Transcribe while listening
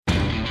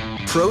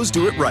pros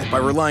do it right by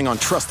relying on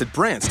trusted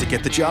brands to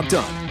get the job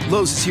done.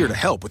 Lowe's is here to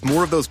help with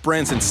more of those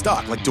brands in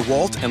stock like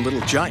DeWalt and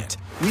Little Giant.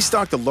 We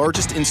stock the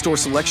largest in-store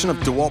selection of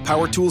DeWalt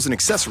power tools and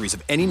accessories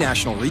of any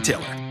national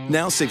retailer.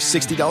 Now save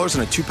 $60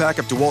 on a 2-pack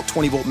of DeWalt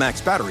 20-volt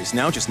max batteries,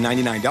 now just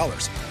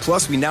 $99.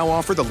 Plus, we now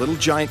offer the Little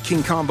Giant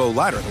King Combo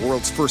ladder, the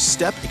world's first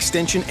step,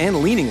 extension, and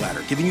leaning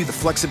ladder, giving you the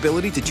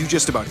flexibility to do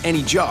just about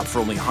any job for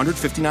only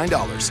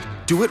 $159.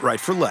 Do it right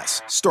for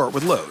less. Start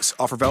with Lowe's.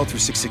 Offer valid through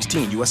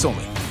 6/16, U.S.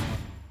 only.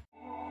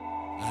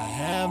 I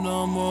have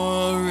no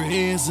more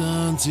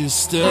reason to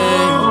stay.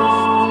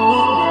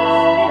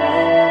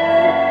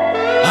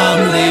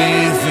 I'm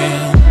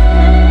leaving.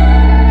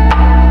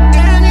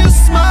 And you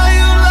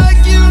smile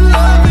like you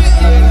love it.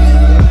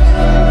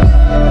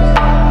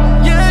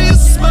 Yeah, you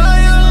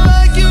smile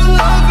like you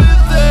love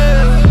it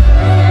there.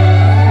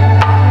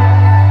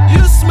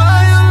 You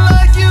smile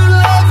like you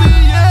love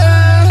it,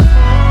 yeah.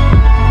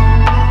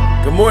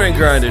 Good morning,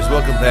 grinders.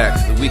 Welcome back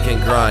to the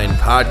Weekend Grind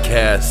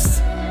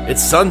podcast.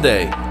 It's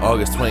Sunday,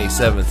 August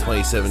 27th,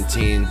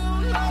 2017.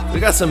 We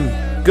got some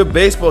good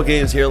baseball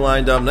games here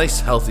lined up. Nice,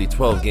 healthy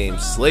 12-game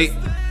slate.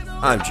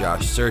 I'm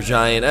Josh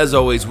Sergiant, as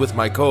always, with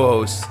my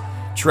co-host,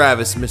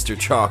 Travis, Mr.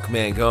 Chalk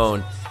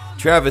Mangone.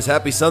 Travis,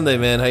 happy Sunday,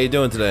 man. How you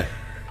doing today?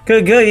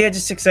 Good. Yeah,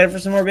 just excited for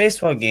some more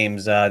baseball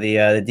games.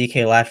 The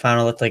DK Lat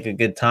final looked like a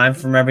good time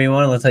from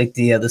everyone. It looked like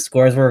the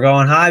scores were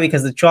going high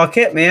because the chalk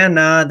hit, man.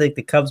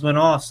 The Cubs went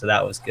off, so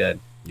that was good.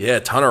 Yeah, a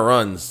ton of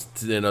runs.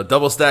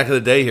 Double stack of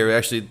the day here.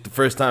 Actually, the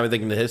first time, I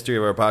think, in the history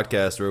of our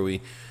podcast where we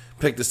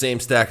picked the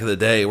same stack of the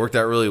day. It worked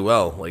out really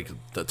well. Like,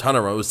 a ton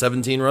of runs. It was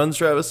 17 runs,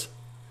 Travis?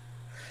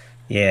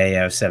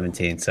 Yeah, it was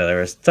 17. So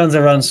there was tons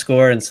of runs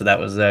scored, and so that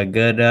was a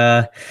good.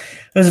 It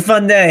was a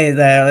fun day.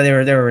 They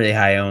were really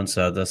high owned,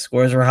 so the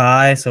scores were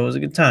high, so it was a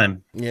good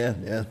time.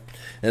 Yeah,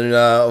 and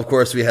of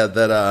course we had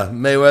that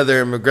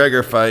Mayweather and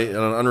McGregor fight.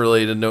 On an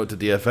unrelated note to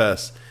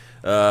DFS,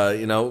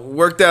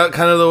 worked out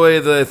kind of the way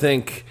that I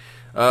think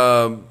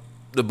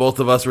the both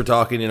of us were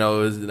talking. It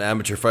was an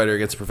amateur fighter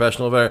against a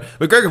professional fighter.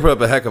 McGregor put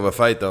up a heck of a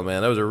fight, though,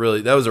 man. That was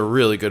a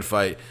really good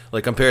fight.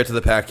 Like, compared to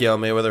the Pacquiao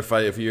Mayweather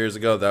fight a few years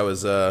ago, that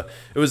was it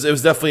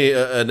was definitely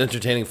an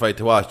entertaining fight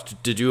to watch.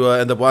 Did you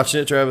end up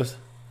watching it, Travis?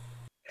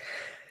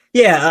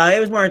 Yeah, it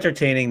was more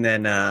entertaining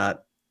than I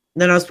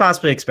was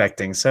possibly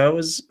expecting. So it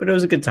was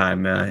a good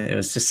time. It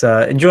was just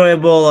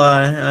enjoyable.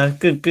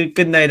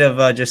 Good night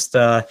of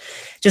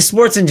just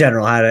sports in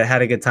general.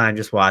 Had a good time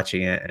just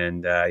watching it,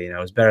 and it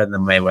was better than the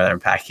Mayweather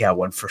and Pacquiao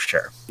one for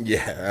sure.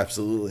 Yeah,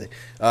 absolutely.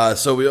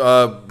 So we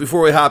before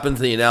we hop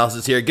into the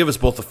analysis here, give us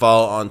both a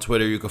follow on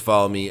Twitter. You can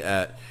follow me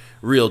at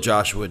Real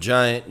Joshua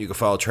Giant. You can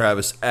follow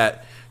Travis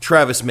at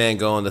Travis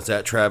Mangone. That's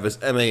at Travis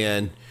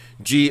Mangone.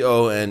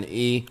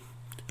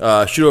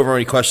 Shoot over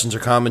any questions or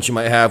comments you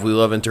might have. We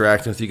love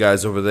interacting with you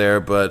guys over there.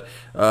 But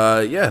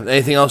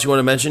anything else you want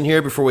to mention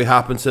here before we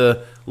hop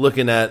into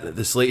looking at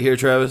the slate here,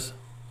 Travis?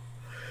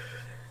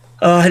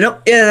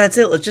 No, yeah, that's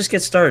it. Let's just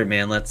get started,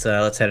 man. Let's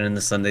head into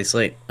the Sunday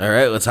slate. All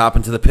right, let's hop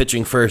into the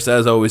pitching first.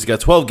 As always,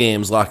 got 12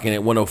 games locking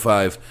at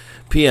 1:05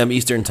 p.m.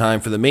 Eastern time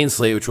for the main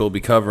slate, which we'll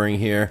be covering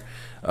here.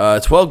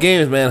 12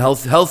 games, man.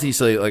 Healthy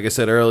slate, like I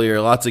said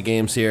earlier. Lots of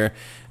games here.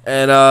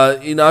 And,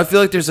 I feel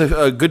like there's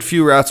a good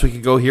few routes we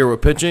could go here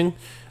with pitching.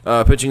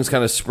 Pitching's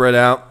kind of spread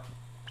out.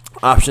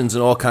 Options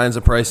in all kinds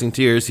of pricing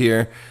tiers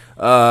here.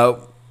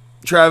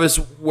 Travis,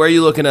 where are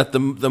you looking at the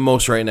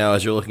most right now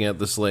as you're looking at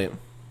the slate?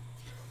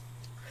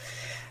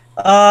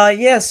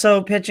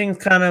 So pitching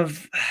kind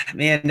of,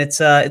 man, it's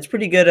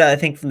pretty good. I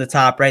think from the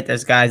top, right,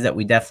 there's guys that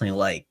we definitely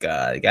like,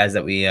 guys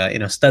that we,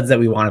 studs that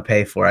we want to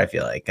pay for. I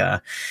feel like,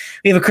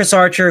 we have a Chris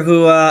Archer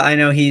who, I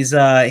know he's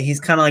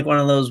kind of like one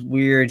of those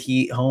weird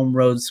home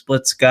road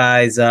splits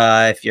guys.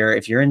 If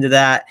you're into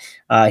that,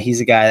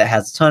 he's a guy that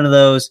has a ton of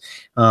those.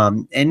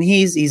 And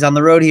he's on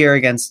the road here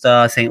against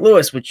St.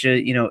 Louis, which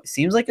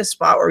seems like a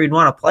spot where we'd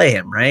want to play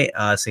him, right?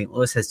 St.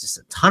 Louis has just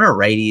a ton of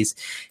righties,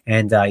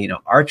 and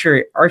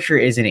Archer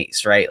is an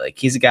ace, right? Like,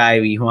 he's a guy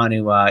you want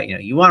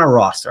to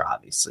roster,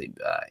 obviously.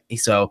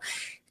 So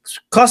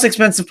cost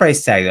expensive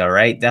price tag though,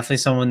 right? Definitely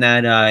someone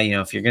that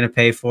if you're gonna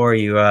pay for,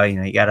 you're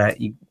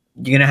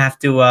gonna have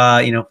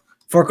to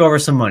fork over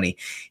some money.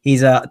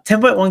 He's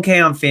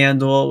 10.1K on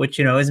FanDuel, which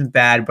isn't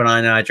bad, but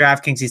on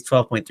DraftKings he's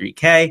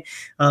 12.3K.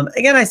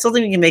 Again, I still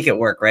think we can make it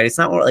work, right? It's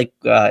not like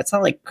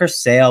Chris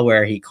Sale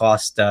where he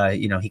cost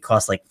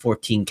like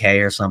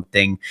 14K or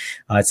something.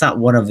 It's not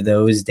one of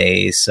those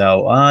days.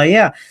 So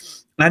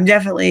I'm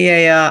definitely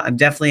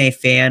a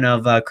fan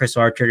of Chris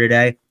Archer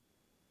today.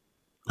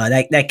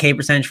 That K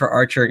percentage for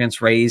Archer against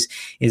Rays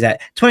is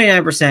at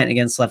 29%.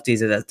 Against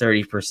lefties is at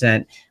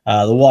 30%.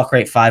 The walk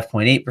rate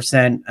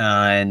 5.8%,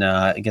 and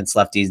against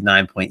lefties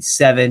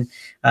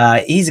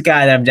 9.7%. He's a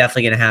guy that I'm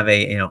definitely going to have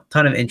a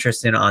ton of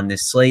interest in on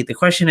this slate. The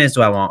question is,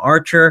 do I want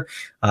Archer?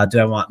 Do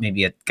I want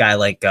maybe a guy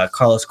like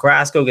Carlos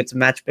Carrasco gets a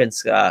matchup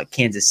against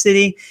Kansas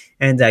City?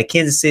 And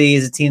Kansas City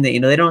is a team that,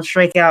 they don't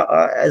strike out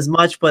as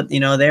much, but,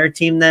 they're a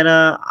team that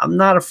I'm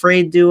not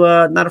afraid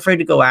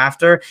to go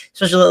after,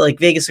 especially like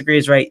Vegas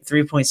agrees, right?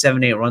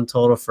 3.78 run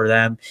total for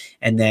them.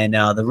 And then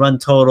the run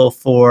total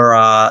for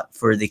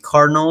the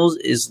Cardinals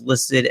is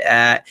listed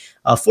at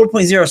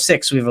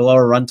 4.06. We have a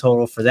lower run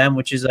total for them,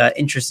 which is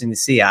interesting to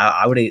see.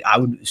 I would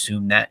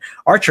assume that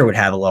Archer would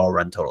have a lower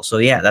run total. So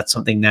yeah, that's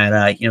something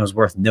that is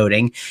worth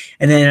noting.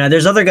 And then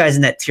there's other guys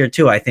in that tier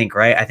too, I think,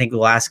 right? I think the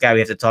last guy we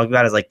have to talk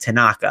about is like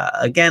Tanaka.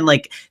 Again,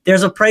 like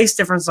there's a price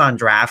difference on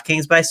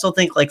DraftKings, but I still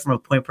think like from a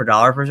point per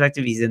dollar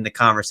perspective, he's in the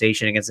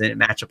conversation against a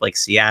matchup like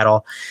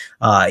Seattle.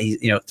 He's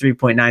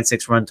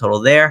 3.96 run total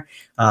there.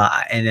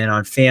 And then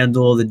on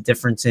FanDuel, the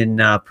difference in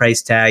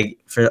price tag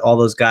for all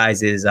those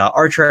guys is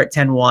Archer at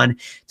 10-1,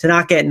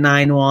 Tanaka at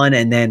 9-1,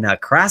 and then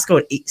Carrasco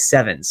at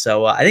 8-7.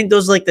 So I think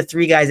those are like the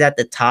three guys at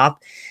the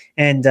top.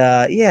 And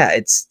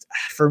it's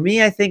for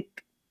me, I think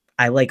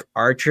I like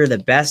Archer the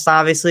best,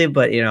 obviously,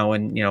 but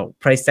when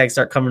price tags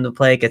start coming into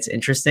play, it gets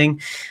interesting.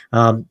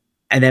 And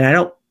then I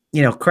don't.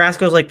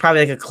 Carrasco's like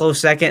probably like a close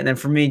second. And then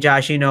for me,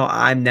 Josh,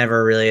 I'm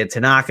never really a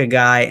Tanaka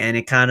guy. And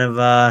it kind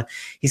of,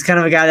 he's kind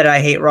of a guy that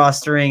I hate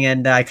rostering.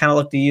 And I kind of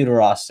look to you to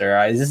roster.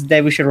 Is this the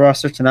day we should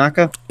roster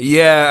Tanaka?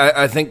 Yeah,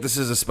 I think this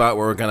is a spot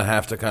where we're going to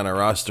have to kind of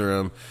roster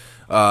him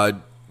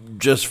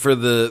just for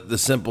the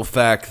simple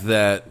fact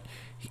that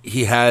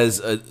he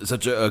has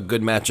such a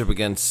good matchup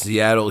against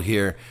Seattle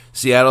here.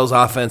 Seattle's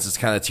offense is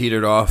kind of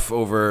teetered off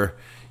over,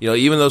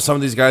 even though some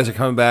of these guys are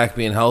coming back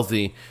being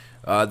healthy,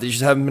 they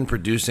just haven't been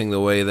producing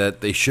the way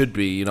that they should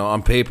be.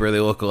 On paper,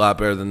 they look a lot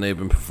better than they've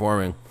been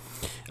performing.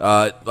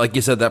 Like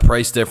you said, that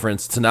price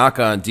difference,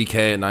 Tanaka on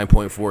DK at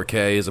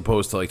 9.4K as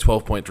opposed to like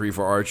 12.3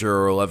 for Archer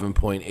or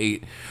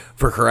 11.8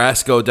 for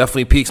Carrasco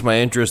definitely piques my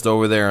interest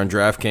over there on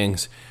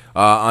DraftKings.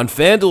 On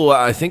FanDuel,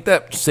 I think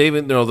that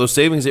those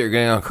savings that you're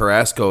getting on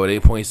Carrasco at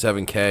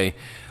 8.7K,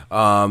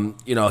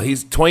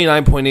 he's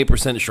 29.8%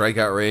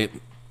 strikeout rate.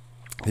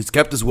 He's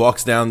kept his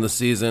walks down this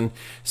season.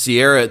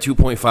 Sierra at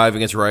 2.5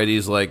 against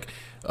righties.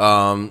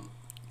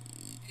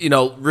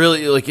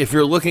 Really, like if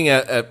you're looking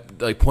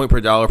at like point per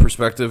dollar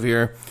perspective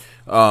here,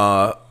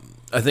 I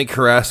think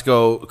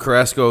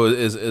Carrasco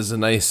is a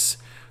nice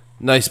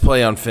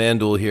play on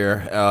FanDuel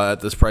here at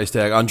this price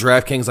tag. On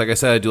DraftKings, like I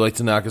said, I do like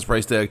Tanaka's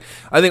price tag.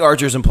 I think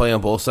Archer's in play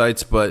on both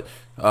sites, but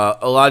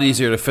a lot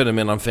easier to fit him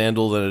in on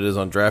FanDuel than it is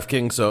on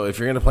DraftKings. So if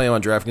you're going to play him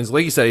on DraftKings,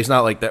 like you said, he's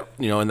not like that,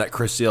 in that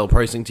Chris Sale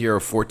pricing tier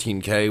of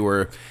 14K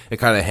where it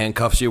kind of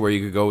handcuffs you where you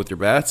could go with your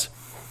bats.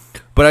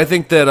 But I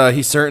think that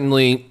he's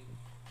certainly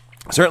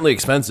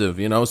expensive,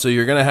 so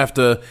you're going to have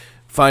to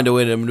find a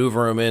way to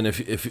maneuver him in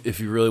if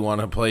you really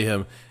want to play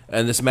him.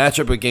 And this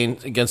matchup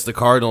against the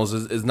Cardinals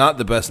is not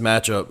the best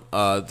matchup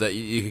that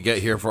you could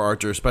get here for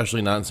Archer,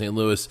 especially not in St.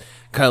 Louis.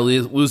 Kind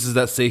of loses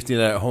that safety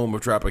net at home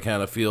of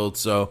Tropicana Field.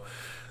 So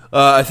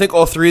I think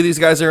all three of these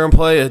guys are in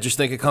play. I just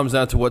think it comes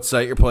down to what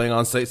site you're playing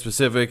on, site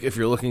specific. If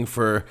you're looking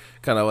for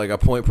kind of like a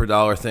point per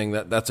dollar thing,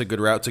 that's a good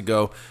route to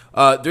go.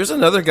 There's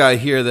another guy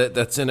here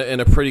that's in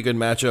a pretty good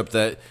matchup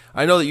that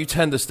I know that you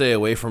tend to stay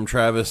away from,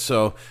 Travis.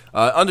 So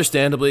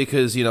understandably,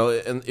 because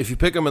and if you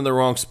pick him in the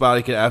wrong spot,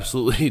 he could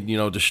absolutely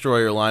destroy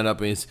your lineup.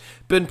 And he's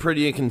been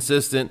pretty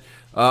inconsistent.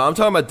 I'm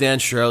talking about Dan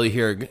Strelly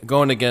here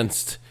going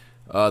against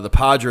the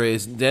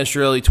Padres. Dan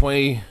Strelly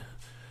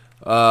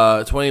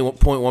 20.1%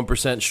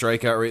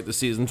 strikeout rate this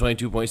season,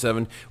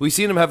 22.7. We've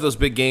seen him have those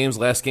big games.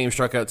 Last game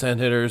struck out 10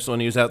 hitters when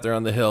he was out there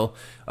on the hill.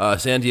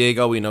 San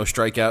Diego, we know,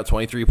 strike out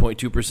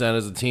 23.2%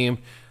 as a team.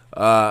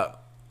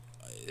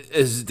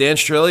 Is Dan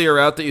Strelly a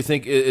route that you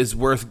think is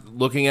worth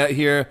looking at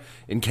here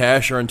in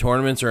cash or in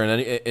tournaments or in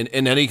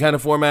any kind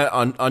of format?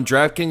 On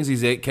DraftKings,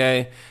 he's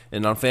 8K,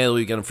 and on FanDuel,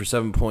 you get him for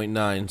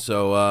 7.9.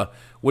 So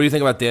what do you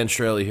think about Dan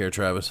Strelly here,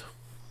 Travis?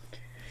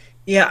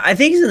 Yeah, I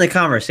think he's in the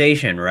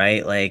conversation,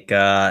 right? Like,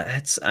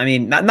 not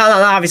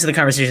obviously the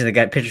conversation the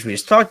guy pitchers we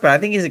just talked about. I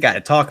think he's a guy to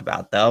talk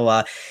about,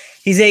 though.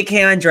 He's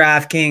 8K on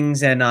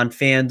DraftKings, and on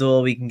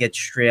FanDuel, we can get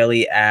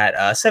Strelly at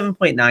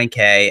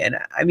 7.9K. And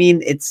I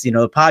mean, it's,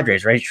 the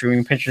Padres, right?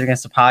 Streaming pitchers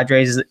against the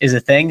Padres is a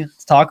thing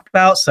to talk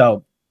about.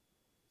 So,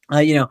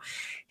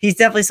 he's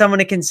definitely someone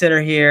to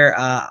consider here.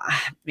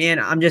 I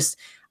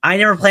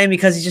never play him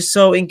because he's just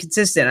so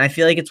inconsistent. I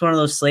feel like it's one of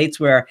those slates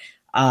where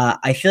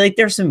I feel like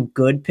there's some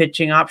good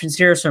pitching options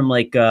here, some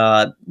like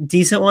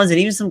decent ones, and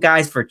even some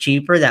guys for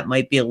cheaper that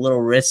might be a little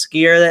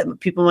riskier that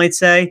people might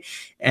say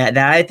that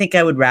I think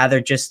I would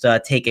rather just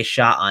take a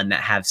shot on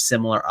that have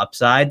similar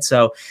upside.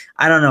 So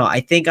I don't know.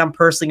 I think I'm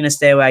personally going to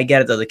stay away. I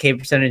get it though. The K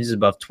percentage is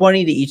above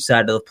 20 to each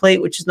side of the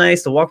plate, which is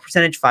nice. The walk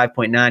percentage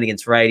 5.9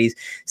 against righties,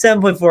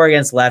 7.4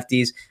 against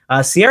lefties.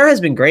 Sierra has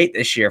been great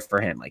this year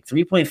for him, like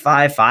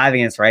 3.55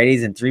 against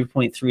righties and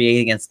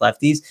 3.38 against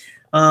lefties.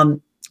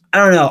 I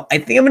don't know. I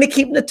think I'm going to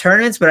keep him in the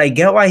tournaments, but I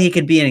get why he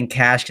could be in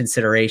cash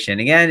consideration.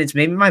 Again, it's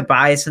maybe my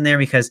bias in there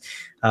because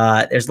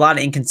there's a lot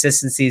of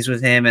inconsistencies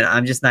with him, and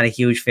I'm just not a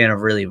huge fan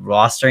of really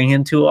rostering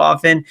him too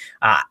often.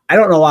 I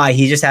don't know why.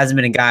 He just hasn't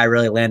been a guy I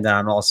really landed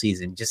on all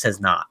season. Just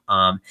has not.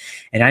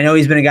 And I know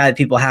he's been a guy that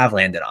people have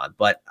landed on,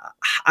 but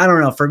I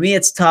don't know. For me,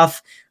 it's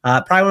tough.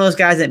 Probably one of those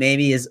guys that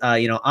maybe is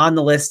on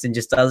the list and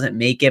just doesn't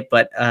make it.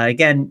 But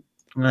again,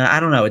 I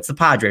don't know. It's the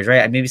Padres,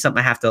 right? Maybe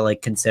something I have to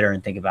consider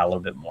and think about a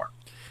little bit more.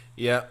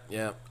 Yeah.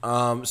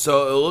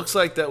 So it looks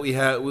like we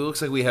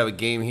have a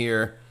game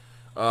here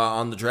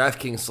on the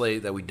DraftKings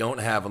slate that we don't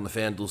have on the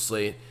FanDuel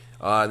slate,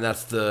 and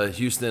that's the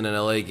Houston and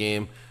LA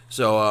game.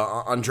 So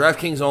on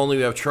DraftKings only,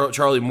 we have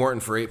Charlie Morton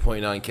for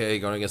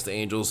 8.9K going against the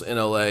Angels in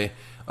LA.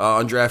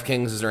 On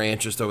DraftKings, is there any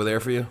interest over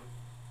there for you?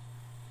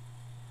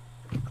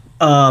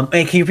 And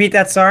can you repeat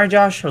that? Sorry,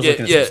 Josh. I was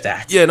looking at some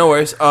stats. Yeah, no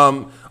worries.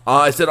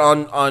 I said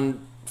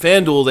on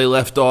FanDuel they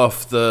left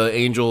off the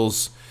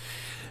Angels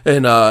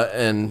and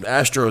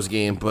Astros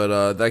game,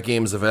 but that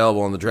game is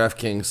available on the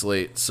DraftKings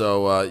slate.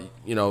 So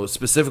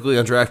specifically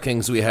on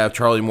DraftKings, we have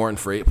Charlie Morton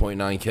for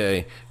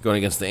 8.9K going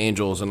against the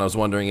Angels, and I was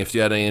wondering if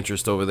you had any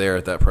interest over there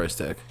at that price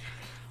tag.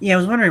 Yeah, I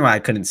was wondering why I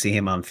couldn't see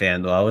him on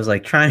FanDuel. I was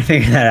trying to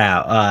figure that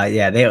out.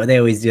 They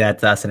always do that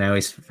to us, and I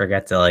always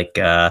forget to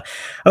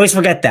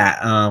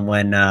that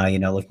when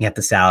looking at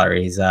the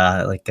salaries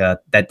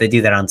that they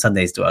do that on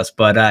Sundays to us.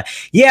 But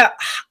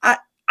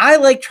I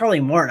like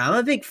Charlie Morton. I'm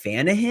a big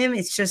fan of him.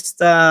 It's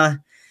just man,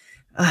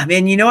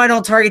 I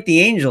don't target the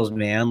Angels,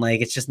 man.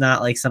 It's just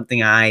not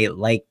something I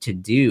like to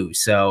do.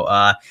 So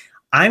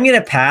I'm going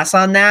to pass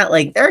on that.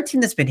 They're a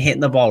team that's been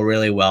hitting the ball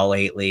really well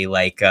lately.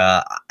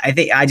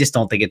 I just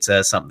don't think it's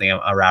something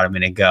a route I'm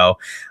going to go.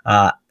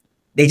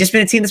 They just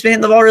been a team that's been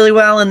hitting the ball really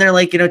well, and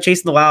they're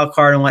chasing the wild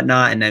card and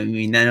whatnot. And I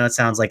mean, I know it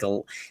sounds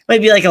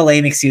might be a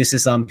lame excuse to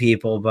some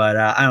people, but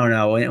I don't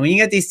know. When you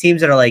get these teams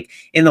that are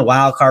in the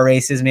wild card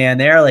races, man,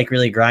 they're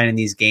really grinding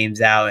these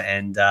games out,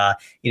 and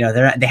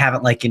they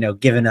haven't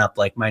given up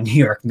my New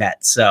York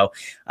Mets. So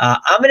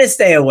I'm gonna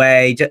stay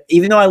away,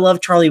 even though I love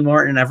Charlie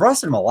Morton. I've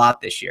rostered him a lot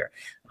this year.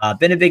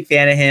 Been a big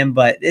fan of him,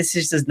 but this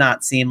just does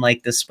not seem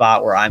like the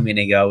spot where I'm going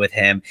to go with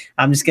him.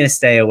 I'm just going to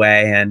stay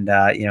away and,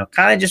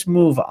 kind of just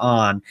move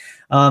on.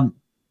 I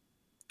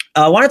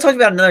want to talk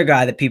about another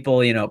guy that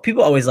people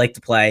always like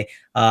to play.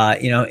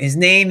 His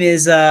name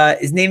is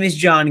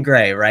Jon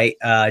Gray, right?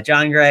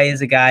 Jon Gray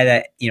is a guy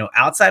that,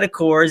 outside of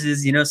Coors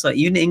is, so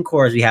even in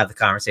Coors, we have the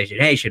conversation,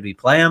 hey, should we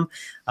play him?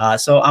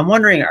 So I'm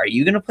wondering, are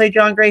you going to play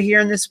Jon Gray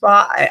here in this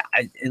spot?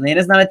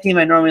 Atlanta's not a team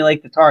I normally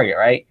like to target,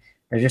 right?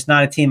 They're just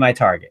not a team I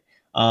target.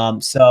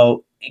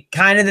 So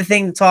kind of the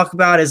thing to talk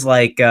about is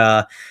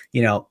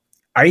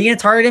are you going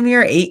to target him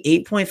here?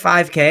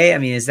 8.5K. I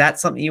mean, is that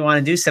something you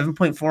want to do?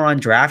 7.4 on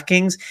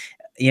DraftKings,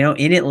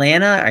 in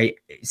Atlanta.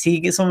 Is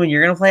he someone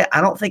you're going to play?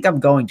 I don't think I'm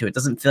going to. It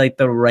doesn't feel like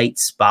the right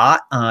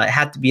spot. It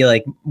had to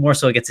be more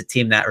so against a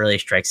team that really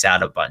strikes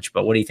out a bunch.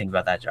 But what do you think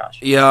about that, Josh?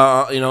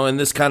 Yeah, in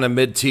this kind of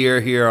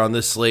mid-tier here on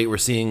this slate, we're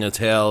seeing a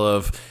tale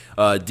of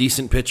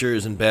decent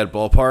pitchers and bad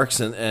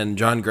ballparks, and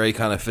Jon Gray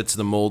kind of fits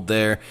the mold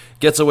there.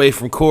 Gets away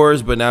from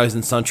Coors, but now he's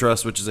in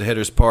SunTrust, which is a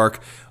hitter's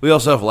park. We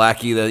also have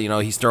Lackey that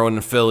he's throwing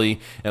in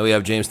Philly, and we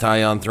have James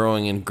Taillon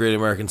throwing in Great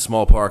American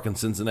Small Park in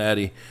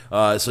Cincinnati.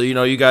 So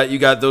you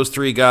got those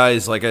three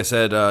guys, like I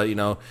said,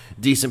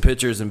 decent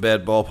pitchers and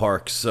bad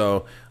ballparks.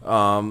 So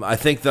I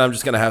think that I'm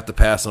just going to have to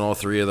pass on all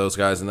three of those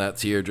guys in that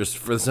tier, just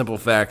for the simple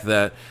fact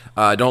that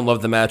I don't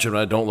love the matchup and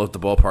I don't love the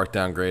ballpark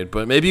downgrade.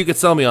 But maybe you could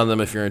sell me on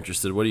them if you're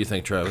interested. What do you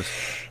think, Travis?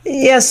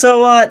 Yeah,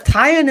 so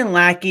Taillon and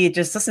Lackey, it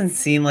just doesn't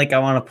seem like I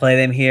want to play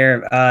them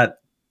here.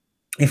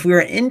 If we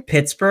were in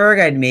Pittsburgh,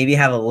 I'd maybe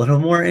have a little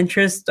more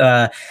interest.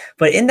 But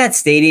in that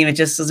stadium, it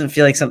just doesn't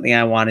feel like something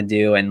I want to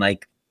do. And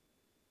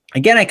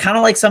again, I kind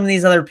of like some of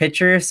these other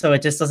pitchers, so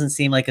it just doesn't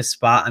seem like a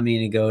spot I'm going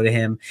to go to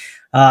him.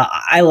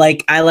 I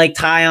like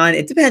Taillon.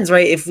 It depends,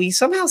 right? If we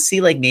somehow see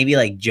maybe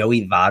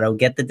Joey Votto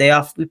get the day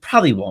off, we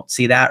probably won't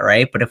see that,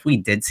 right? But if we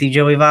did see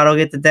Joey Votto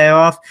get the day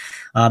off,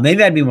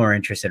 maybe I'd be more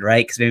interested,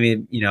 right? Because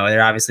maybe there'd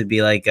obviously be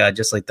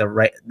just the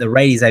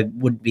righties. I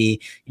would be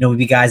would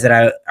be guys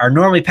that are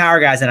normally power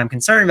guys that I'm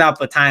concerned about,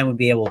 but Taillon would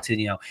be able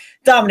to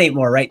dominate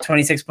more, right?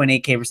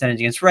 26.8K percentage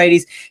against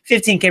righties,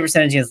 15K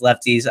percentage against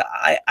lefties.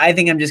 I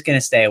think I'm just going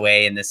to stay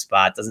away in this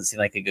spot. Doesn't seem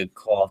like a good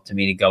call to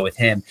me to go with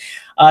him.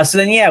 So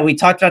then, we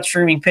talked about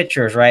streaming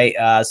pitchers, right?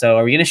 So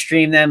are we going to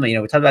stream them? We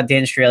talked about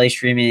Dan Straley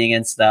streaming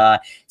against the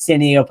San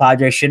Diego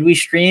Padres. Should we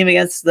stream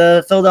against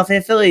the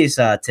Philadelphia Phillies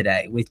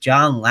today with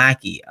John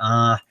Lackey?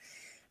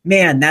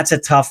 Man, that's a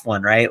tough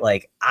one, right?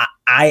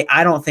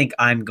 I don't think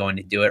I'm going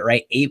to do it,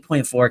 right?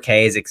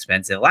 8.4K is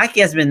expensive.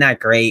 Lackey hasn't been that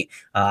great.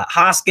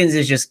 Hoskins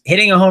is just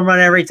hitting a home run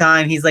every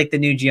time. He's like the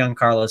new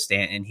Giancarlo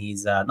Stanton.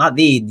 He's not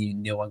the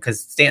new one because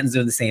Stanton's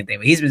doing the same thing,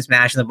 but he's been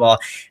smashing the ball.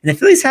 And the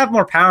Phillies have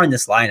more power in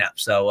this lineup.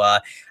 So I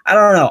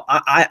don't know.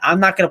 I'm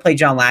not going to play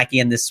John Lackey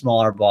in this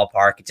smaller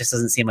ballpark. It just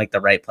doesn't seem like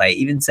the right play.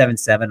 Even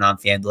 7.7 on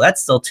FanDuel,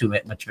 that's still too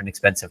much of an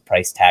expensive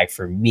price tag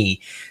for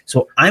me.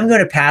 So I'm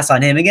going to pass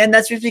on him. Again,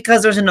 that's just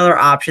because there's another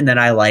option that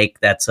I like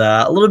that's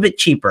a little bit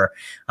cheaper cheaper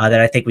that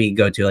I think we could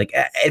go to. Like,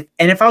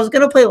 if I was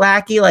going to play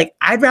Lackey, like,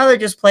 I'd rather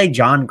just play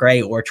John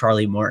Gray or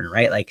Charlie Morton,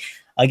 right? Like,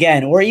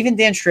 again, or even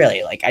Dan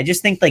Straley. Like, I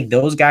just think like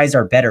those guys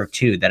are better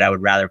too that I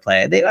would rather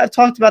play. I've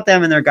talked about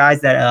them, and they're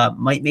guys that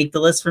might make the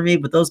list for me,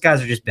 but those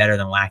guys are just better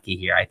than Lackey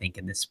here, I think,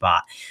 in this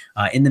spot,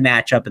 in the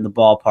matchup, in the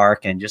ballpark,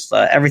 and just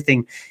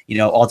everything,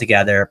 all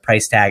together,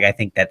 price tag. I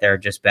think that they're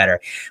just better.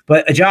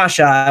 But Josh,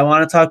 I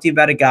want to talk to you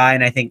about a guy,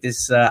 and I think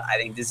this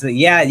is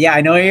yeah,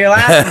 I know you're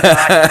laughing.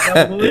 Josh.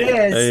 I know who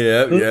it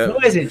is. Who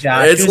is it,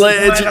 Josh?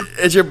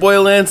 It's your boy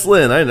Lance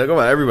Lynn. I know. Come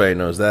on, everybody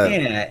knows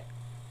that.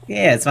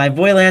 Yeah, it's my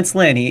boy Lance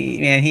Lynn.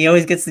 He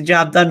always gets the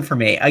job done for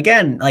me.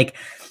 Again, like,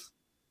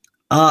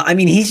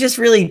 he's just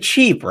really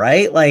cheap,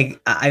 right?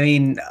 Like,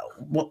 I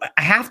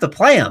have to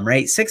play him,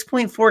 right?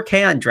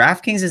 6.4K on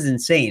DraftKings is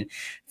insane.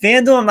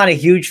 FanDuel, I'm not a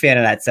huge fan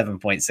of that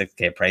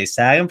 7.6K price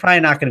tag. I'm probably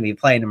not going to be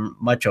playing him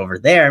much over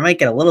there. I might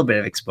get a little bit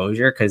of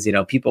exposure because,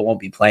 people won't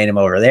be playing him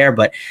over there.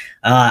 But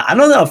I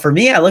don't know. For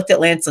me, I looked at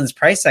Lance Lynn's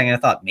price tag and I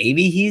thought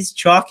maybe he's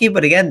chalky.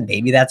 But again,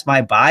 maybe that's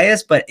my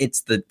bias. But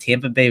it's the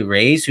Tampa Bay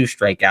Rays who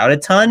strike out a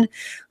ton.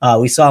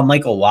 We saw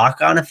Michael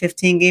Wacha on a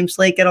 15-game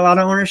slate get a lot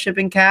of ownership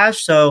in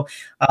cash. So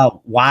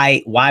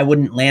why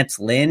wouldn't Lance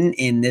Lynn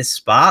in this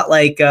spot?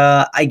 Like,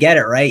 I get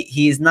it, right?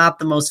 He's not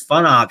the most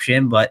fun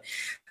option, but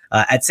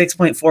at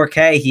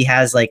 6.4K, he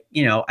has I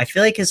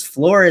feel like his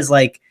floor is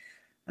I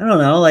don't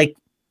know, I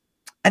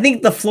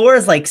think the floor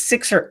is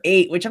 6 or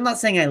 8, which I'm not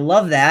saying I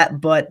love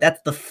that, but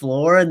that's the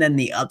floor. And then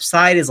the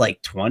upside is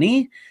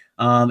 20.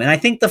 And I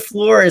think the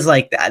floor is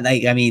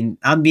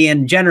I'm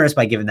being generous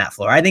by giving that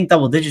floor. I think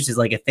double digits is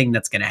a thing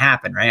that's going to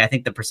happen, right? I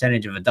think the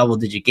percentage of a double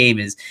digit game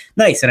is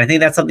nice. And I think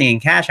that's something in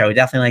cash I would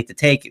definitely like to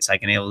take so I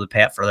can be able to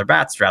pay up for other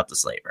bats throughout the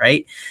slate,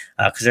 right?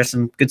 Because there's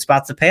some good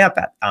spots to pay up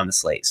on the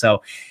slate.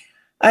 So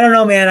I don't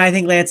know, man. I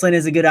think Lance Lynn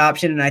is a good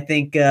option. And I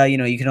think,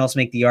 you can also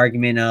make the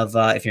argument of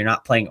if you're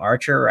not playing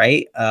Archer,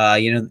 right?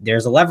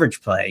 There's a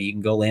leverage play. You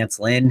can go Lance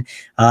Lynn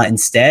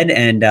instead.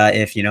 And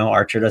if,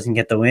 Archer doesn't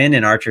get the win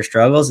and Archer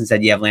struggles,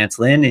 instead you have Lance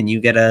Lynn and you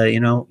get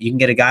you can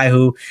get a guy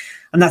who,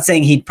 I'm not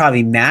saying he'd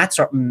probably match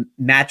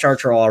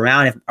Archer all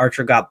around if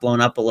Archer got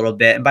blown up a little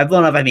bit. And by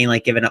blown up, I mean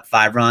giving up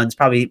 5 runs.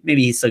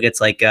 Maybe he still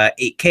gets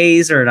 8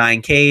 Ks or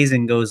 9 Ks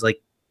and goes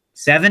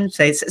 7,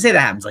 say that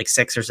happens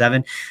 6 or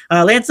 7.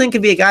 Lance Lynn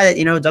could be a guy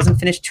that, doesn't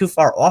finish too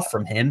far off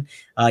from him,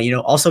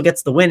 also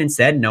gets the win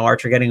instead. No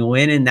Archer getting a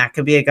win. And that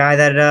could be a guy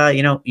that,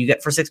 you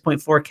get for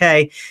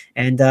 6.4K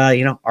and,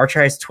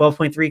 Archer has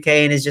 12.3K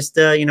and is just,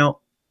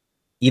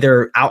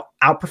 either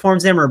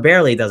outperforms him or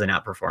barely doesn't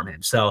outperform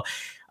him. So,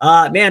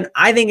 man,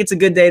 I think it's a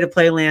good day to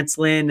play Lance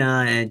Lynn.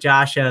 And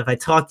Josh, have I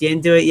talked you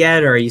into it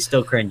yet, or are you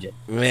still cringing?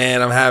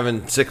 Man, I'm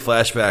having sick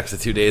flashbacks of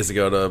 2 days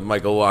ago to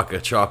Michael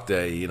Wacha chalk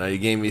day. You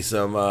gave me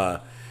some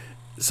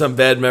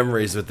bad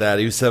memories with that.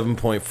 He was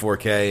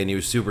 7.4K and he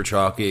was super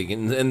chalky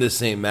in this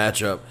same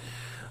matchup.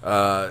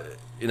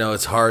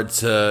 It's hard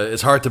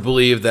to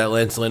believe that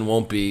Lance Lynn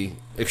won't be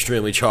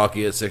extremely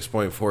chalky at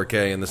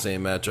 6.4K in the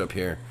same matchup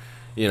here.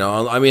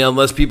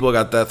 Unless people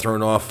got that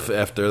thrown off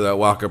after that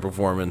Wacha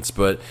performance.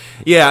 But,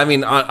 yeah,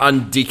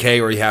 on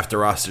DK where you have to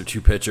roster 2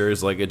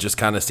 pitchers, it just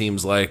kind of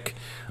seems like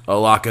a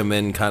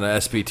lock-em-in kind of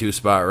SP2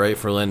 spot, right,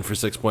 for Lynn for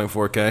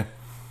 6.4K?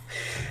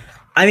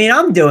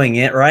 I'm doing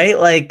it, right?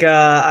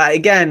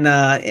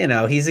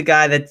 He's a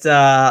guy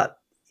that's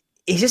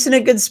he's just in a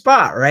good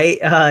spot, right?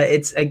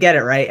 I get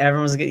it, right?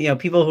 Everyone's,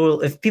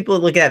 if people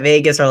look at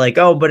Vegas are like,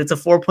 oh, but it's a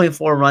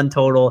 4.4 run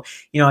total.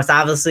 It's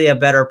obviously a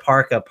better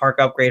park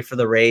upgrade for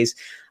the Rays.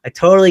 I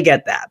totally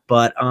get that,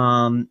 but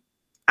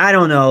I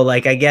don't know. I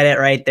get it,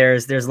 right?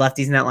 There's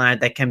lefties in that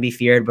lineup that can be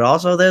feared, but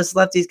also those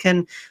lefties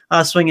can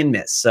swing and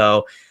miss.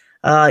 So,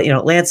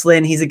 Lance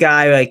Lynn, he's a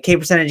guy, K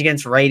percentage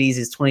against righties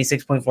is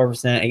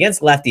 26.4%.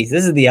 Against lefties,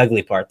 this is the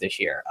ugly part this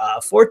year,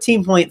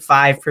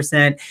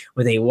 14.5%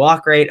 with a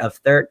walk rate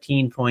of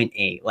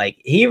 13.8.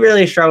 He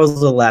really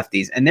struggles with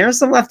lefties, and there's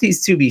some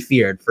lefties to be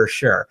feared for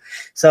sure.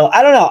 So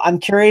I don't know. I'm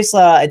curious.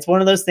 It's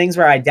one of those things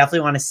where I definitely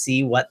want to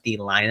see what the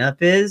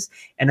lineup is,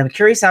 and I'm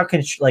curious how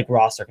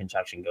roster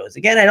construction goes.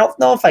 Again, I don't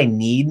know if I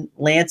need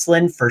Lance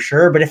Lynn for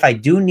sure, but if I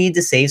do need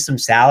to save some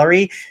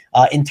salary,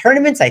 in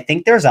tournaments, I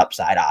think there's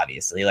upside,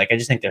 obviously. I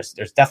just think there's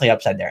definitely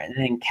upside there. And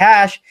then in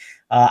cash,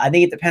 I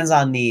think it depends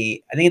on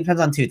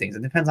 2 things.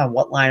 It depends on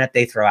what lineup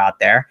they throw out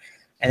there.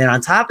 And then on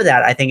top of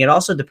that, I think it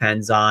also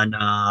depends on,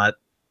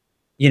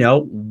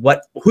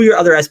 who your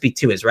other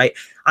SB2 is, right?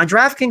 On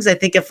DraftKings, I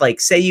think if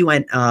say you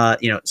went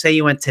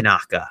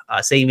Tanaka,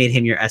 say you made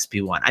him your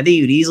SB1, I think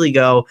you'd easily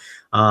go,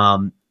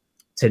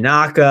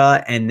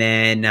 Tanaka. And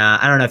then,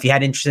 I don't know if you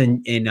had interest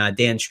in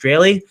Dan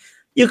Straley,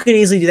 you can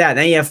easily do that.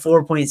 Then you have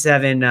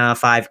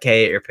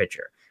 4.75K at your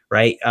pitcher,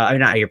 right?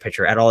 Not at your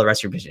pitcher, at all the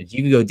rest of your pitchers.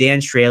 You can go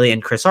Dan Straley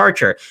and Chris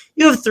Archer.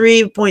 You have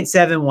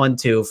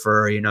 3.712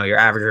 for, your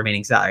average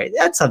remaining salary.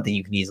 That's something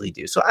you can easily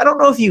do. So I don't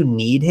know if you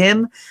need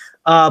him,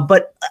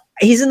 but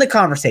he's in the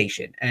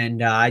conversation,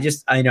 and I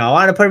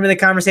want to put him in the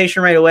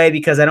conversation right away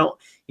because I don't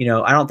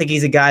think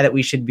he's a guy that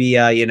we should be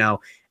at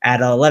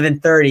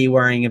 11:30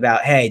 worrying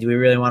about, hey, do we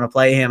really want to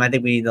play him? I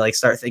think we need to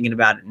start thinking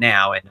about it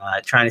now and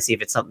trying to see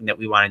if it's something that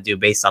we want to do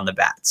based on the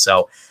bat.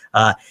 So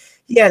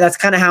yeah, that's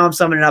kind of how I'm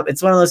summing it up.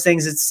 It's one of those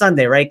things. It's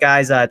Sunday, right,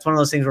 guys? It's one of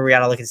those things where we got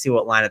to look and see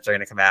what lineups are going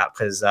to come out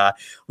because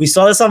we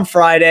saw this on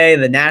Friday.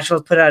 The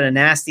Nationals put out a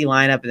nasty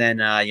lineup, and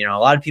then a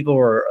lot of people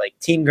were like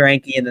Team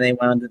Greinke, and then they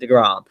went on to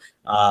DeGrom.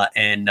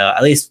 And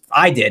at least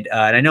I did,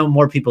 and I know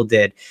more people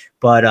did,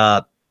 but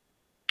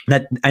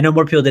I know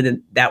more people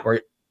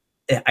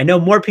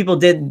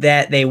did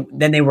that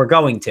than they were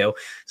going to.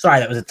 Sorry,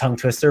 that was a tongue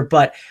twister.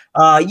 But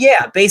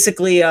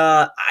basically,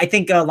 I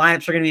think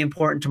lineups are going to be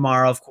important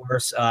tomorrow, of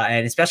course,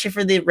 and especially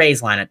for the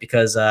Rays lineup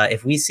because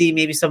if we see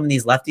maybe some of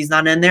these lefties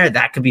not in there,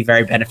 that could be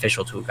very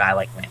beneficial to a guy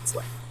like Lance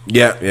Lynn.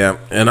 Yeah,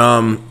 and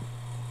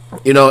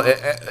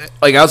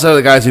like outside of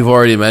the guys we've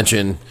already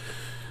mentioned,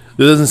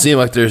 it doesn't seem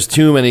like there's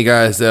too many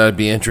guys that I'd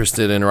be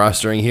interested in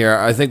rostering here.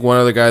 I think one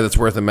other guy that's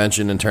worth a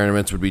mention in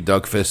tournaments would be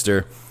Doug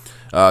Fister.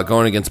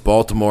 Going against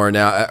Baltimore.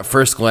 Now, at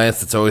first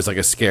glance, it's always like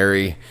a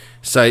scary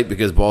sight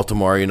because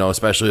Baltimore,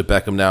 especially with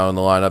Beckham now in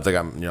the lineup, they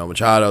got,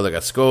 Machado, they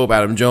got Scope,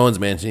 Adam Jones,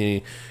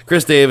 Mancini,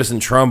 Chris Davis,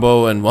 and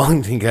Trumbo, and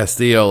Wellington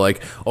Castillo.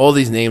 Like, all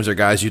these names are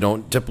guys you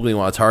don't typically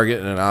want to target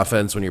in an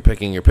offense when you're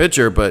picking your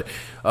pitcher. But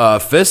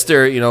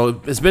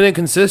Fister, it's been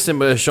inconsistent,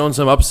 but has shown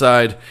some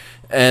upside.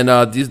 And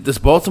this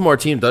Baltimore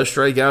team does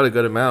strike out a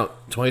good amount,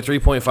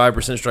 23.5%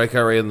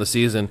 strikeout rate in the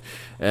season.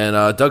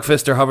 And Doug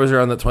Fister hovers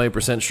around that 20%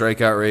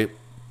 strikeout rate.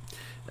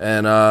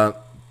 And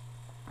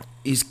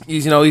he's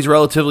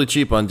relatively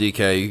cheap on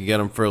DK. You can get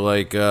him for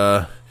he's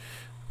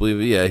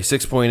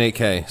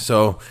 6.8K.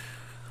 So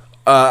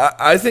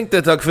I think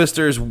that Doug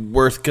Fister is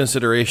worth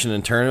consideration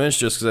in tournaments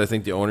just because I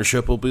think the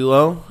ownership will be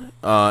low,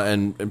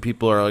 and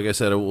people are, like I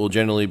said, will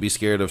generally be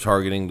scared of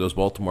targeting those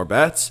Baltimore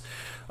bats.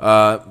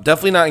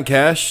 Definitely not in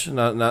cash.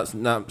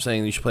 Not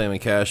saying you should play him in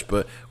cash,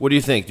 but what do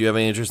you think? Do you have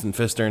any interest in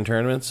Fister in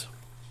tournaments?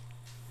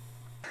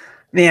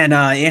 Man,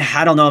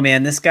 I don't know,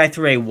 man. This guy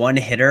threw a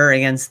one-hitter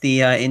against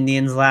the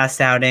Indians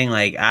last outing.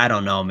 Like, I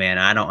don't know, man.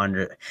 I don't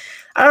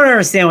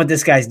understand what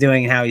this guy's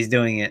doing and how he's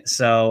doing it.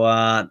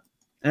 So,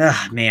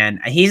 man,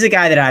 he's a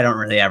guy that I don't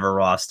really ever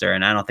roster,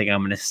 and I don't think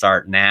I'm going to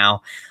start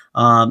now.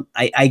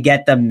 I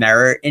get the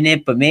merit in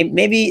it, but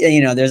maybe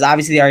there's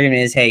obviously the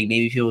argument is, hey,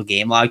 maybe people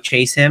game log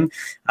chase him,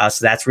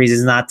 so that's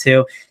reasons not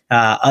to.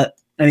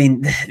 I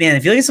mean, man,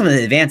 if you look at some of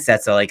the advanced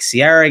stats, though, like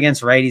Sierra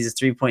against righties is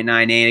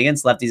 3.98,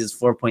 against lefties is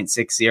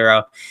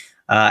 4.60.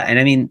 And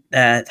I mean,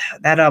 that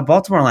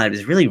Baltimore lineup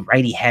is really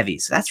righty heavy,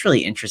 so that's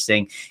really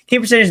interesting. K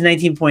percentage is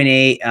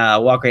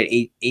 19.8, walk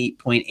rate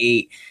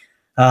 8.8.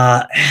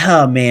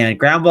 Oh man,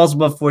 ground balls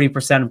above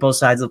 40% on both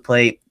sides of the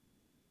plate.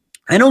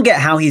 I don't get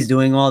how he's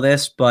doing all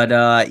this,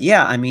 but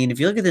yeah, I mean, if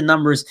you look at the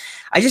numbers,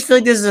 I just feel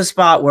like this is a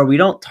spot where we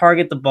don't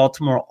target the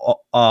Baltimore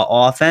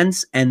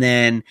offense, and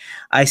then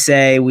I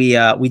say we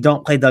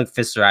don't play Doug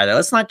Fister either.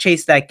 Let's not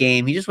chase that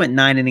game. He just went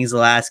 9 innings the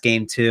last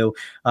game too.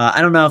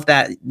 I don't know if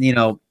that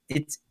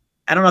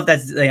I don't know if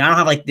that's I don't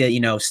have like the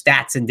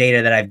stats and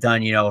data that I've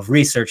done of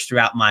research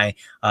throughout my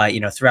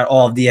throughout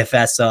all of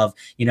DFS of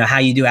how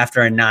you do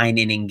after a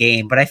 9-inning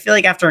game, but I feel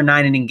like after a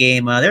 9-inning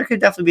game there could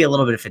definitely be a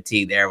little bit of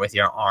fatigue there with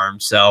your arm.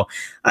 So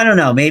I don't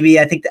know, maybe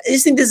I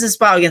just think this is a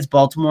spot against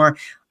Baltimore.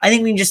 I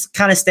think we can just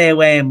kind of stay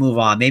away and move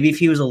on. Maybe if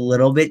he was a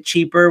little bit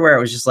cheaper where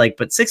it was just like,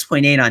 but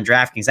 6.8 on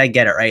DraftKings, I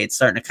get it, right? It's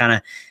starting to kind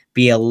of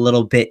be a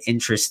little bit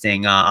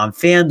interesting on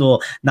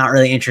FanDuel. Not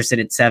really interested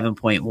at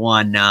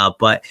 7.1,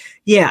 but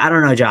yeah, I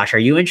don't know, Josh. Are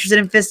you interested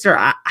in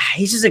Fister?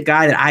 He's just a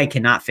guy that I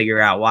cannot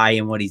figure out why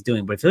and what he's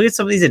doing. But if you look at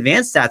some of these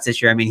advanced stats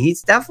this year, I mean,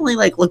 he's definitely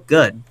looked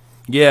good.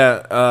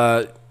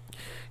 Yeah,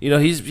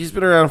 he's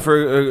been around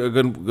for a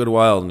good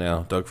while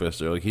now, Doug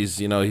Fister. Like he's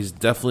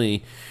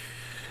definitely.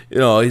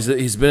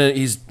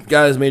 He's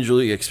got his major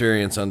league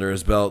experience under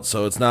his belt,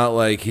 so it's not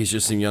like he's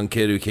just some young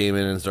kid who came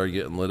in and started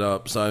getting lit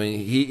up. So I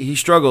mean, he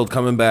struggled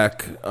coming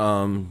back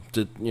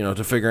to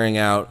figuring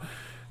out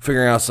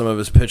some of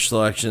his pitch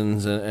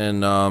selections,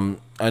 and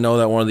I know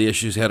that one of the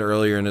issues he had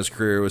earlier in his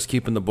career was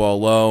keeping the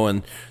ball low,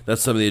 and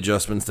that's some of the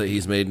adjustments that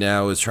he's made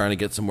now is trying to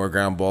get some more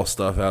ground ball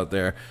stuff out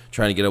there,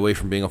 trying to get away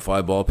from being a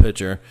fly ball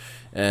pitcher,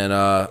 and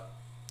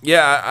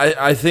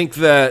I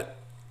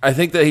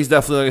think that he's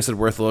definitely, like I said,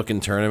 worth a look in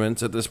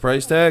tournaments at this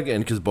price tag,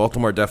 and because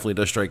Baltimore definitely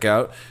does strike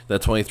out,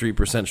 that 23%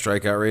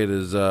 strikeout rate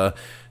is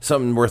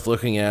something worth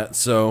looking at.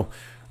 So,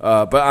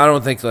 but I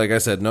don't think, like I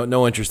said,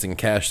 no interest in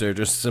cash there,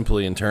 just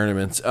simply in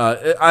tournaments.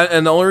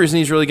 And the only reason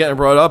he's really getting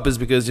brought up is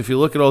because if you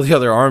look at all the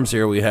other arms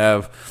here we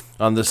have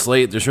on this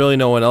slate, there's really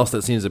no one else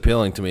that seems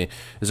appealing to me.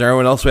 Is there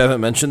anyone else we haven't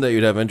mentioned that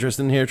you'd have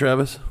interest in here,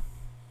 Travis?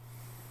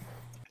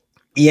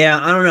 Yeah,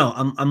 I don't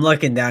know. I'm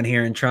looking down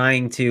here and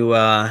trying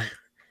to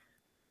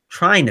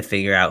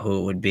figure out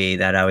who it would be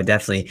that I would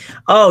definitely.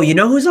 Oh, you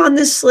know who's on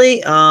this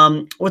slate?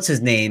 What's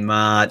his name?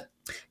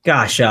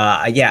 Gosh,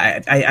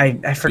 yeah,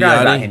 I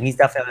forgot about Biotti? him. He's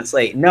definitely on the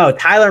slate. No,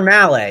 Tyler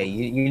Malle.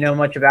 You know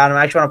much about him?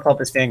 I actually want to pull up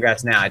his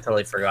Fangraphs now. I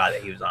totally forgot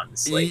that he was on the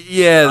slate.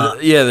 Yeah,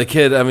 the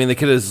kid. I mean, the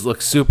kid has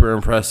looked super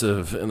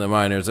impressive in the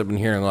minors. I've been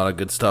hearing a lot of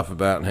good stuff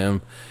about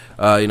him.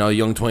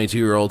 Young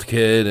 22-year-old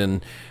kid,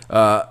 and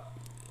the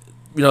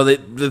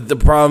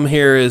problem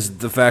here is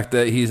the fact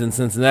that he's in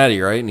Cincinnati,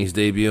 right? And he's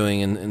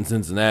debuting in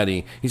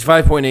Cincinnati. He's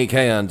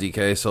 5.8K on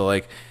DK, so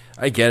like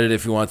I get it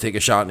if you want to take a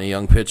shot in a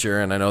young pitcher,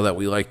 and I know that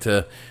we like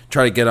to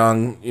try to get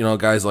on,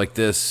 guys like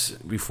this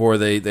before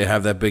they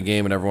have that big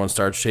game and everyone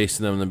starts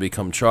chasing them and then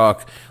become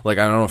chalk. Like,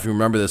 I don't know if you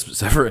remember this,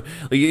 but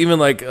even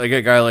like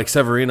a guy like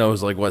Severino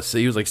was like,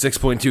 he was like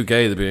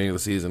 6.2K at the beginning of the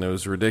season. It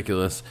was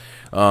ridiculous.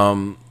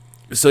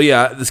 So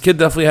yeah, this kid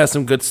definitely has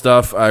some good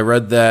stuff. I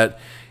read that,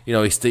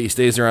 he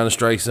stays around the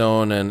strike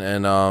zone and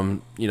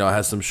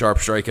has some sharp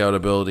strikeout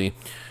ability.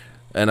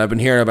 And I've been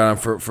hearing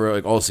about him for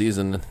like all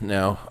season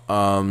now.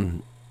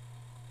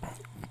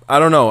 I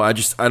don't know. I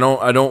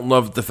don't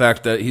love the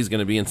fact that he's going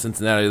to be in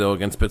Cincinnati though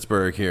against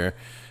Pittsburgh here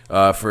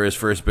for his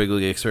first big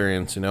league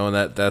experience. And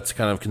that's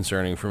kind of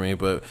concerning for me.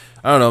 But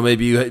I don't know.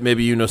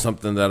 Maybe you know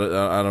something that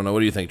I don't know. What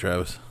do you think,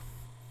 Travis?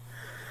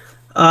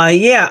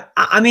 Yeah.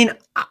 I mean,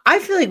 I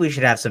feel like we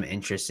should have some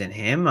interest in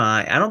him.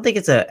 I don't think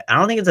it's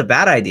a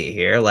bad idea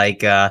here.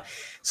 Like,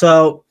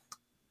 so.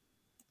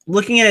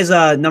 Looking at his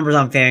numbers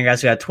on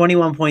Fangraphs, we got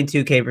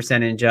 21.2K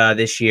percentage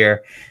this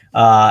year.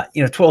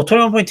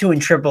 21.2 in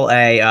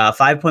AAA,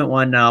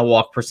 5.1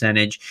 walk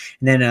percentage,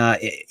 and then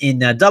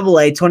in AA,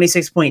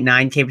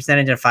 26.9K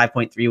percentage and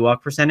 5.3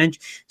 walk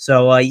percentage.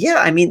 So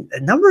I mean,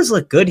 the numbers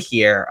look good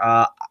here.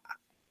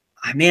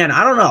 Man,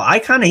 I don't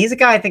know. He's a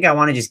guy I think I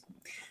want to just.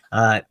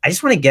 I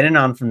just want to get in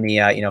on from the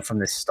from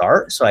the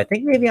start. So I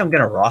think maybe I'm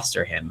going to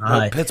roster him.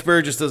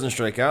 Pittsburgh just doesn't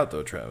strike out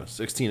though, Travis.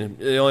 They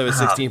only have a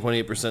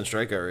 16.8%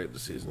 strikeout rate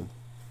this season.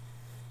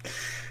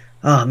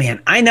 Oh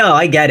man, I know,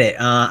 I get it.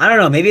 I don't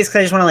know. Maybe it's because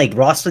I just want to like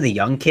roster the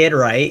young kid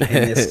right in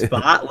this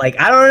spot. Like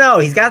I don't know.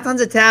 He's got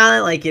tons of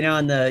talent. Like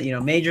in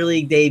the major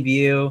league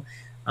debut.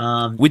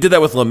 We did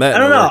that with Lamet. I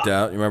don't know. Worked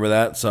out. You remember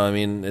that? So I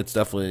mean, it's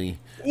definitely.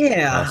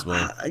 Possible.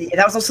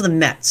 That was also the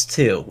Mets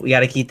too. We got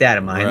to keep that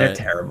in mind. Right. They're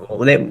terrible.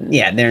 They're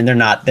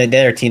not.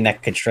 They're a team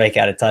that could strike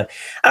out a ton.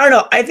 I don't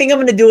know. I think I'm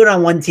going to do it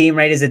on one team,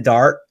 right? As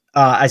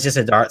just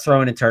a dart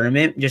throw in a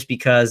tournament, just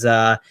because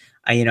I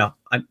kind of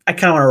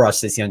want to rush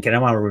this young kid. I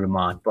want to root him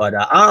on, but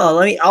I don't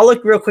know. I'll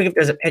look real quick if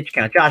there's a pitch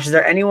count. Josh, is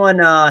there anyone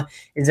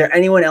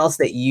else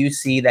that you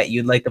see that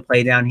you'd like to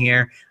play down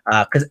here?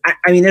 Because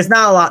I mean, there's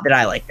not a lot that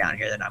I like down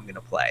here that I'm going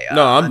to play.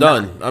 No, I'm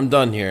done. I'm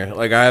done here.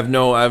 Like I have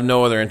no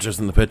other interest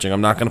in the pitching.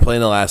 I'm not going to play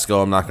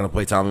Nolasco. I'm not going to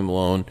play Tommy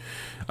Malone.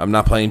 I'm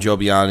not playing Joe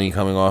Biani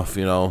coming off.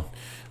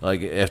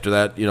 Like after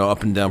that,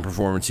 up and down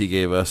performance he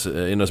gave us,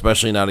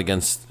 especially not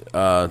against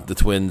the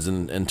Twins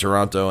in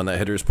Toronto in that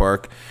hitter's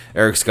park.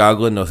 Eric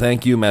Skoglund, no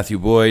thank you. Matthew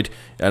Boyd,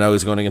 I know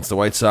he's going against the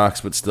White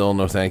Sox, but still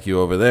no thank you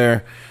over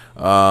there.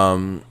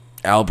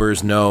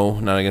 Albers, no,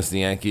 not against the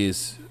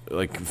Yankees.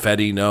 Like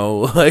Fetty, no.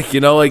 Like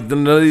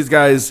none of these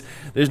guys.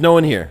 There's no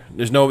one here.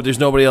 There's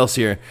nobody else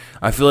here.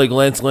 I feel like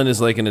Lance Lynn is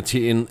like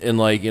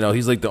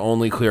he's like the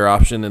only clear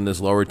option in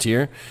this lower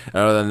tier. And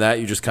other than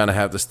that, you just kind of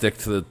have to stick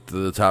to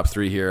the top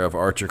three here of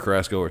Archer,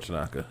 Carrasco, or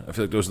Tanaka. I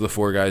feel like those are the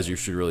four guys you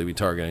should really be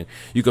targeting.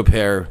 You could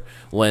pair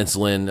Lance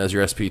Lynn as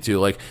your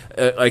SP2.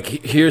 Like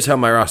here's how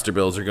my roster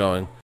builds are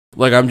going.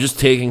 Like, I'm just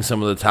taking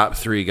some of the top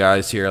three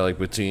guys here, like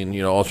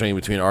alternating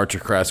between Archer,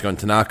 Carrasco, and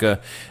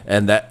Tanaka,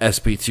 and that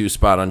SP2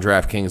 spot on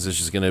DraftKings is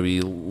just going to be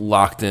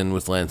locked in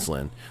with Lance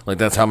Lynn. Like,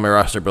 that's how my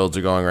roster builds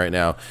are going right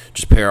now.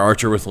 Just pair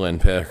Archer with Lynn,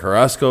 pair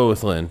Carrasco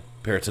with Lynn,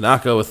 pair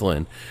Tanaka with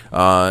Lynn,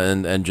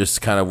 and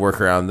just kind of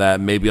work around that.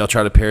 Maybe I'll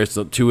try to pair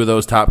two of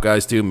those top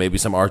guys, too. Maybe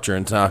some Archer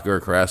and Tanaka or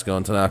Carrasco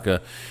and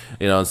Tanaka,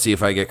 and see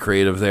if I get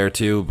creative there,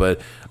 too.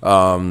 But,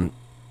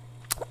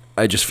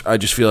 I just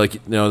feel like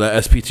the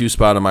SP2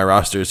 spot on my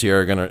rosters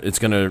here it's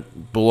gonna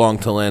belong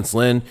to Lance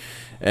Lynn,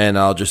 and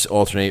I'll just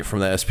alternate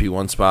from the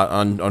SP1 spot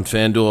on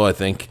FanDuel. I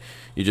think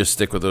you just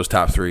stick with those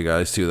top three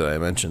guys too that I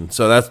mentioned.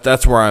 So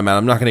that's where I'm at.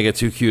 I'm not gonna get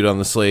too cute on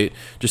the slate.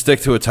 Just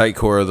stick to a tight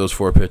core of those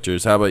four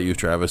pitchers. How about you,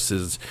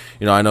 Travis?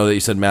 I know that you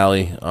said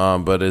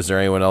Mahle, but is there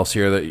anyone else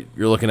here that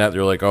you're looking at?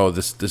 You're like, oh,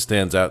 this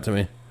stands out to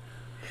me.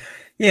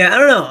 Yeah, I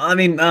don't know. I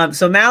mean,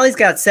 so Malle's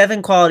got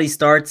 7 quality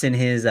starts in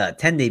his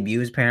 10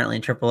 debuts apparently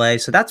in AAA,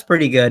 so that's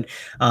pretty good.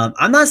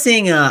 I'm not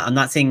seeing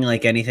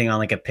like anything on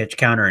like a pitch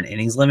count or an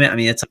innings limit. I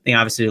mean, it's something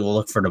obviously we'll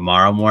look for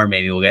tomorrow more.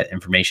 Maybe we'll get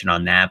information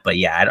on that. But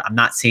yeah, I'm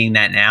not seeing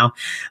that now.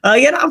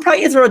 I'm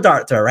probably gonna throw a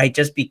dart throw, right?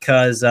 Just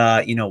because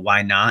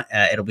why not?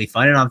 It'll be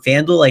fun. And on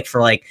FanDuel, like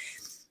for like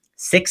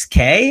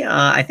 6K,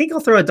 I think I'll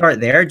throw a dart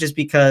there just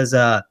because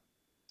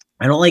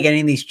I don't like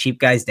any of these cheap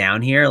guys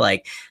down here,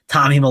 like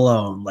Tommy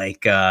Malone,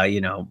 like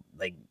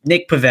like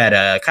Nick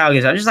Pivetta, Kyle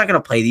Gibbs. I'm just not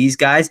going to play these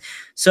guys.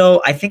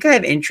 So I think I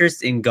have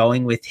interest in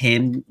going with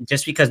him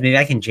just because maybe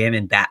I can jam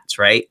in bats,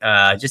 right?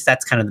 Just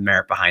that's kind of the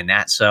merit behind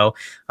that. So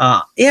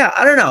yeah,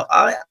 I don't know.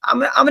 I'm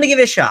going to give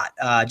it a shot.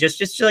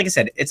 Just like I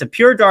said, it's a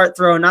pure dart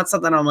throw, not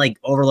something I'm like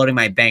overloading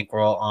my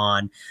bankroll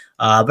on.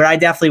 But I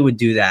definitely would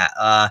do that.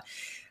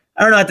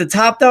 I don't know. At the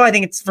top, though, I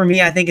think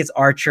it's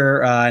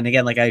Archer. And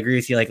again, like I agree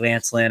with you, like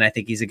Lance Lynn. I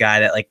think he's a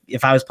guy that, like,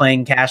 if I was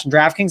playing cash and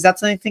DraftKings,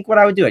 that's I think what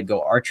I would do. I'd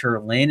go Archer,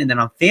 Lynn, and then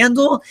on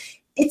FanDuel,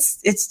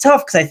 it's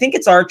tough because I think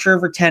it's Archer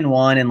for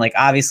 10-1, and like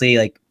obviously,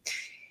 like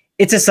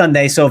it's a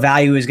Sunday, so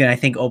value is going to I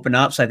think open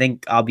up. So I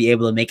think I'll be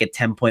able to make a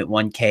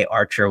 10.1K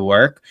Archer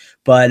work.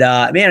 But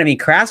man, I mean,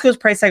 Carrasco's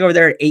price tag over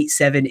there at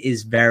 8.7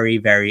 is very,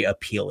 very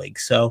appealing.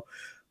 So.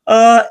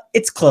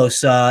 It's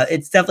close.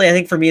 It's definitely, I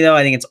think for me though,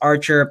 I think it's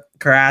Archer,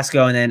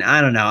 Carrasco, and then I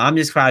don't know. I'm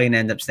just probably gonna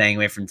end up staying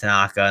away from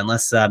Tanaka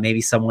unless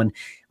maybe someone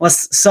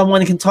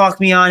can talk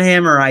me on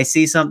him, or I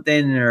see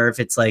something, or if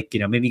it's like,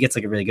 maybe he gets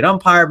like a really good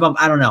umpire bump.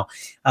 I don't know.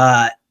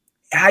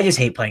 I just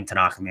hate playing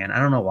Tanaka, man. I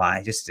don't know why.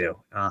 I just do.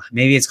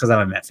 Maybe it's because I'm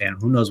a Met fan.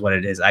 Who knows what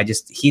it is?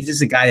 He's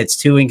just a guy that's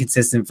too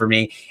inconsistent for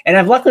me. And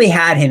I've luckily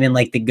had him in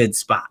like the good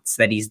spots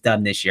that he's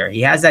done this year.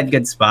 He has had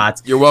good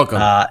spots. You're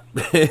welcome.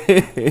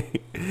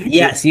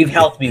 Yes, you've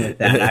helped me with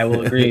that. I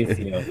will agree with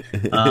you.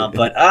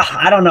 But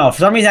I don't know. For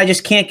some reason, I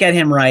just can't get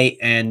him right.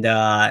 And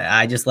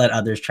I just let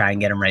others try and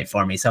get him right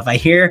for me. So if I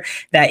hear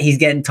that he's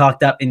getting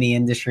talked up in the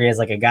industry as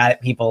like a guy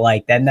that people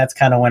like, then that's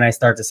kind of when I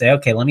start to say,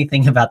 okay, let me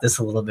think about this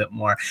a little bit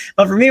more.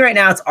 But for me right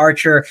now, it's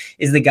Archer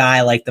is the guy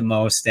I like the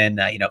most, and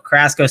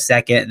Carrasco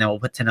second, and then we'll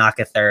put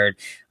Tanaka third,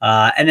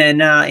 and then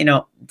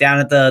down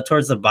at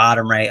towards the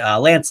bottom right,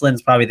 Lance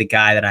Lynn's probably the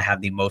guy that I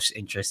have the most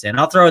interest in.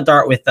 I'll throw a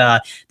dart with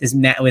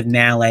with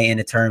Nale in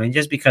a tournament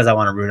just because I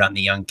want to root on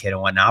the young kid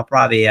and whatnot. I'll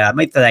probably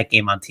might throw that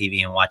game on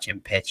TV and watch him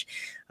pitch.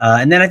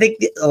 And then I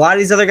think a lot of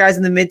these other guys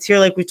in the mid tier,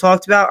 like we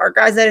talked about, are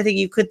guys that I think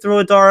you could throw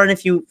a dart on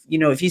if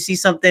you see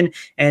something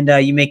and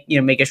you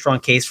make a strong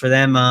case for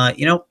them.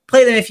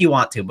 Play them if you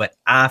want to. But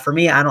for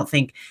me, I don't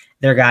think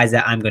they're guys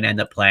that I'm going to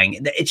end up playing.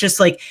 It's just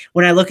like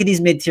when I look at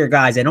these mid tier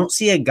guys, I don't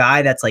see a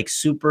guy that's like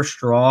super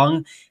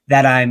strong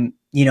that I'm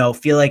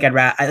feel like I'd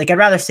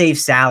rather save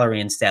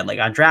salary instead. Like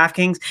on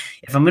DraftKings,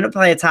 if I'm going to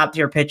play a top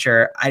tier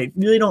pitcher, I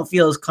really don't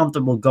feel as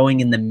comfortable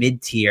going in the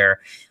mid tier.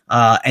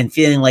 And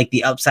feeling like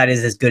the upside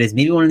is as good as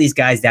maybe one of these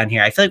guys down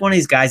here. I feel like one of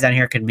these guys down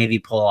here could maybe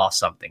pull off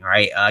something,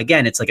 right?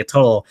 Again, it's like a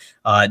total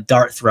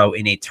dart throw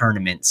in a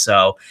tournament.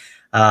 So,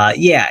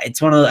 it's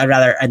one of the, I'd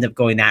rather end up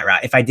going that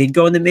route. If I did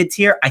go in the mid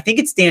tier, I think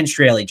it's Dan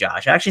Straley,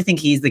 Josh. I actually think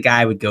he's the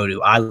guy I would go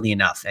to, oddly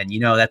enough. And,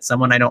 that's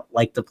someone I don't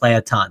like to play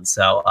a ton.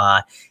 So,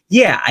 I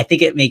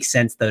think it makes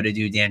sense, though, to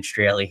do Dan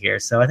Straley here.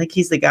 So I think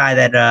he's the guy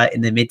that in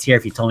the mid tier,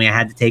 if you told me I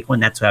had to take one,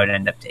 that's what I would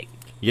end up taking.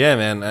 Yeah,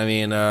 man. I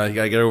mean, you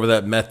got to get over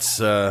that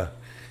Mets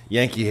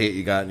Yankee hate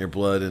you got in your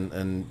blood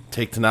and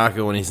take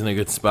Tanaka when he's in a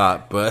good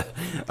spot. But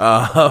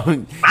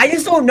I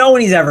just don't know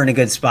when he's ever in a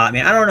good spot,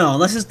 man. I don't know,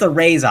 unless it's the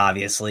Rays,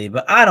 obviously.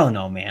 But I don't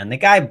know, man. The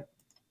guy,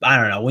 I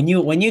don't know.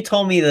 When you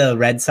told me the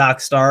Red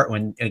Sox start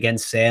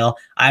against Sale,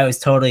 I was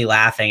totally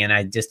laughing and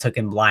I just took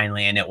him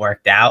blindly and it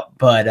worked out.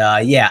 But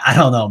I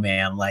don't know,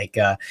 man. Like,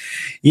 I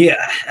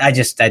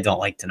don't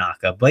like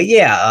Tanaka. But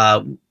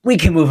we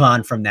can move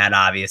on from that,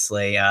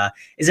 obviously.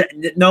 Is there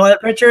no other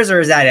pitchers,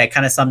 or is that it?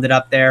 Kind of summed it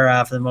up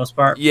there for the most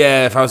part?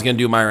 Yeah, if I was going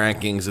to do my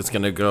rankings, it's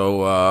going to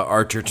go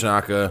Archer,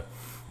 Tanaka,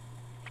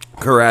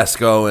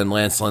 Carrasco, and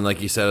Lance Lynn,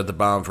 like you said, at the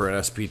bottom for an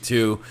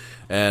SP2.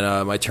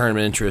 And my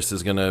tournament interest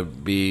is going to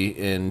be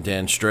in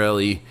Dan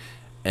Straley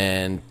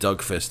and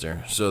Doug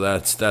Fister. So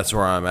that's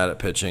where I'm at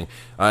pitching.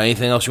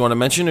 Anything else you want to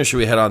mention, or should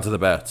we head on to the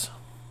bats?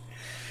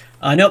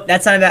 Nope,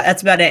 that's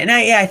about it. And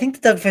I think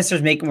the Doug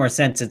Fister's making more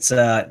sense. It's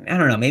I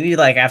don't know, maybe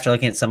like after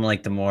looking at some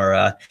like the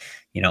more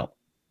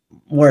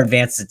more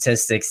advanced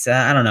statistics,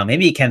 I don't know,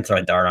 maybe you can throw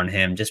a dart on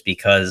him just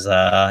because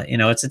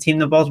it's a team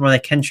in Baltimore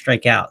that can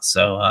strike out.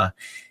 So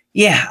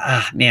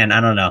man,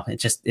 I don't know.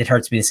 It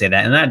hurts me to say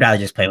that. And I'd rather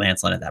just play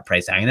Lance Lynn at that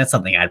price tag. And that's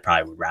something I'd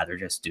probably would rather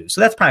just do. So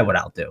that's probably what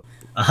I'll do.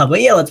 But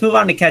let's move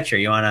on to catcher.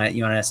 You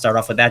wanna start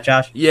off with that,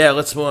 Josh? Yeah,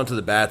 let's move on to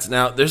the bats.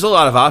 Now, there's a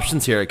lot of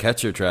options here at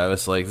catcher,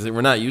 Travis. Like, we're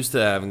not used to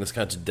having this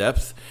kind of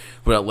depth.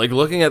 But like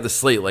looking at the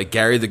slate, like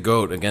Gary the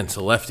Goat against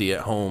a lefty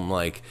at home,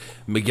 like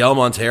Miguel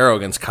Montero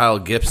against Kyle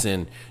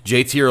Gibson,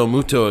 JT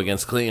Realmuto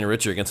against Clayton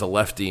Richard against a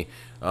lefty.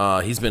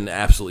 He's been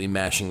absolutely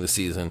mashing this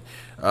season.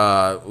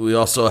 We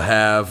also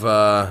have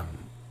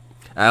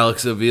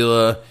Alex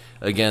Avila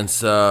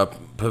against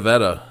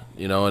Pivetta,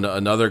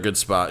 another good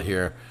spot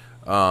here.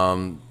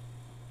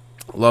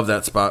 Love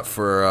that spot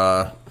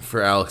for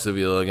Alex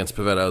Avila against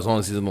Pivetta, as long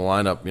as he's in the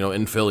lineup,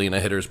 in Philly in a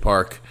hitter's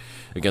park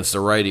against a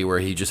righty where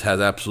he just has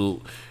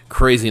absolute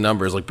crazy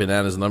numbers, like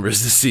bananas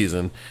numbers this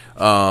season.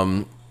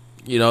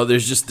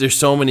 There's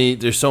so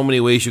many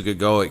ways you could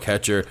go at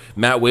catcher.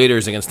 Matt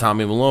Waiters against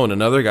Tommy Milone,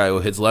 another guy who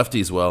hits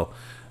lefties well.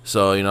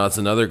 So, it's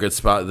another good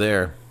spot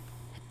there.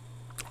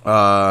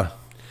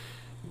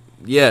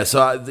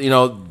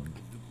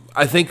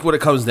 I think what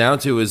it comes down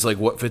to is like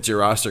what fits your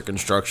roster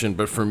construction.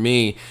 But for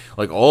me,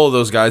 like all of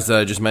those guys that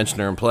I just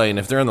mentioned are in play, and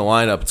if they're in the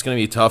lineup, it's going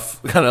to be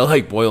tough, kind of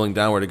like boiling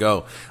down where to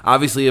go.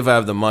 Obviously, if I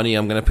have the money,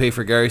 I'm going to pay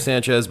for Gary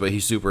Sanchez, but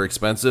he's super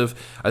expensive.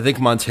 I think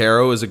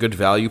Montero is a good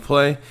value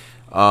play.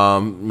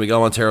 Miguel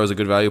Montero is a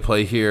good value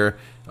play here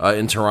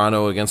in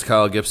Toronto against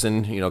Kyle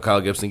Gibson.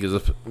 Kyle Gibson gives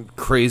a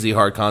crazy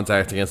hard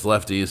contact against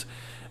lefties,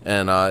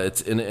 and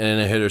it's in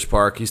a hitter's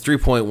park. He's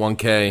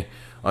 3.1K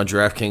on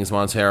DraftKings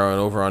Montero, and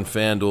over on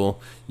FanDuel,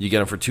 you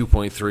get him for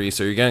 2.3,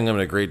 so you're getting him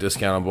at a great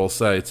discount on both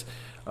sites.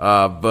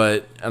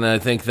 And I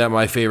think that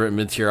my favorite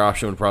mid-tier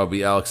option would probably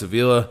be Alex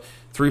Avila,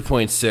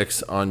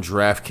 3.6 on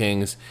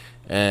DraftKings,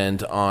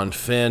 and on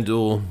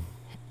FanDuel,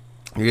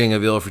 you're getting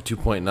Avila for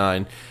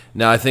 2.9.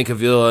 Now, I think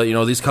Avila,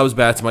 these Cubs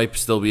bats might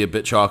still be a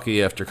bit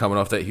chalky after coming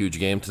off that huge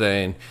game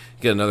today and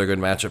get another good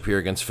matchup here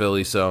against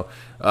Philly. So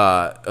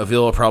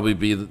Avila will probably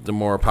be the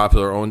more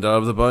popular owned out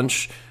of the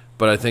bunch,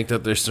 but I think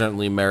that there's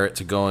certainly merit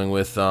to going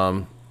with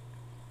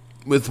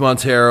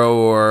Montero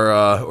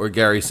or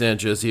Gary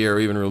Sanchez here, or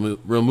even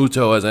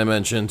Realmuto, as I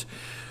mentioned.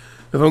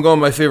 If I'm going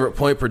my favorite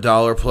point per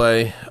dollar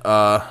play,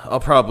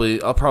 I'll probably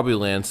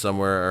land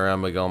somewhere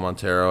around Miguel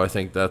Montero. I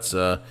think that's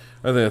a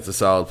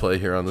solid play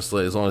here on the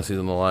slate as long as he's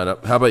in the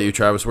lineup. How about you,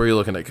 Travis? Where are you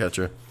looking at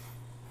catcher?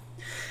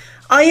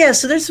 Yeah,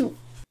 so there's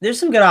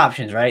some good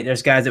options, right?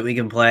 There's guys that we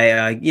can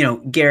play.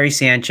 Gary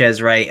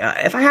Sanchez, right?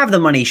 If I have the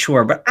money,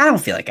 sure, but I don't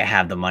feel like I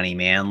have the money,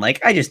 man.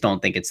 Like, I just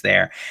don't think it's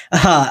there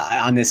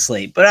on this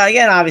slate. But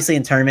again, obviously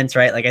in tournaments,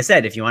 right? Like I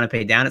said, if you want to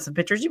pay down at some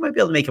pitchers, you might be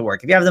able to make it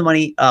work. If you have the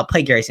money,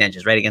 play Gary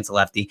Sanchez, right, against a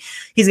lefty.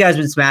 He's a guy who's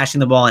been smashing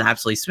the ball and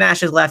absolutely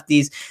smashes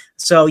lefties.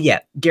 So, yeah,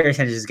 Gary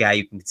Sanchez is a guy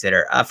you can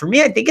consider. For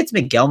me, I think it's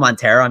Miguel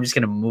Montero. I'm just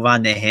going to move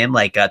on to him.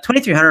 Like,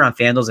 2,300 on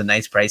FanDuel is a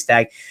nice price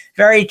tag.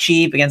 Very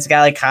cheap against a guy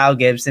like Kyle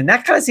Gibson.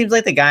 That kind of seems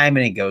like the guy I'm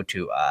going to go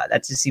to.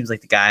 That just seems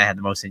like the guy I have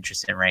the most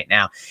interest in right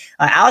now.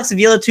 Alex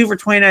Avila, 2 for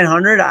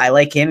 2,900. I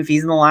like him if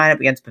he's in the lineup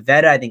against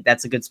Pivetta. I think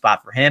that's a good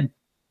spot for him.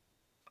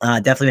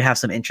 Definitely have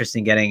some interest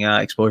in getting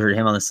exposure to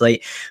him on the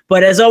slate.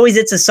 But as always,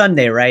 it's a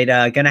Sunday, right?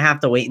 Going to have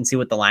to wait and see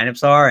what the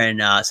lineups are.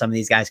 And some of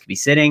these guys could be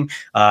sitting.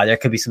 There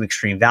could be some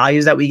extreme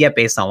values that we get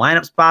based on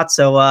lineup spots.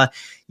 So,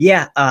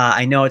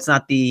 I know it's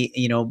not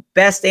the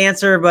best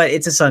answer, but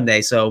it's a Sunday.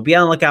 So be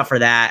on the lookout for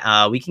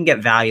that. We can get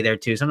value there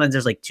too. Sometimes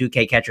there's like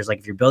 2K catchers. Like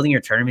if you're building your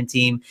tournament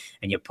team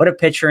and you put a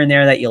pitcher in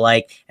there that you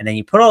like, and then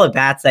you put all the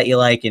bats that you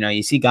like,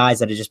 you see guys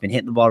that have just been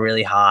hitting the ball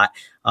really hot.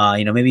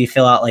 Maybe you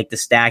fill out like the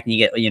stack and you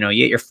get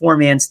your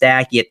 4-man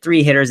stack, you get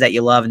 3 hitters that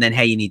you love, and then,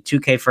 hey, you need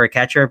 2K for a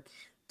catcher.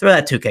 Throw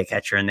that 2K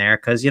catcher in there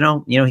because,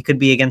 he could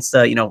be against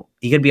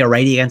he could be a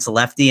righty against a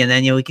lefty, and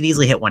then, he could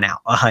easily hit one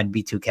out and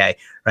be 2K,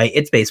 right?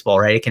 It's baseball,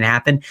 right? It can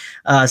happen.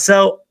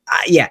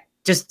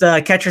 Just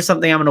catcher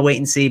something I'm going to wait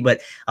and see.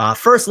 But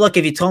first look,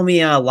 if you told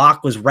me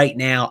lock was right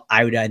now,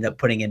 I would end up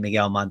putting in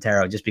Miguel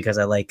Montero just because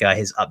I like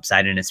his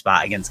upside in his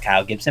spot against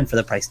Kyle Gibson for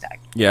the price tag.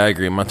 Yeah, I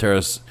agree.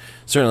 Montero's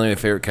certainly my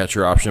favorite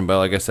catcher option, but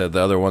like I said,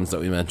 the other ones that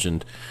we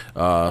mentioned,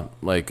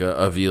 like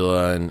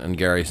Avila and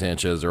Gary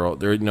Sanchez,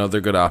 they're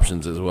good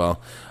options as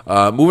well.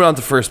 Moving on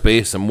to first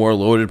base, a more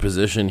loaded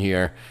position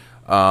here.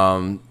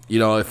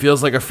 It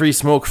feels like a free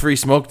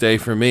smoke day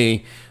for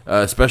me,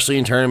 especially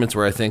in tournaments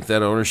where I think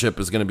that ownership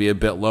is going to be a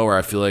bit lower.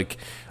 I feel like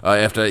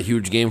after that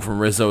huge game from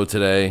Rizzo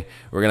today,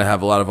 we're going to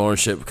have a lot of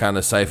ownership kind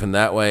of siphoned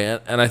that way.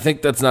 And I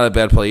think that's not a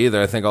bad play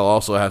either. I think I'll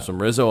also have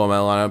some Rizzo on my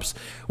lineups.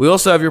 We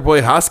also have your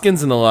boy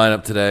Hoskins in the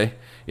lineup today,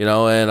 and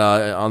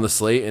on the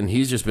slate, and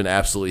he's just been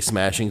absolutely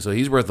smashing, so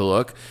he's worth a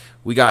look.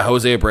 We got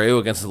Jose Abreu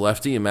against the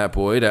lefty and Matt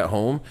Boyd at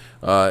home,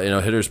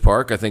 Hitter's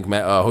Park. I think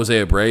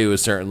Jose Abreu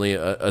is certainly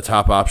a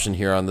top option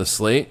here on this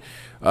slate.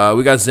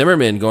 We got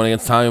Zimmerman going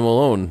against Tommy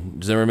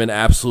Malone. Zimmerman,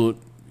 absolute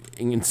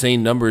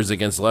insane numbers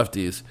against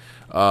lefties.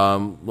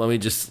 Let me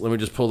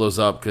just pull those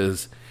up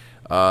because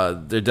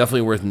they're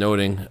definitely worth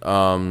noting.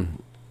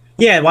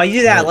 While you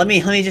do that, let me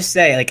just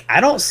say, like,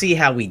 I don't see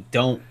how we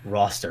don't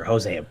roster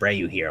Jose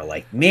Abreu here.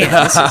 Like, man,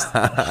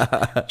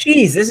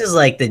 this is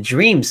like the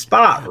dream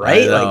spot,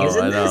 right?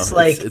 This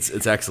like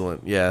it's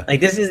excellent? Yeah,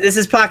 like this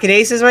is pocket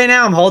aces right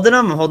now. I'm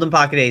holding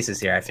pocket aces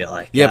here. I feel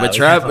like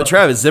but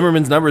Travis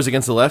Zimmerman's numbers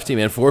against the lefty,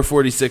 man,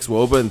 446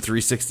 WOBA and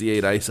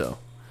 368 ISO.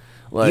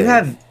 Like, you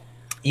have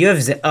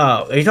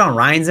are you talking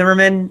Ryan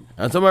Zimmerman?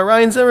 I'm talking about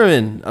Ryan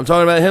Zimmerman. I'm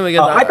talking about him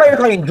again. I thought you were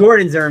talking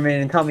Jordan Zimmerman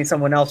and telling me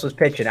someone else was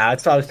pitching.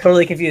 So I was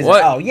totally confused.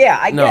 What? Oh yeah,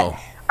 I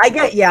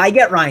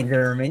get Ryan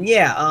Zimmerman.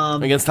 Yeah,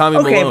 against Tommy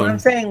Malone. Okay, but I'm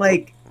saying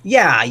like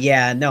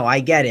no, I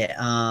get it.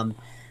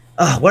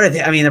 What are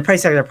they? I mean, the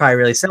price tags are probably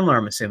really similar.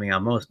 I'm assuming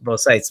on both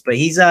sites, but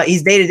he's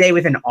day to day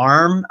with an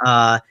arm.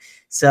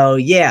 So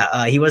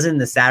he wasn't in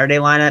the Saturday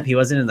lineup. He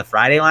wasn't in the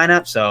Friday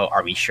lineup. So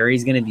are we sure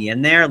he's going to be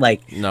in there?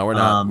 Like, no, we're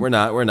not.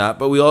 We're not.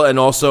 But we have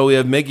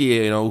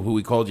Miggy, who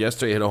we called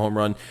yesterday, hit a home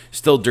run.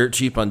 Still dirt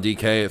cheap on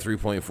DK at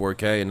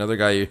 3.4K. Another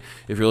guy,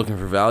 if you're looking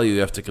for value, you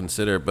have to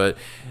consider. But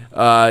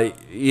I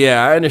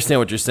understand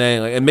what you're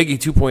saying. Like, and Miggy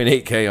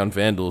 2.8K on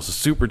FanDuel, so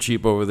super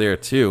cheap over there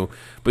too.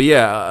 But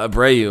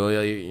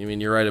Abreu, I mean,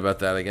 you're right about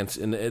that.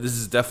 And this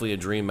is definitely a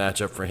dream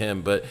matchup for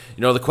him. But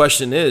the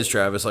question is,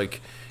 Travis,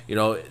 like,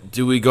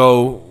 do we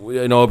go?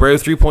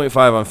 Abreu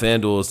 3.5 on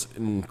FanDuel is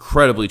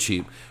incredibly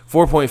cheap.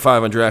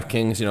 4.5 on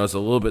DraftKings. It's a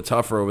little bit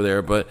tougher over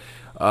there, but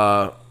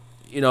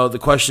the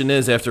question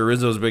is, after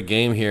Rizzo's big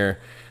game here,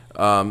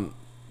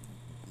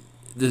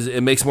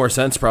 it makes more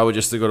sense probably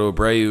just to go to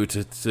Abreu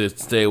to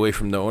stay away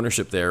from the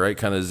ownership there, right?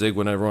 Kind of zig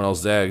when everyone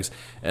else zags.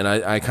 And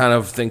I kind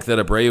of think that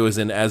Abreu is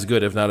in as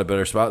good, if not a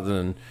better spot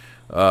than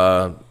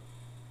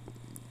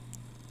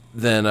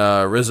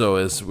Rizzo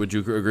is. Would you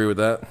agree with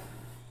that?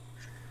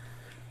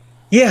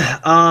 Yeah,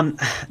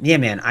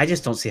 man. I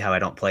just don't see how I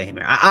don't play him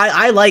here.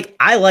 I like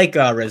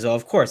Rizzo,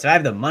 of course. I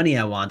have the money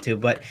I want to,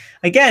 but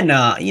again,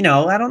 I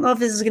don't know if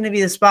this is going to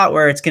be the spot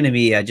where it's going to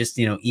be just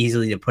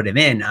easily to put him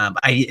in. I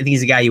think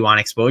he's a guy you want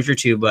exposure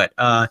to, but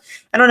I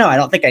don't know. I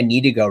don't think I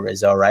need to go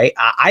Rizzo, right?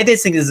 I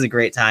just think this is a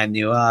great time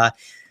to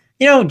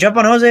jump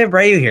on Jose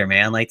Abreu here,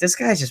 man. Like, this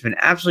guy's just been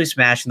absolutely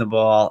smashing the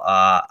ball.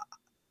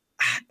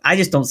 I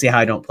just don't see how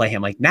I don't play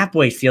him. Like, Matt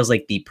Boyd feels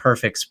like the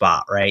perfect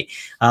spot, right?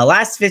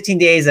 Last 15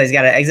 days, he's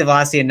got an exit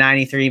velocity of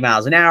 93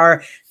 miles an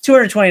hour,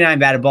 229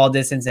 batted ball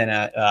distance, and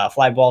a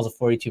fly balls of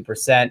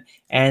 42%.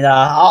 And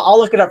I'll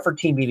look it up for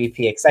Team BVP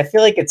because I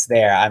feel like it's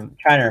there. I'm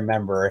trying to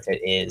remember if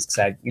it is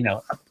because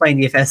I'm playing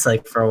DFS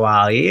like for a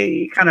while.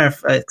 You kind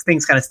of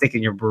things kind of stick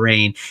in your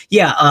brain.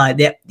 Yeah,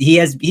 he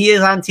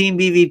is on Team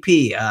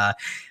BVP.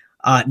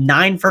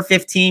 9 for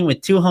 15 with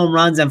 2 home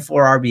runs and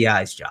 4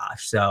 RBIs,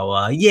 Josh.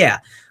 So yeah.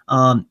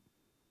 I'm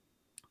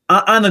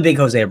a big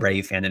Jose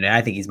Abreu fan today.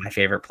 I think he's my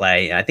favorite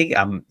play. I think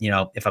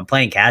if I'm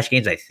playing cash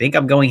games, I think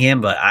I'm going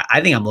him, but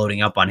I think I'm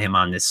loading up on him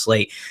on this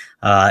slate.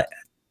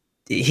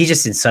 He's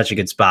just in such a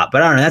good spot.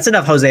 But I don't know. That's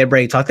enough Jose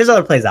Abreu talk. There's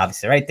other plays,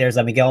 obviously, right? There's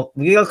Miguel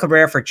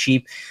Cabrera for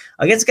cheap.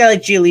 Against a guy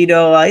like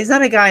Giolito, he's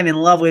not a guy I'm in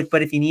love with,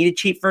 but if you need a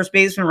cheap first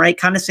baseman, right,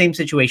 kind of same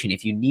situation.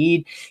 If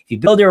you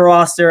build your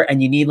roster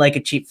and you need like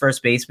a cheap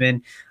first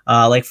baseman,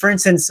 like for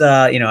instance,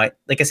 like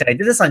I said, I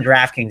did this on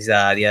DraftKings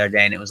the other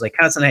day, and it was like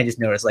kind of something I just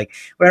noticed. Like,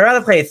 would I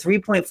rather play a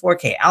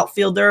 3.4K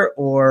outfielder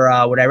or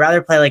would I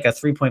rather play like a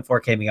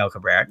 3.4K Miguel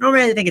Cabrera?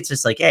 Normally, I think it's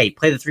just like, hey,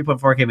 play the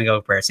 3.4K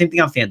Miguel Cabrera. Same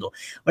thing on FanDuel.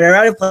 Would I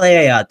rather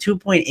play a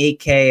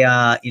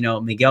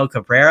 2.8K Miguel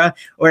Cabrera,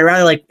 or would I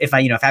rather, like, if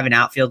I have an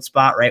outfield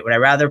spot, right? Would I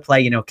rather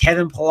play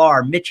Kevin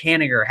Pillar, Mitch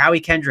Haniger, Howie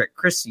Kendrick,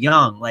 Chris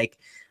Young, like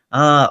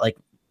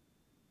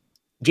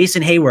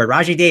Jason Hayward,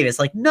 Rajai Davis?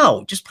 Like,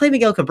 no, just play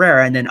Miguel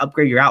Cabrera and then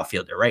upgrade your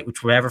outfielder, right?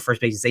 Whatever first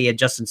base. They had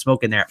Justin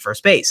Smoke in there at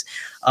first base.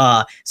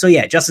 So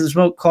yeah, Justin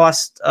Smoke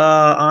cost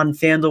on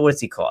FanDuel.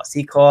 What's he cost?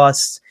 He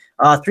costs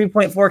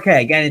 3.4K.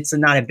 Again, it's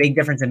not a big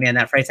difference. And man,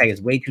 that price tag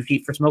is way too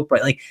cheap for Smoke,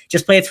 but like,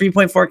 just play a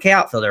 3.4K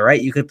outfielder,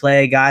 right? You could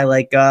play a guy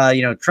like,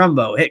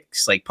 Trumbo,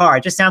 Hicks, like Parr.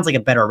 It just sounds like a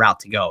better route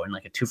to go in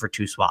like a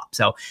 2-for-2 swap.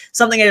 So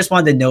something I just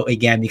wanted to note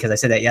again, because I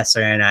said that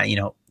yesterday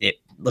and it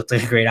looked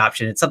like a great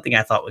option. It's something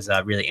I thought was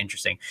really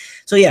interesting.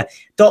 So yeah,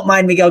 don't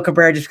mind Miguel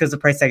Cabrera just because the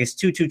price tag is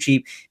too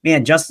cheap.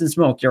 Man, Justin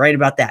Smoke, you're right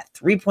about that.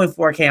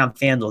 3.4K on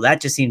FanDuel. That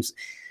just seems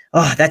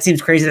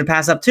crazy to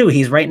pass up too.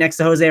 He's right next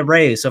to Jose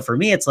Abreu. So for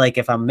me, it's like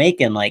if I'm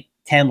making like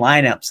 10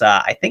 lineups,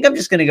 I think I'm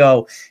just going to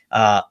go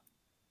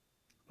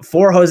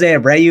for Jose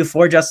Abreu,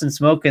 for Justin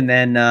Smoke, and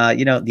then,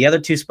 the other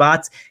 2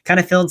 spots, kind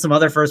of fill in some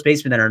other first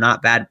basemen that are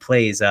not bad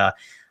plays.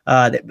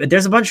 But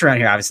there's a bunch around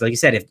here, obviously. Like you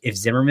said, if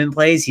Zimmerman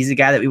plays, he's a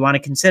guy that we want to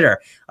consider.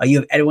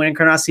 You have Edwin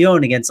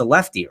Encarnacion against a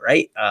lefty,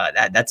 right?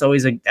 That's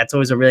always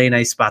a really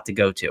nice spot to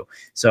go to.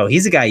 So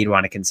he's a guy you'd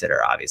want to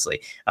consider,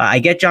 obviously. I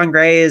get John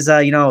Gray is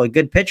a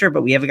good pitcher,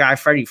 but we have a guy,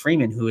 Freddie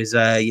Freeman, who is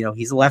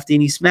he's a lefty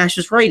and he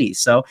smashes righties.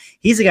 So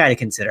he's a guy to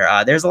consider.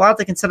 There's a lot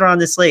to consider on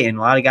this slate and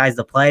a lot of guys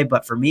to play.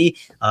 But for me,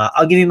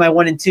 I'll give you my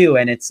 1 and 2,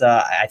 and it's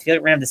I feel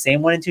like we're gonna have the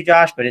same 1 and 2,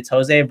 Josh, but it's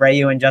Jose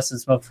Abreu and Justin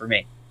Smoke for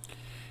me.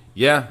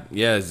 Yeah,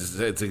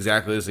 it's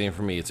exactly the same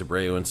for me. It's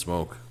Abreu and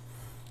Smoke.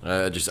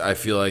 I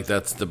feel like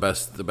that's the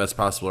best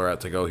possible route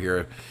to go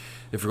here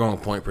if we're going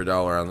point per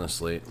dollar on this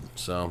slate.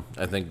 So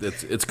I think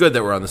it's good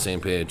that we're on the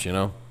same page,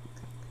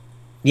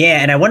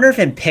 Yeah, and I wonder if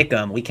in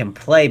Pick'em we can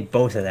play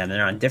both of them.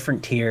 They're on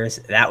different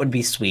tiers. That would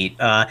be sweet.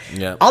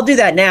 Yeah, I'll do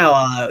that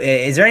now.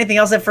 Is there anything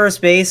else at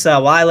first base?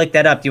 While I look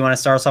that up, do you want to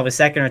start us off with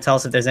second, or tell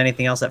us if there's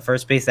anything else at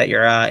first base that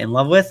you're in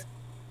love with?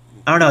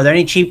 I don't know. Are there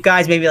any cheap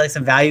guys? Maybe like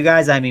some value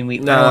guys. I mean,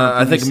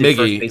 I think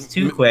Miggy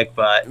too quick,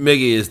 but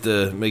Miggy is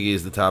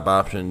the top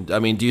option. I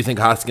mean, do you think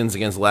Hoskins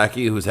against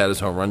Lackey, who's had his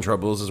home run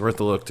troubles, is worth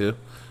a look too?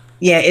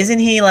 Yeah, isn't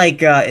he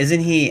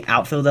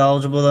outfield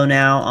eligible though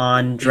now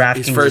on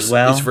DraftKings as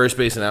well? He's first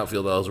base and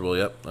outfield eligible.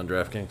 Yep, on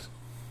DraftKings.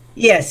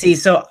 Yeah. See,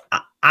 so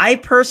I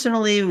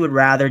personally would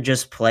rather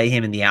just play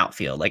him in the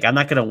outfield. Like, I'm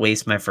not going to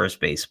waste my first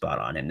base spot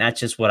on him. That's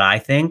just what I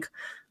think.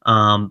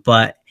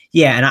 But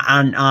yeah,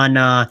 and on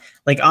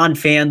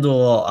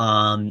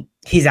FanDuel,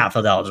 he's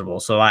outfield eligible,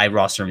 so I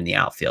roster him in the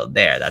outfield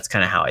there. That's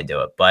kind of how I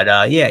do it.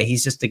 But yeah,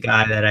 he's just a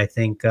guy that I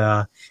think,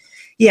 I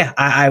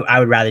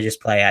would rather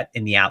just play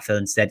in the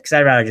outfield instead, because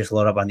I'd rather just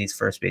load up on these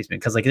first basemen.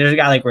 Because like, there's a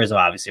guy like Rizzo,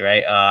 obviously,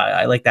 right?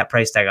 I like that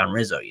price tag on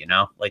Rizzo.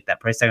 Like that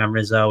price tag on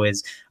Rizzo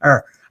is,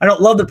 or I don't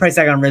love the price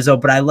tag on Rizzo,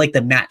 but I like the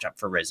matchup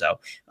for Rizzo.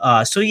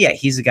 So yeah,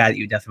 he's a guy that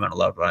you definitely want to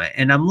load on it.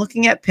 And I'm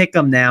looking at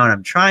Pick'em now, and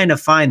I'm trying to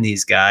find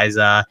these guys.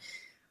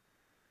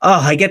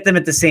 I get them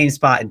at the same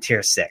spot in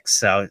tier 6.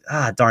 So,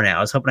 darn it.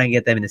 I was hoping I could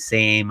get them in the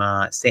same,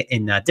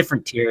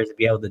 different tiers to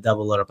be able to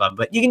double load up on.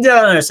 But you can do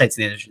that on other sites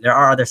in the industry. There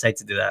are other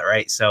sites to do that,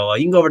 right? So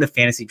you can go over to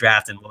Fantasy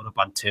Draft and load up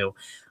on 2.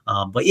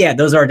 But yeah,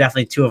 those are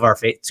definitely two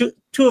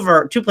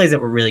plays that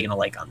we're really going to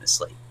like on this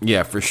slate.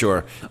 Yeah, for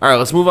sure. All right,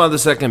 let's move on to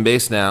second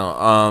base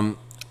now.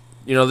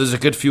 There's a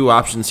good few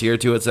options here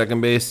too at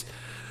second base.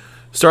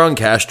 Starlin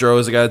Castro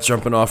is a guy that's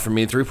jumping off for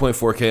me.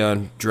 3.4K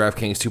on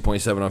DraftKings,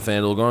 2.7 on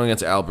FanDuel. Going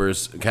against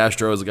Albers.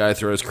 Castro is a guy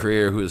throughout his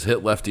career who has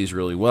hit lefties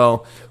really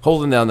well.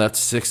 Holding down that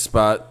 6th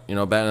spot, batting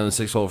in the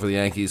 6th hole for the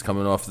Yankees,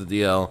 coming off the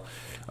DL.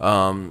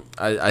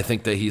 I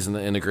think that he's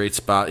in a great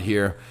spot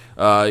here.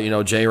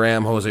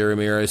 J-Ram, Jose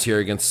Ramirez here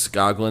against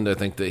Skoglund. I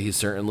think that he's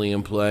certainly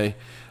in play.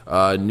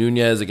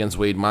 Nunez against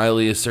Wade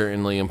Miley is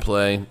certainly in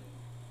play.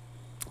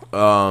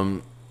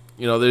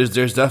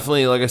 There's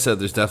definitely, like I said,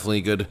 there's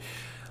definitely good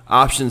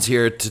options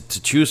here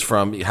to choose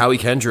from. Howie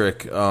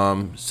Kendrick,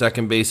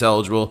 second base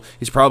eligible.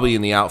 He's probably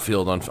in the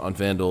outfield on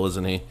FanDuel,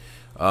 isn't he?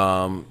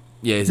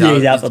 He's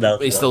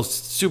outfield. He's still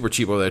super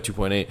cheap over there,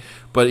 2.8.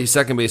 But he's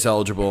second base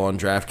eligible on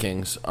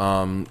DraftKings.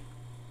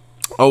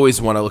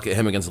 Always want to look at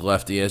him against the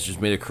lefty. He has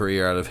just made a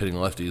career out of hitting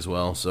lefty as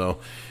well. So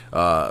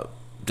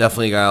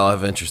definitely a guy I'll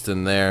have interest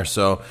in there.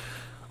 So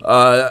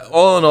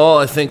all in all,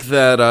 I think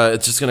that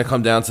it's just going to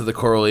come down to the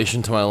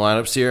correlation to my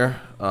lineups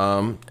here.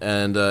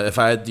 If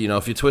I had,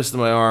 if you twisted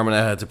my arm and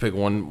I had to pick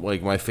one,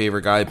 like my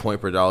favorite guy,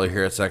 point per dollar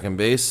here at second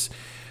base,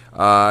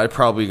 I'd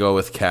probably go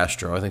with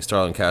Castro. I think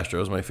Starlin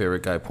Castro is my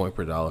favorite guy, point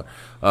per dollar.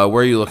 Where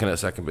are you looking at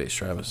second base,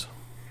 Travis?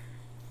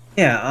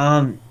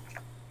 Yeah.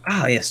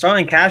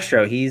 Starlin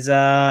Castro. He's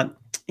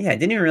I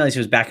didn't even realize he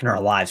was back in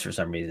our lives for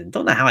some reason.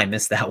 Don't know how I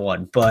missed that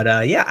one, but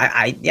I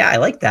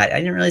like that. I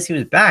didn't realize he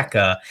was back.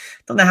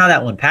 Don't know how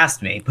that one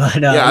passed me,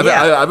 but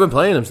I've been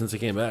playing him since he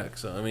came back.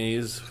 So I mean,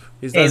 he's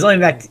only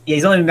back.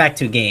 He's only been back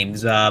 2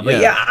 games.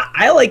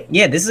 I like.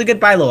 Yeah, this is a good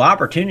buy low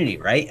opportunity,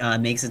 right?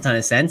 Makes a ton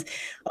of sense.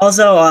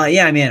 Also,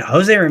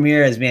 Jose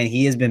Ramirez, man,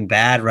 he has been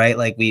bad, right?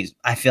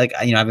 I feel like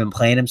I've been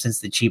playing him since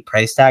the cheap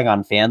price tag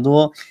on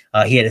FanDuel.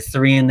 He had a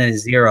 3 and then a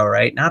 0,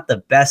 right? Not the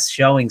best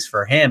showings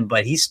for him,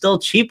 but he's still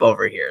cheap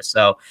over here.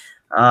 So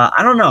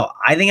I don't know.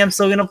 I think I'm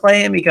still gonna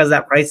play him because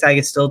that price tag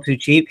is still too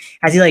cheap.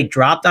 Has he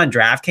dropped on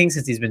DraftKings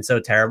since he's been so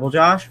terrible,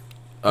 Josh?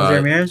 Jose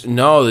Ramirez?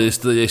 No,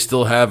 they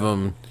still have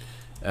him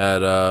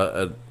at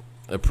a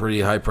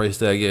pretty high price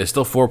tag. Yeah,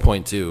 still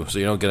 4.2, so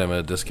you don't get him at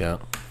a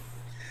discount.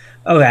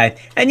 Okay.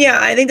 And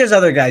I think there's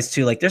other guys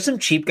too. There's some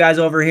cheap guys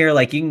over here.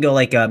 You can go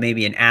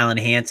maybe an Alan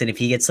Hansen. If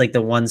he gets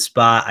the 1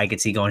 spot, I could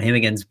see going him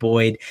against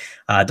Boyd.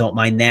 Don't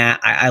mind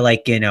that. I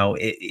like,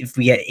 if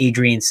we get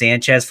Adrian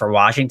Sanchez for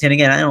Washington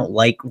again, I don't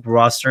like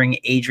rostering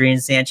Adrian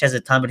Sanchez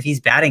a ton, but if he's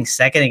batting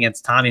second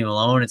against Tommy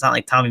Milone, it's not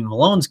like Tommy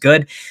Malone's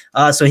good.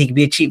 So he could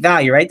be a cheap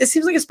value, right? This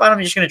seems like a spot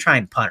I'm just going to try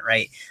and punt,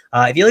 right?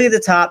 If you look at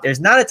the top, there's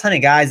not a ton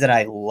of guys that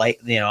I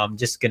like, I'm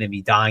just going to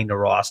be dying to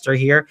roster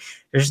here.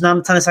 There's not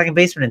a ton of second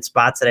basemen in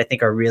spots that I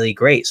think are really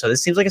great. So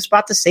this seems like a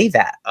spot to save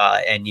at.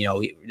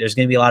 There's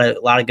going to be a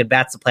lot of good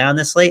bats to play on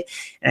this slate.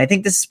 And I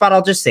think this spot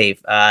I'll just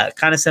save.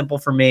 Kind of simple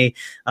for me.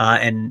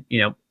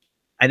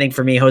 I think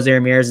for me, Jose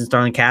Ramirez and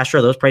Starlin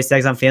Castro, those price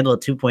tags on FanDuel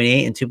at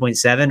 2.8 and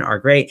 2.7 are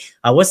great.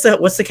 What's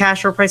the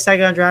Castro price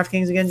tag on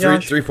DraftKings again,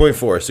 Josh?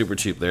 3.4, super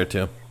cheap there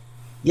too.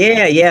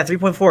 Yeah,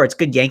 3.4. It's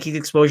good Yankees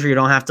exposure. You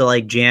don't have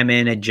to jam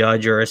in a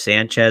Judge or a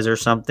Sanchez or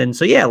something.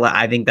 So yeah,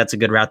 I think that's a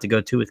good route to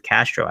go to with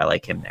Castro. I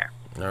like him there.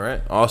 All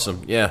right,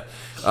 awesome. Yeah.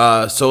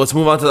 So let's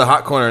move on to the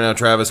hot corner now,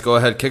 Travis. Go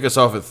ahead, kick us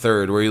off at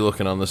third. Where are you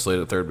looking on this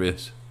slate at third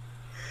base?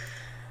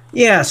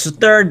 Yeah, so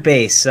third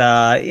base.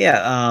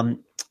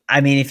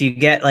 If you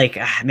get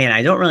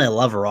I don't really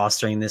love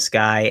rostering this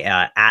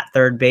guy at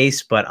third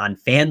base, but on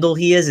FanDuel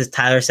he is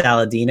Tyler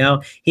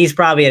Saladino. He's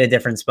probably at a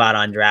different spot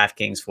on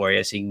DraftKings for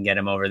you, so you can get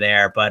him over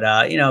there.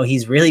 But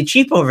he's really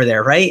cheap over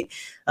there, right?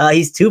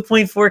 He's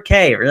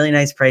 2.4K, really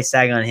nice price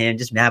tag on him.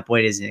 Just Matt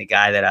Boyd isn't a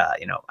guy that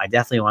I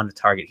definitely want to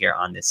target here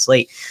on this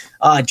slate.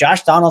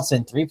 Josh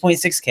Donaldson,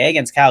 3.6K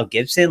against Kyle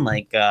Gibson.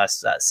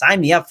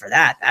 Sign me up for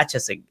that. That's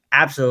just an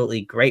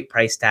absolutely great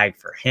price tag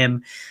for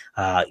him.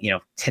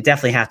 To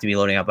definitely have to be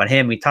loading up on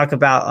him. We talk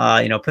about,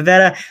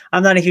 Pivetta.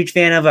 I'm not a huge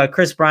fan of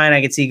Chris Bryant.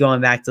 I could see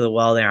going back to the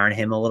well there on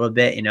him a little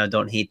bit.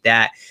 Don't hate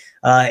that.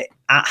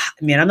 I'm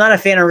not a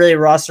fan of really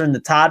rostering the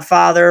Todd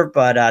father,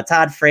 but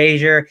Todd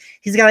Frazier,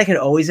 he's a guy that could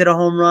always hit a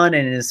home run,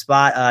 and in his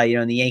spot,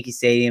 in the Yankee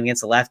Stadium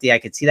against a lefty, I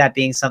could see that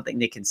being something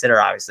to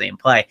consider, obviously, in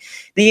play.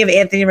 Then you have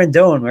Anthony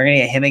Rendon. We're going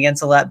to get him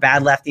against a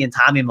bad lefty and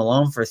Tommy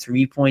Milone for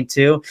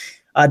 3.2.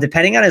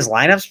 Depending on his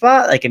lineup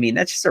spot,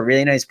 that's just a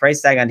really nice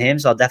price tag on him,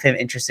 so I'll definitely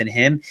have interest in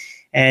him.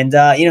 And,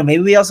 maybe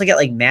we also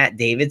get Matt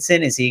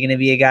Davidson. Is he going to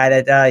be a guy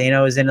that,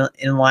 is in the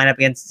lineup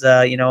against,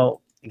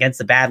 against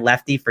the bad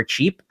lefty for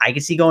cheap? I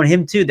can see going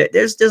him too.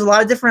 There's a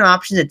lot of different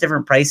options at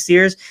different price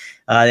tiers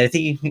that I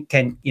think you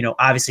can,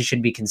 obviously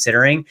should be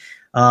considering.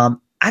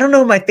 I don't know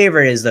who my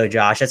favorite is though,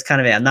 Josh. That's kind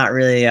of it. I'm not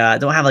really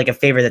don't have like a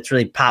favorite that's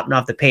really popping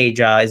off the page.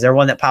 Is there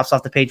one that pops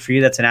off the page for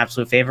you that's an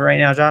absolute favorite right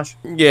now, Josh?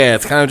 Yeah,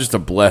 it's kind of just a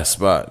blessed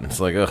spot. It's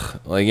like,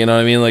 ugh, like, you know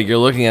what I mean? Like, you're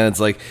looking at it, it's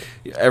like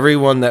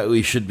everyone that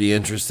we should be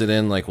interested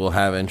in, like, we'll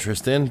have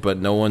interest in, but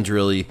no one's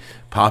really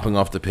popping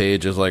off the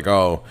page as like,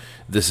 oh,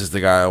 this is the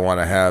guy I want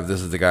to have.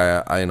 This is the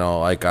guy I know.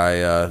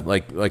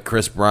 Like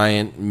Chris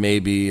Bryant,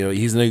 maybe, you know,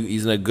 he's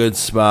in a good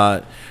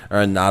spot.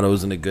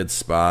 Arenado's in a good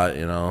spot.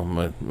 You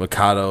know,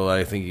 Machado.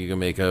 I think you can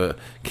make a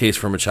case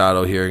for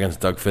Machado here against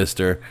Doug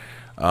Fister.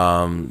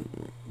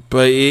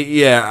 But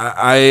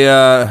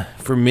yeah,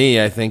 for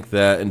me, I think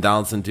that, and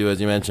Donaldson too, as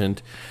you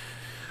mentioned.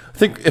 I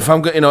think if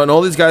I'm, you know, and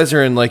all these guys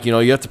are in, like, you know,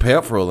 you have to pay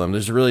up for all of them.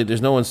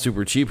 There's no one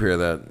super cheap here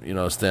that, you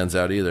know, stands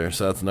out either.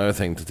 So that's another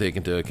thing to take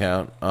into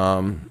account.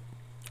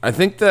 I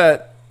think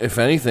that, if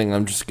anything,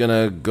 I'm just going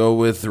to go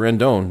with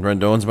Rendon.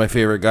 Rendon's my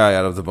favorite guy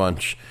out of the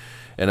bunch.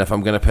 And if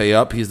I'm going to pay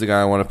up, he's the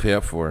guy I want to pay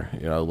up for.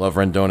 You know, I love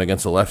Rendon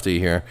against a lefty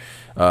here.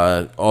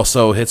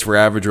 Also hits for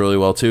average really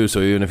well, too.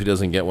 So even if he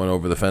doesn't get one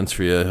over the fence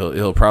for you,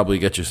 he'll probably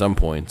get you some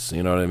points.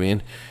 You know what I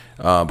mean?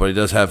 But he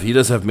does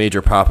have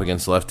major pop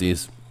against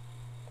lefties.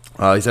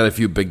 He's had a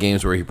few big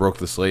games where he broke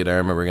the slate, I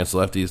remember, against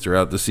lefties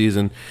throughout the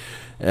season.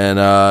 And,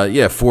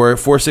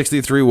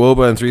 463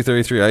 WOBA and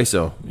 333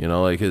 ISO. You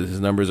know, like, his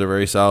numbers are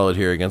very solid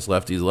here against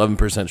lefties. 11%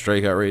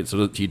 strikeout rate,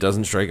 so he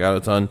doesn't strike out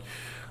a ton.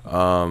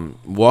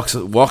 Walks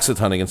a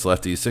ton against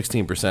lefties,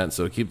 16%,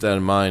 so keep that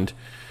in mind.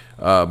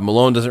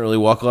 Malone doesn't really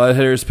walk a lot of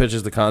hitters,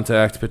 pitches the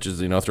contact,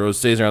 stays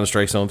around the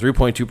strike zone,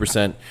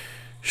 3.2%.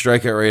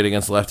 Strikeout rate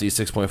against lefties,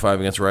 6.5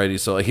 against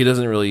righties. So, like, he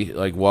doesn't really,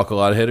 like, walk a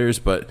lot of hitters,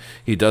 but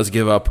he does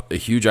give up a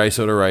huge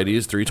ISO to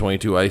righties,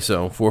 322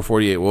 ISO,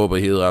 448 WOBA.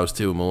 He allows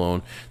two.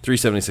 Malone,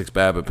 376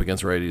 BABIP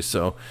against righties.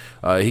 So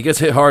he gets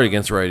hit hard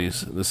against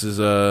righties. This is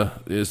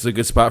a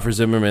good spot for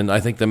Zimmerman.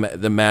 I think the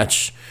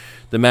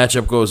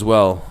matchup goes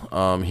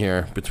well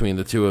here between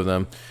the two of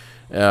them,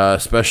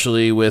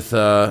 especially with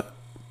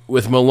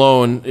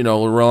Malone, you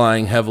know,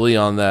 relying heavily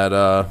on that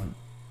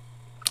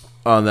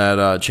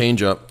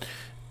changeup.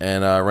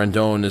 And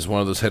Rendon is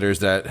one of those hitters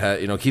that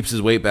keeps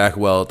his weight back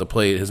well at the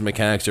plate. His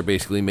mechanics are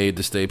basically made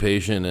to stay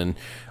patient and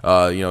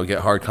get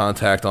hard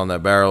contact on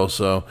that barrel.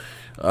 So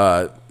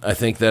I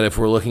think that if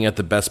we're looking at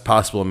the best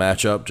possible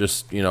matchup,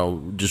 just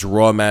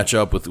raw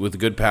matchup with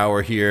good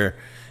power here,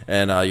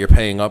 and you're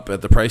paying up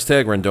at the price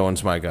tag,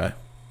 Rendon's my guy.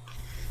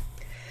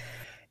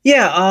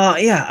 Yeah.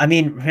 I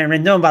mean,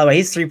 Rendon, by the way,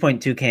 he's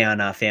 3.2K on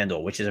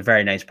FanDuel, which is a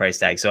very nice price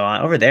tag. So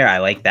over there, I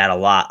like that a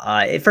lot.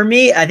 For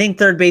me, I think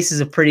third base is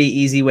a pretty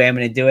easy way I'm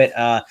going to do it.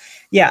 I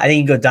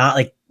think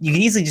you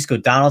can easily just go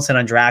Donaldson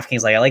on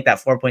DraftKings. Like, I like that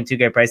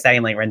 4.2K price tag,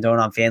 and like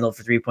Rendon on FanDuel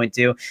for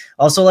 3.2.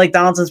 Also like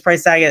Donaldson's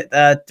price tag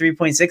at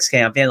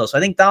 3.6K on FanDuel. So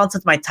I think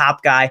Donaldson's my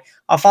top guy.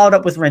 I'll follow it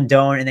up with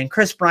Rendon, and then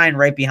Chris Bryant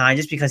right behind,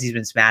 just because he's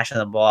been smashing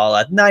the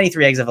ball.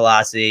 93 exit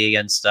velocity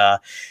against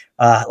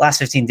last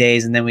 15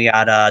 days, and then we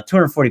got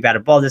 240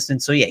 batted ball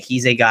distance. So yeah,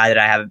 he's a guy that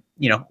I have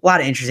a lot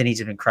of interest in.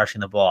 He's been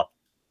crushing the ball.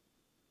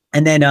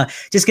 And then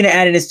just going to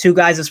add in his two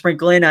guys to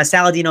sprinkle in,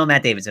 Saladino and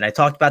Matt Davidson. I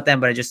talked about them,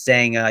 but I'm just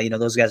saying,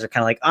 those guys are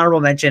kind of like honorable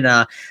mention.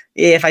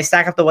 If I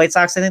stack up the White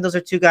Sox, I think those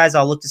are two guys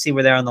I'll look to see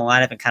where they're on the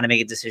lineup and kind of make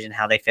a decision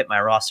how they fit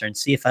my roster and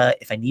see if I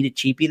need a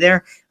cheapie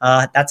there.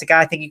 That's a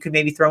guy I think you could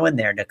maybe throw in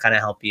there to kind of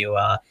help you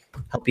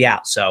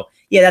out. So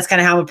yeah, that's kind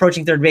of how I'm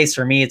approaching third base.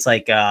 For me, it's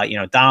like,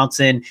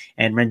 Donaldson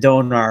and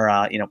Rendon are,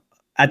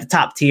 at the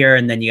top tier.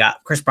 And then you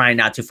got Chris Bryant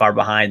not too far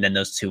behind. Then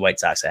those two White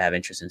Sox I have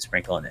interest in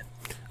sprinkling in.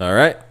 All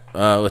right.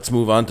 Let's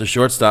move on to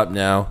shortstop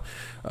now.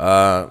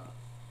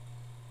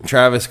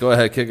 Travis, go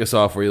ahead, kick us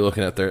off. Where are you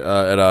looking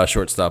at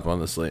shortstop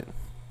on the slate?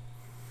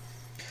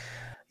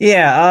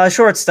 Yeah,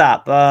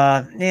 shortstop.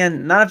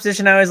 Man, not a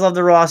position I always love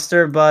the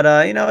roster, but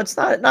it's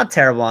not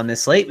terrible on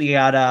this slate. We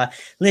got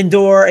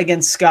Lindor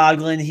against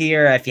Skoglund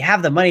here. If you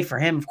have the money for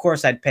him, of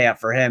course I'd pay up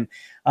for him.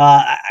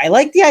 I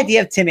like the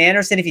idea of Tim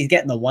Anderson if he's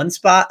getting the one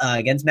spot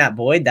against Matt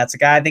Boyd. That's a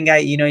guy I think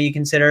you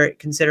consider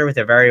with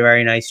a very,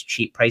 very nice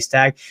cheap price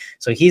tag.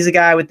 So he's a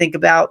guy I would think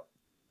about.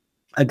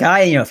 A guy,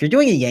 if you're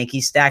doing a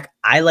Yankee stack,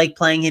 I like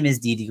playing him as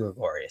Didi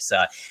Gregorius.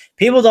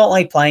 People don't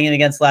like playing him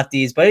against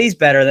lefties, but he's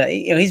better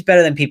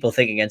than people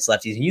think against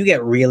lefties. And you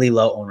get really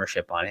low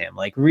ownership on him,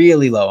 like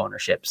really low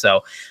ownership.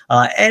 So,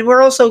 and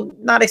we're also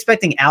not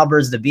expecting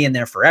Alberts to be in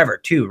there forever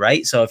too,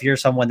 right? So if you're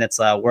someone that's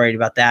worried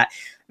about that,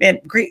 man,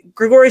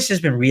 Gregorius has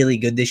been really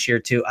good this year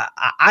too.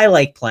 I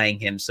like playing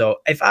him. So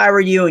if I were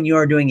you and you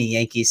are doing a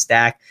Yankee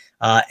stack,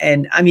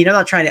 and I mean, I'm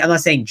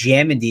not saying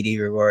jam in Didi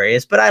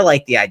Gregorius, but I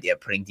like the idea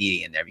of putting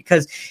Didi in there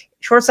because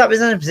shortstop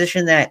is in a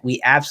position that we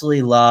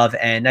absolutely love.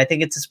 And I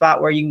think it's a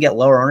spot where you can get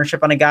lower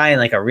ownership on a guy and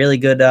like a really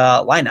good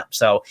lineup.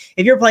 So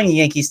if you're playing a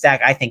Yankee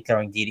stack, I think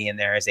throwing Didi in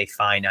there is a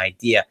fine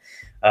idea.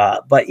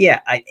 But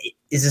yeah,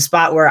 is a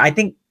spot where I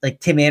think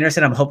like Tim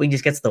Anderson, I'm hoping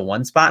just gets the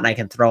one spot and I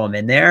can throw him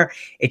in there.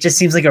 It just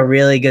seems like a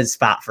really good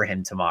spot for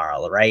him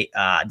tomorrow, right?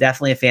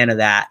 Definitely a fan of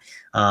that.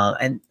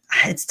 And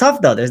it's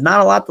tough though. There's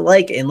not a lot to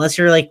like unless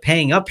you're like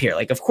paying up here.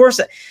 Like, of course,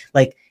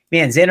 like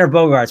Man, Xander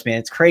Bogaerts, man,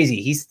 it's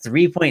crazy. He's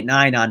 3.9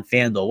 on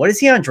FanDuel. What is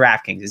he on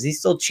DraftKings? Is he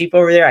still cheap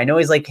over there? I know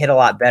he's like hit a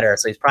lot better,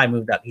 so he's probably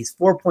moved up. He's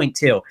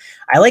 4.2.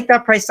 I like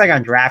that price tag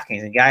on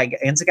DraftKings.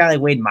 Against a guy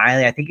like Wade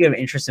Miley, I think you have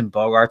interest in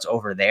Bogaerts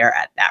over there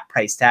at that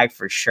price tag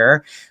for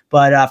sure.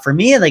 But for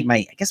me, like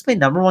my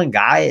number one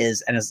guy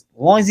is, and as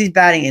long as he's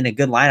batting in a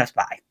good lineup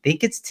spot, I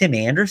think it's Tim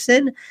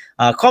Anderson.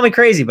 Call me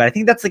crazy, but I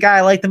think that's the guy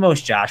I like the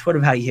most, Josh. What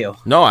about you?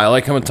 No, I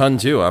like him a ton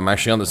too. I'm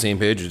actually on the same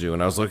page as you.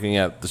 When I was looking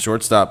at the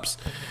shortstops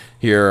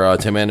here,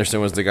 Tim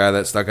Anderson was the guy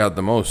that stuck out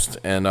the most.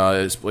 And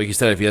like you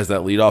said, if he has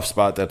that leadoff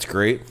spot, that's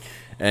great.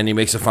 And he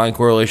makes a fine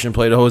correlation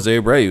play to Jose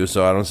Abreu,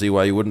 so I don't see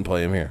why you wouldn't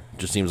play him here.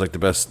 Just seems like the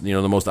best,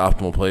 the most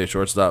optimal play at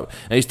shortstop.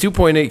 And he's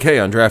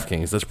 2.8K on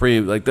DraftKings. That's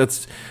pretty,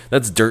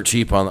 that's dirt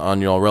cheap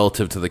on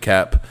relative to the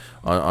cap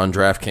on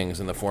DraftKings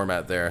in the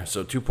format there.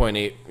 So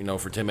 2.8,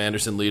 for Tim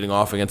Anderson leading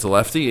off against a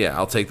lefty, yeah,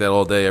 I'll take that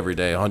all day, every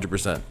day,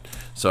 100%.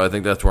 So I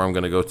think that's where I'm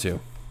going to go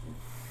to.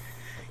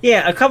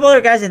 Yeah, a couple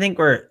other guys I think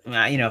were,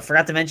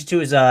 forgot to mention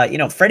too is,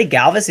 Freddie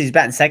Galvis. He's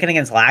batting second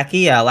against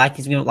Lackey.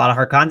 Lackey's been a lot of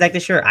hard contact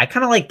this year. I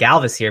kind of like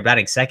Galvis here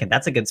batting second.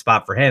 That's a good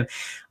spot for him.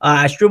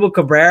 Asdrubal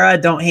Cabrera,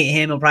 don't hate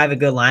him. He'll probably have a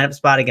good lineup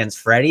spot against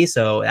Freddie,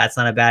 so that's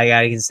not a bad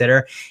guy to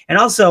consider. And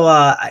also,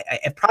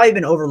 I've probably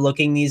been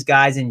overlooking these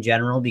guys in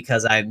general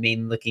because I've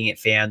been looking at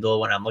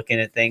FanDuel when I'm looking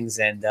at things.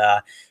 And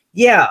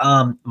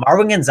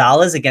Marwin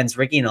Gonzalez against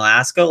Ricky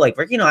Nolasco. Like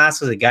Ricky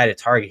Nolasco is a guy to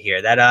target here.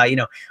 That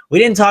we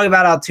didn't talk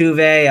about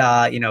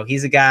Altuve.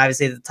 He's a guy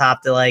obviously at the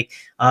top to like.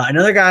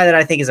 Another guy that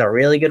I think is a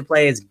really good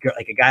play is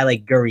like a guy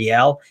like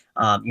Gurriel.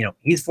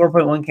 He's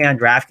 4.1K on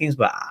DraftKings,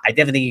 but I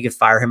definitely think you could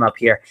fire him up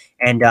here.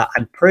 And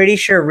I'm pretty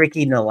sure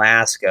Ricky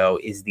Nolasco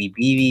is the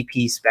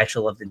BVP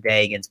special of the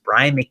day against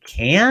Brian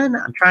McCann.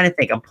 I'm trying to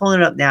think. I'm pulling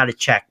it up now to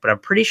check, but I'm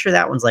pretty sure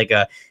that one's like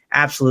a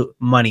absolute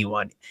money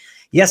one.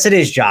 Yes, it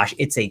is, Josh.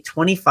 It's a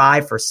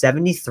 25 for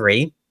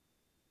 73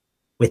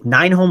 with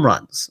 9 home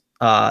runs.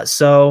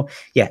 27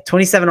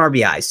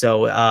 RBI.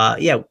 So,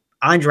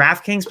 on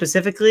DraftKings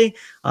specifically,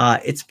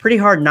 it's pretty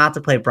hard not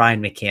to play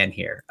Brian McCann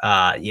here.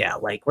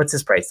 What's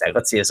his price tag?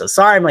 Let's see. So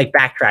sorry, I'm like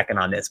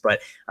backtracking on this, but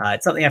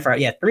it's something I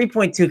forgot. Yeah,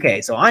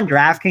 3.2K. So on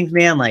DraftKings,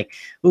 man,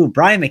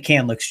 Brian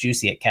McCann looks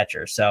juicy at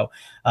catcher. So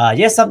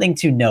just something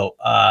to note.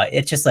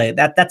 It's just like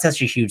that's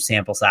such a huge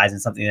sample size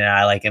and something that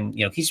I like him.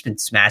 He's just been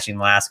smashing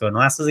Nolasco, and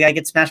Nolasco's the guy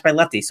gets smashed by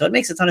lefty. So it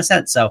makes a ton of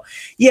sense. So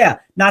yeah,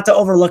 not to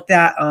overlook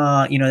that,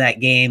 that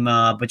game,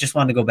 but just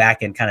wanted to go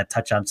back and kind of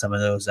touch on some of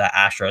those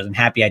Astros. I'm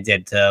happy I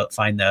did to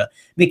find the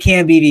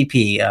McCann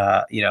BVP,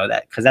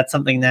 because that's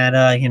something that,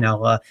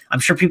 I'm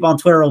sure people on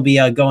Twitter will be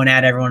going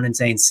at everyone and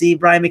saying, see,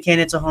 Brian McCann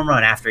hits a home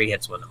run after he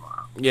hits one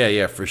tomorrow.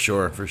 Yeah, for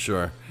sure.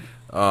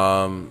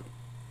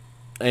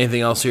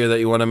 Anything else here that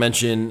you want to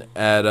mention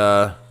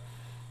at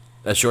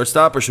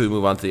shortstop, or should we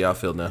move on to the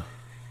outfield now?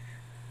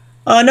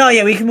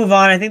 We can move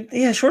on. I think,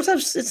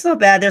 shortstop's, it's not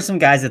bad. There's some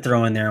guys that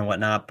throw in there and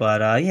whatnot,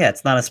 but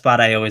it's not a spot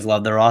I always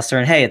love the roster.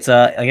 And hey, it's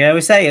like I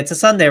always say, it's a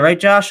Sunday, right,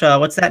 Josh?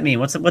 What's that mean?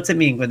 What's it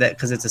mean with it?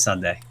 Because it's a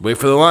Sunday. Wait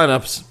for the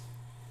lineups.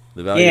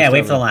 Wait for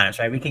the lineups,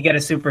 right? We could get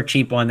a super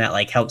cheap one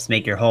that helps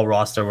make your whole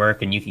roster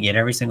work, and you can get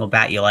every single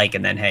bat you like,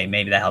 and then hey,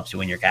 maybe that helps you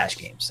win your cash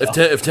games. So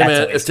if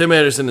Tim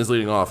Anderson is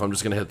leading off, I'm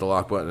just gonna hit the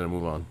lock button and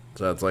move on.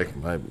 So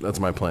that's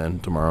my plan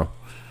tomorrow.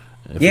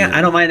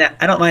 I don't mind that.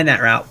 I don't mind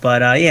that route,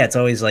 but it's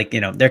always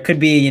there could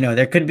be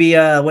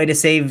a way to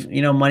save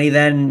money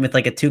then with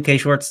like a 2K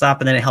shortstop,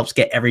 and then it helps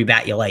get every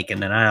bat you like.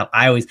 And then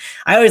I always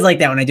like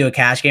that when I do a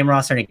cash game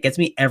roster, and it gets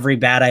me every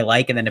bat I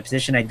like, and then a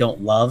position I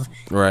don't love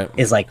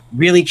is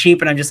really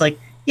cheap, and I'm just like,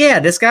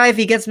 yeah, this guy, if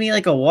he gets me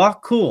like a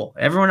walk, cool.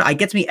 I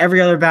gets me every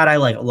other bat I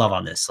love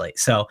on this slate.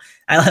 So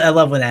I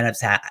love when that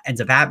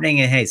ends up happening.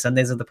 And hey,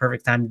 Sundays are the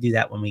perfect time to do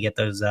that when we get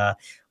those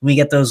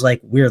like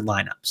weird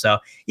lineups. So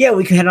yeah,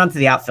 we can head on to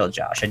the outfield,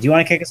 Josh. Do you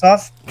want to kick us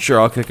off?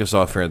 Sure, I'll kick us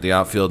off here at the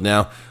outfield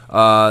now.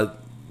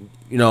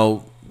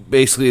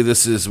 Basically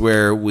this is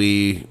where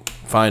we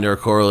find our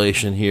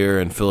correlation here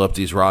and fill up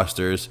these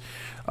rosters.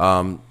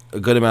 A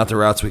good amount of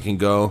routes we can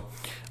go.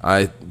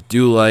 I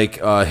do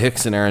like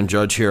Hicks and Aaron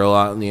Judge here a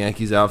lot in the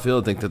Yankees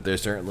outfield. I think that they're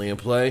certainly in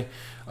play.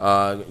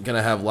 Going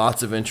to have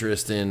lots of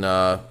interest in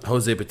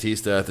Jose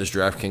Bautista at this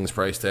DraftKings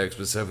price tag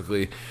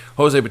specifically.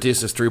 Jose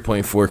Bautista is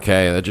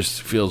 3.4K. That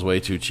just feels way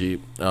too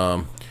cheap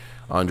on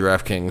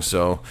DraftKings.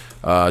 So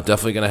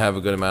definitely going to have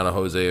a good amount of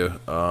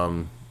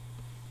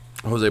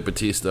Jose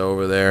Bautista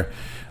over there.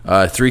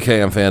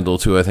 3K on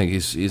FanDuel too. I think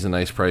he's a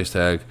nice price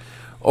tag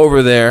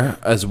over there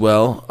as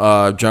well.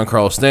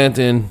 Giancarlo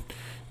Stanton.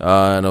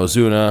 And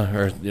Ozuna,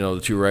 or the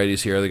two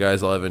righties here, are the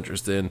guys I'll have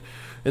interest in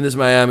this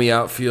Miami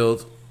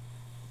outfield.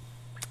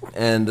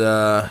 And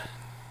there's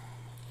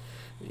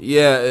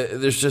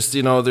just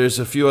there's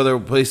a few other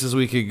places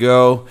we could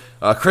go.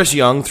 Chris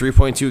Young,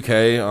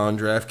 3.2K on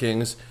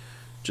DraftKings.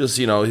 Just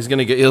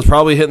he's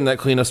probably hitting that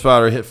cleanup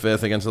spot or hit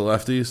fifth against a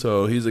lefty,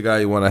 so he's a guy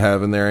you want to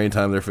have in there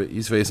anytime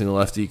he's facing a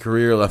lefty.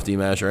 Career lefty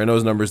masher. I know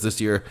his numbers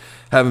this year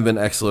haven't been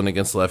excellent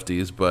against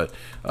lefties, but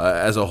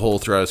as a whole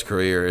throughout his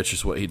career, it's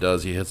just what he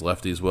does. He hits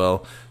lefties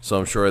well, so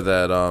I'm sure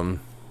that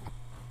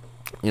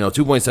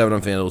 2.7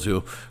 on FanDuel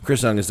too.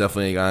 Chris Young is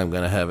definitely a guy I'm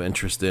going to have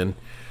interest in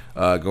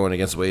going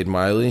against Wade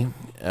Miley.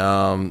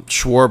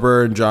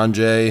 Schwarber and John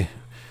Jay,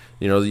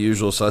 the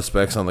usual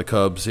suspects on the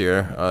Cubs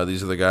here.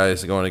 These are the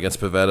guys going against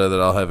Pivetta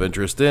that I'll have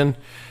interest in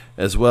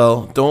as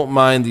well. Don't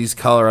mind these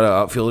Colorado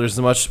outfielders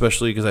as much,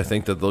 especially because I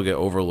think that they'll get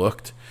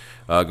overlooked.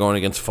 Going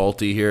against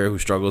Faulty here, who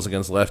struggles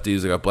against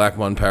lefties. They got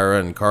Blackmon, Parra,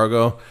 and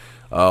Cargo.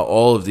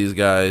 All of these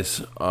guys,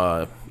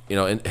 hitting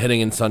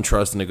in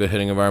SunTrust in a good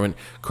hitting environment.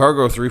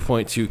 Cargo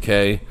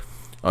 3.2K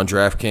on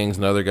DraftKings,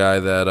 another guy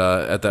that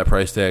at that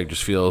price tag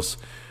just feels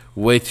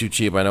way too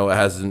cheap. I know it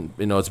hasn't,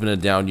 it's been a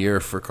down year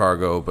for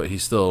Cargo, but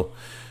he's still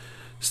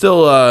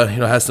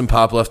has some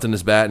pop left in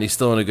his bat, and he's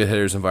still in a good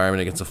hitter's environment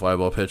against a fly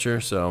ball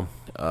pitcher. So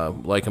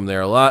like him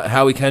there a lot.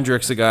 Howie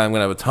Kendrick's a guy I'm going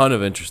to have a ton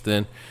of interest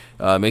in.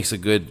 Makes a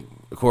good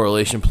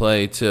correlation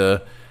play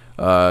to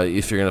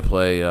if you're going to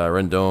play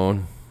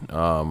Rendon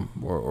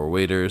or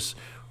Waiters,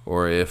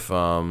 or if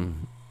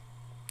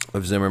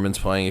Zimmerman's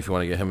playing, if you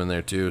want to get him in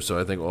there too. So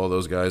I think all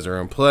those guys are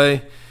in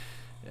play.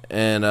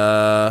 And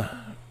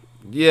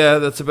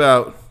that's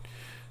about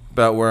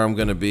where I'm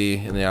going to be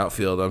in the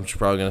outfield. I'm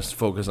probably going to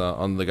focus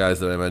on the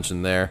guys that I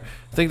mentioned there.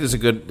 I think there's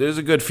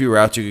a good few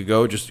routes you could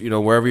go. Just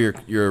wherever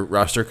your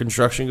roster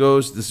construction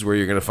goes, this is where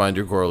you're going to find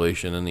your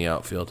correlation in the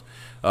outfield.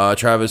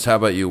 Travis, how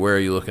about you? Where are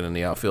you looking in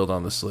the outfield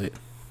on the slate?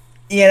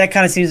 Yeah, that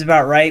kind of seems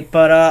about right.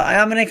 But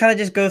I'm going to kind of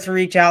just go through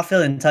each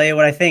outfield and tell you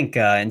what I think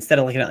instead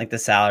of looking at the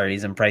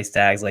salaries and price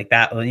tags like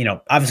that.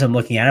 Obviously I'm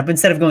looking at it, but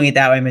instead of going it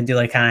that way, I'm going to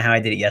do kind of how I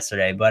did it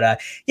yesterday.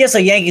 But so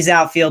Yankees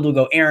outfield, we'll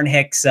go Aaron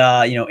Hicks,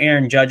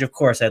 Aaron Judge. Of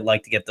course, I'd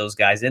like to get those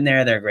guys in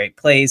there. They're great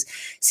plays.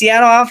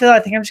 Seattle outfield, I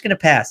think I'm just going to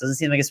pass. Doesn't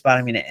seem like a spot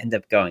I'm going to end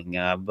up going.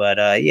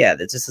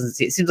 That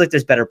just it seems like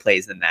there's better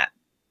plays than that.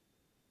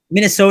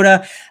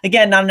 Minnesota,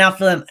 again, not an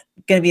outfield I'm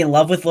going to be in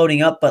love with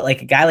loading up, but a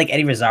guy like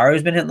Eddie Rosario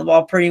has been hitting the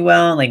ball pretty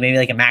well, and maybe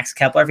a Max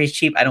Kepler if he's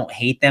cheap. I don't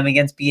hate them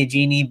against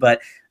Biagini,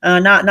 but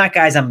not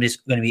guys I'm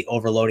just going to be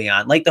overloading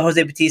on. Like the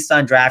Jose Bautista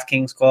on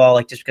DraftKings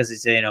call, just because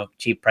it's a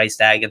cheap price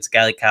tag against a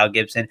guy like Kyle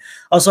Gibson.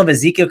 Also, if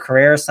Ezekiel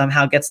Carrera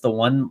somehow gets the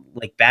one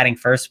batting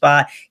first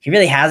spot, he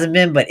really hasn't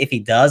been, but if he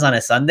does on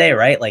a Sunday,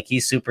 right,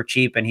 he's super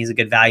cheap and he's a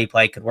good value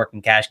play. Could work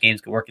in cash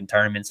games, could work in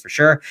tournaments for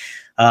sure.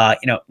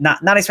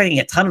 Not expecting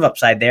a ton of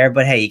upside there,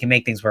 but hey, you can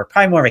make things work.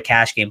 Probably more of a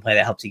cash game play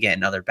that helps you get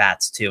in other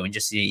bats too, and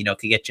just could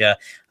get you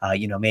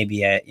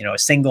maybe a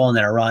single and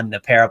then a run to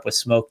pair up with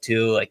Smoke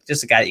too,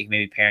 just a guy that you can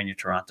maybe pair in your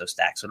Toronto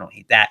stack. So don't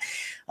hate that.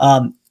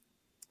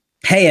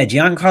 Hey,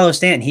 Giancarlo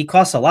Stanton, he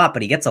costs a lot,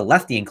 but he gets a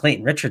lefty in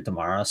Clayton Richard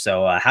tomorrow.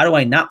 So how do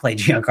I not play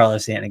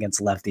Giancarlo Stanton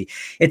against lefty?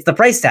 It's the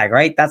price tag,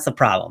 right? That's the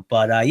problem.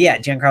 But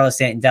Giancarlo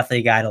Stanton, definitely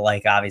a guy to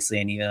like, obviously,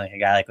 and even a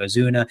guy like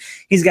Ozuna.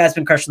 He's a guy that's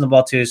been crushing the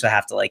ball too, so I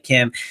have to like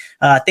him.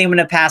 I think I'm going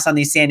to pass on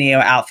these San Diego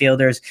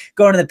outfielders.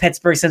 Going to the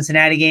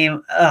Pittsburgh-Cincinnati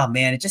game, oh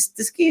man,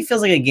 this game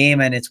feels like a game,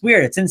 and it's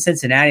weird. It's in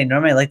Cincinnati.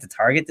 Normally I like to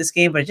target this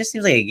game, but it just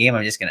seems like a game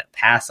I'm just going to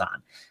pass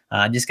on.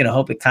 I'm just going to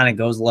hope it kind of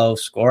goes low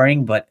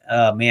scoring, but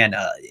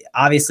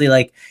obviously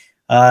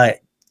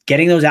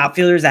getting those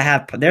outfielders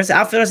there's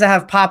outfielders that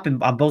have pop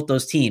on both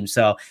those teams.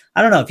 So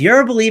I don't know if you're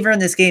a believer in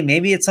this game,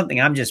 maybe it's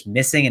something I'm just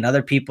missing and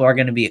other people are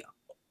going to be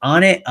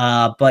on it.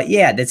 But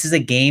yeah, this is a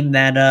game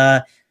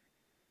that,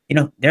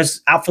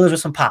 there's outfielders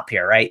with some pop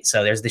here, right?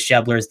 So there's the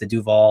Sheblers, the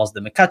Duvals,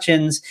 the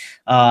McCutchens,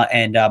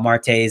 and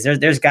Martes.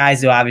 There's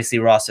guys who obviously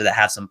roster that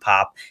have some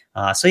pop.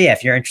 So yeah,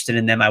 if you're interested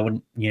in them, I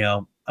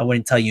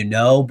wouldn't tell you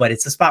no, but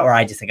it's a spot where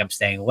I just think I'm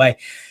staying away.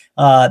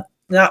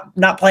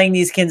 Not playing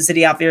these Kansas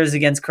City outfielders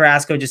against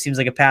Carrasco just seems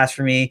like a pass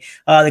for me.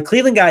 The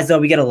Cleveland guys, though,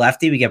 we get a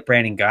lefty. We get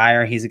Brandon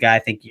Guyer. He's a guy I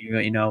think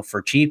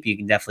for cheap you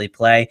can definitely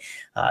play.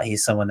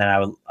 He's someone that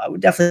I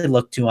would definitely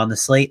look to on the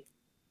slate.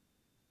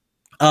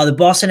 The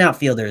Boston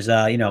outfielders,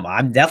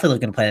 I'm definitely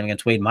looking to play them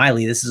against Wade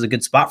Miley. This is a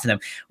good spot for them.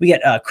 We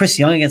get Chris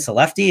Young against the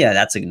lefty.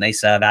 That's a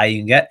nice value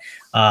you can get.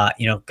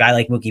 Guy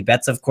like Mookie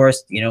Betts, of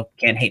course,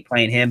 can't hate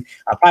playing him.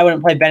 I probably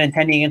wouldn't play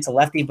Benintendi against a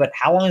lefty, but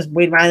how long is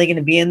Wade Miley going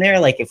to be in there?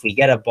 If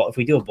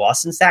we do a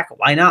Boston stack,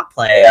 why not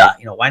play?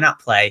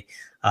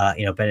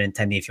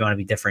 Benintendi if you want to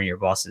be different in your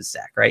Boston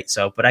stack, right?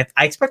 So, but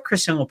I expect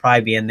Chris Young will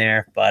probably be in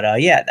there. But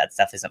that's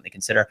definitely something to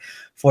consider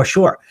for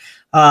sure.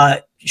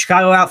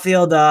 Chicago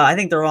outfield, I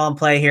think they're all in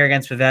play here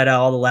against Pivetta.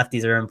 All the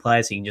lefties are in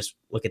play, so you can just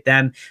look at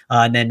them.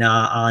 And then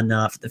on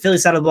the Philly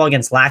side of the ball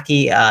against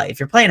Lackey, if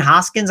you're playing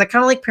Hoskins, I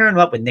kind of like pairing him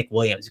up with Nick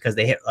Williams because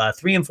they hit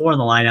 3 and 4 in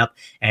the lineup,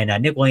 and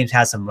Nick Williams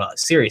has some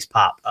serious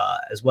pop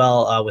as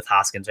well with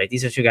Hoskins, right?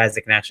 These are two guys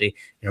that can actually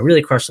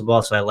really crush the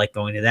ball, so I like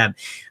going to them.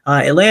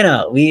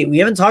 Atlanta, we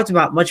haven't talked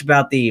much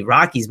about the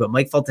Rockies, but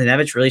Mike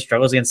Foltynewicz really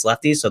struggles against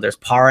lefties, so there's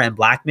Parra and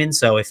Blackmon.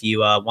 So if you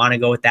want to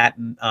go with that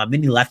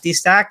mini lefty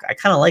stack, I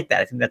kind of like that.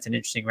 I think that's an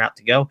interesting route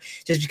to go,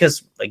 just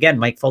because, again,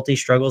 Mike Folty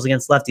struggles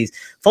against lefties.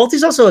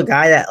 Folty's also a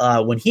guy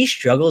that when he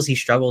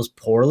struggles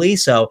poorly.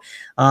 So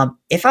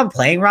if I'm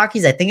playing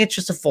Rockies, I think it's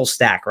just a full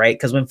stack, right?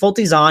 Because when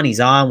Folty's on, he's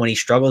on. When he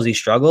struggles, he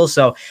struggles.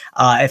 So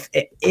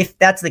if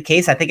that's the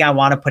case, I think I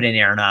want to put in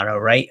Arenado,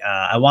 right?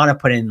 I want to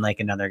put in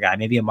another guy,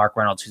 maybe a Mark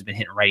Reynolds who's been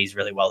hitting righties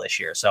really well this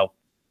year. So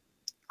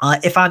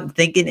If I'm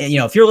thinking,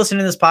 if you're listening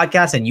to this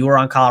podcast and you were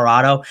on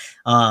Colorado,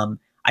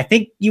 I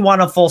think you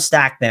want to full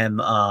stack them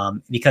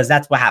because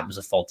that's what happens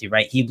with Fulte,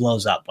 right? He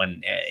blows up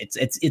when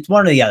it's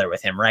one or the other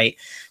with him, right?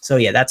 So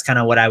yeah, that's kind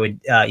of what I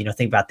would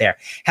think about there.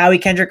 Howie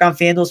Kendrick on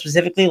FanDuel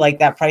specifically, like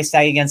that price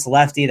tag against the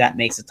lefty, that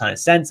makes a ton of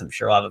sense. I'm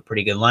sure he'll have a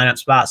pretty good lineup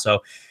spot,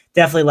 so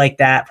definitely like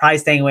that. Probably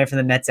staying away from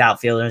the Mets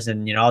outfielders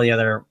and all the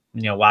other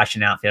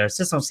Washington outfielders.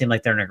 Just don't seem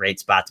like they're in a great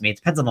spot to me. It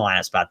depends on the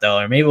lineup spot though,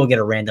 or maybe we'll get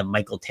a random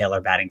Michael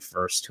Taylor batting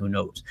first. Who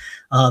knows?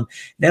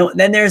 Then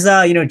there's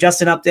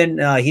Justin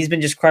Upton. He's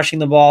been just crushing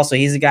the ball, so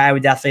he's a guy I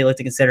would definitely look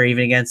to consider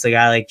even against a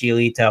guy like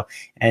Giolito.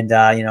 And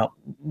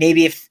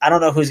maybe if I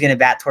don't know who's going to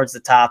bat towards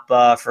the top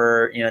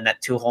for in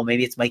that 2-hole,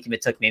 maybe it's Mikey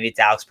Matuk, maybe it's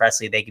Alex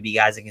Presley. They could be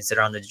guys to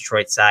consider on the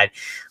Detroit side.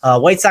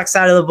 White Sox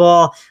side of the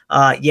ball,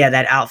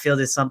 that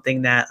outfield is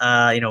something that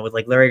with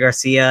like Larry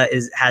Garcia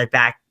had a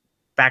back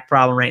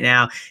problem right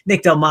now.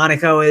 Nick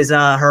Delmonico is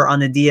hurt on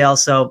the DL,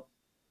 so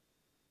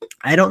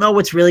I don't know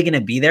what's really going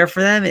to be there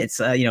for them. It's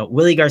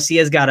Willie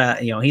Garcia's got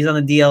he's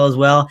on the DL as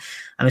well.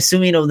 I'm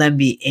assuming it'll then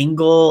be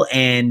Engel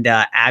and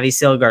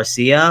Avisail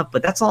Garcia,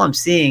 but that's all I'm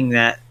seeing.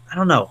 That I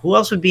don't know who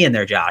else would be in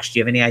there. Josh, do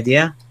you have any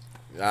idea?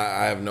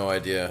 I have no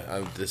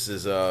idea. This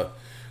is a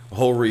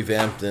whole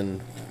revamped and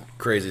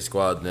crazy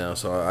squad now,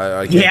 so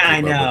I can't keep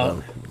I know. up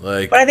with them.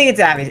 But I think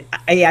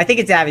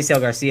it's Avisail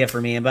Garcia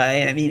for me. But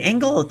I mean,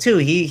 Engel too.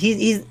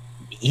 He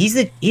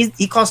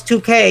costs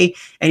 $2K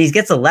and he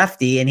gets a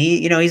lefty and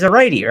he's a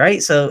righty,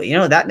 right? So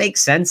that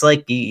makes sense.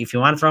 Like if you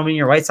want to throw him in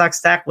your White Sox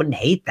stack, wouldn't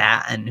hate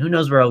that. And who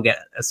knows where he'll get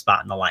a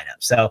spot in the lineup.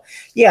 So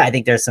yeah, I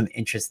think there's some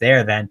interest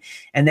there then.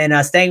 And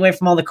then staying away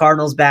from all the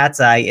Cardinals bats,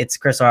 it's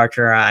Chris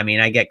Archer. I mean,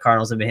 I get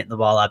Cardinals have been hitting the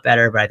ball a lot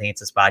better, but I think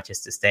it's a spot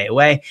just to stay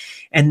away.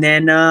 And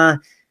then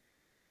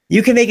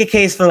you can make a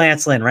case for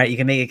Lance Lynn, right? You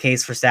can make a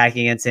case for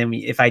stacking against him.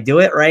 If I do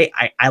it right,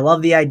 I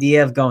love the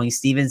idea of going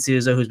Steven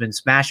Souza, who's been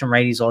smashing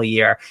righties all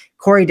year,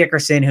 Corey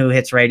Dickerson, who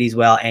hits righties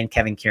well, and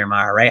Kevin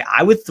Kiermaier, right?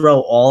 I would throw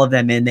all of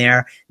them in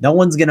there. No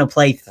one's going to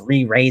play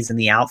 3 Rays in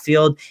the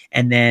outfield.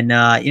 And then,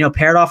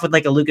 pair it off with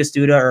like a Lucas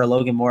Duda or a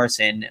Logan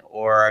Morrison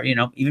or,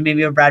 even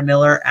maybe a Brad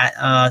Miller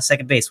at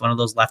second base, one of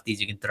those lefties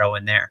you can throw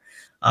in there.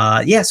 So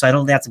I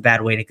don't think that's a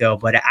bad way to go.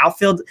 But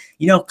outfield,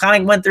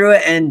 kind of went through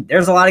it, and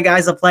there's a lot of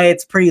guys that play.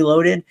 It's pretty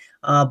loaded.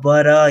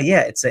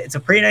 It's a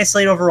pretty nice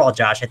slate overall,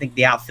 Josh. I think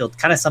the outfield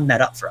kind of summed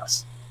that up for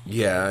us.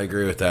 Yeah, I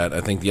agree with that.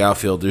 I think the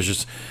outfield, there's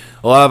just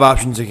a lot of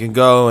options that can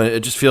go, and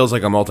it just feels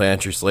like a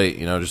multi-entry slate.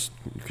 Just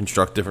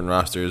construct different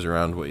rosters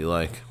around what you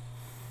like.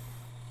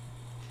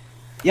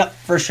 Yep,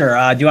 for sure.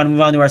 Do you want to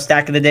move on to our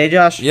stack of the day,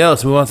 Josh? Yeah,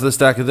 let's move on to the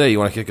stack of the day. You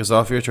want to kick us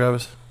off here,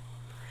 Travis?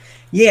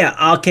 Yeah,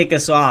 I'll kick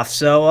us off.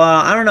 So,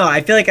 I don't know.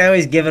 I feel like I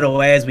always give it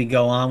away as we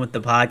go on with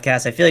the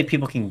podcast. I feel like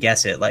people can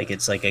guess it. Like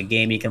it's like a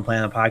game you can play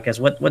on the podcast.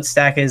 What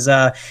stack is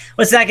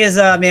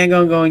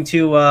Mango going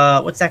to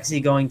what stack is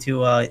he going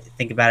to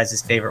think about as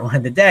his favorite one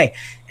of the day?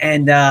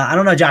 And I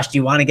don't know, Josh, do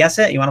you want to guess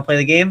it? You want to play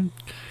the game?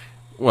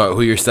 What,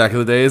 who your stack of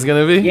the day is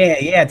going to be?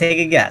 Yeah, take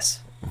a guess.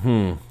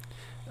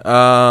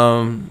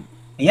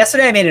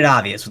 Yesterday I made it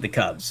obvious with the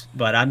Cubs,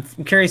 but I'm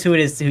curious who it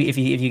is if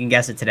you can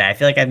guess it today. I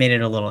feel like I made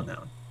it a little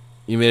known.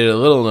 You made it a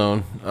little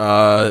known.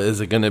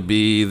 Is it going to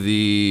be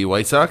the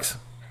White Sox?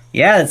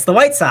 Yeah, it's the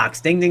White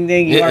Sox. Ding, ding,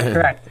 ding. You are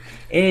correct.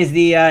 It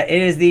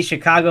is the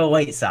Chicago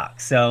White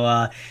Sox.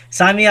 So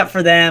sign me up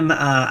for them.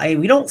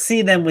 We don't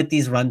see them with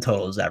these run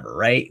totals ever,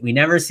 right? We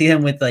never see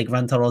them with like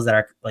run totals that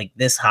are like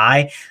this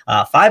high.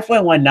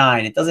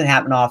 5.19. It doesn't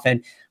happen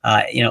often.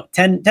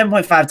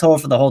 10.5 total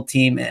for the whole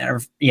team.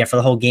 For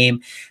the whole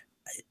game.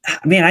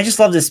 Man, I just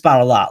love this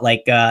spot a lot.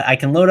 Like I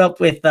can load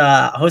up with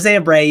Jose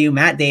Abreu,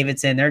 Matt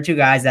Davidson. They're 2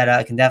 guys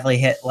that can definitely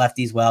hit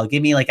lefties well.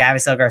 Give me like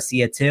Avisail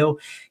Garcia too.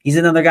 He's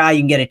another guy. You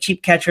can get a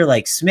cheap catcher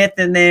like Smith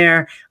in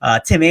there.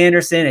 Tim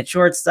Anderson at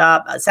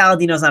shortstop.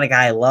 Saladino's not a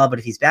guy I love, but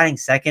if he's batting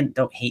second,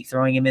 don't hate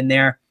throwing him in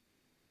there.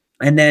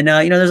 And then,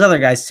 there's other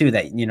guys too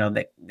that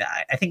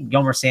I think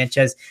Yomer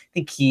Sanchez, I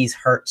think he's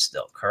hurt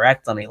still,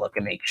 correct? Let me look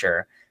and make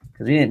sure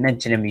because we didn't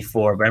mention him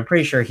before, but I'm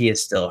pretty sure he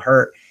is still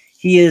hurt.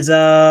 He is,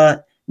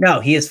 no,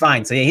 he is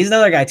fine. So yeah, he's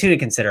another guy too to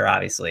consider,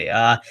 obviously.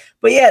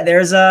 But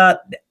yeah,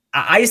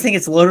 I just think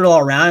it's loaded all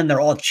around and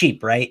they're all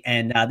cheap, right?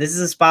 And this is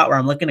a spot where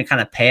I'm looking to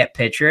kind of pay at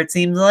pitcher, it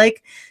seems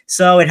like.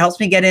 So it helps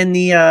me get in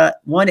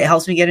it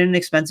helps me get in an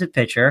expensive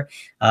pitcher.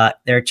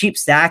 They're a cheap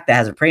stack that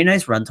has a pretty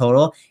nice run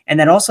total. And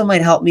that also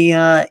might help me,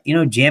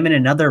 jam in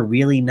another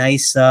really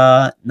nice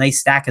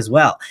stack as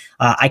well.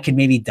 I could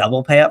maybe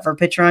double pay up for a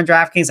pitcher on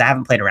DraftKings. I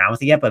haven't played around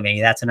with it yet, but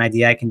maybe that's an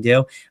idea I can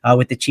do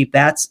with the cheap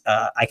bats.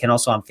 I can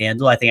also on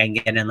FanDuel. I think I can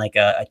get in like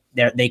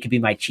they could be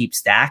my cheap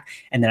stack.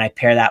 And then I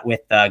pair that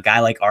with a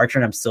guy like Archer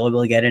and I'm still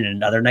able to get in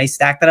another nice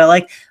stack that I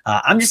like.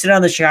 I'm just sitting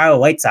on the Chicago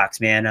White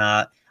Sox, man.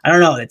 I don't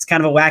know. It's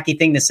kind of a wacky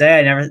thing to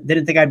say. I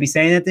didn't think I'd be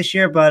saying it this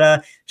year,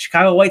 but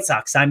Chicago White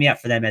Sox, sign me up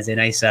for them as a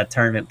nice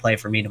tournament play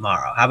for me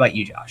tomorrow. How about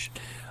you, Josh?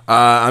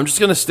 I'm just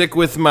going to stick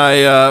with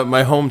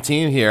my home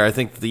team here. I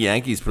think the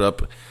Yankees put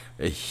up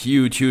a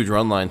huge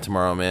run line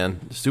tomorrow,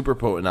 man. Super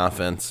potent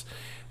offense.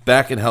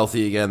 Back and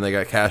healthy again. They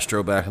got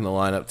Castro back in the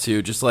lineup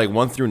too. Just like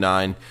 1 through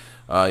 9.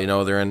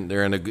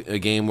 They're in a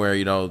game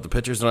where the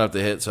pitchers don't have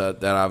to hit, so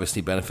that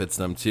obviously benefits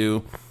them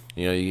too.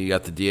 You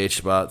got the DH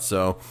spot,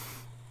 so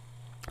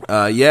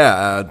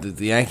the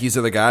Yankees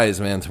are the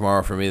guys, man.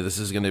 Tomorrow for me, this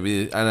is going to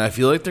be, and I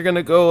feel like they're going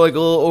to go like a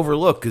little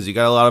overlooked because you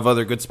got a lot of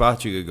other good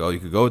spots you could go. You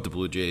could go with the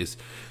Blue Jays.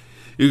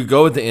 You could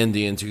go with the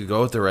Indians. You could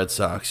go with the Red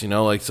Sox.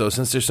 So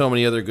since there's so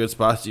many other good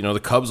spots, the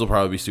Cubs will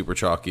probably be super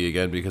chalky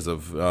again because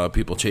of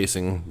people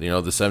chasing, the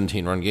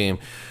 17-run game.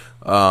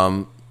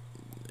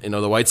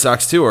 The White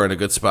Sox too are in a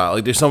good spot.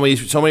 Like there's so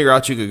many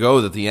routes you could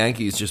go that the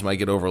Yankees just might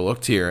get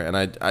overlooked here. And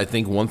I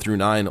think 1 through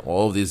 9,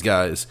 all of these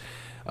guys,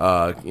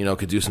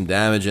 could do some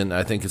damage. And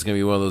I think it's going to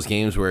be one of those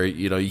games where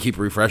you keep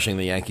refreshing.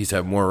 The Yankees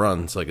have more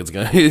runs. Like it's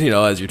going to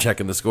as you're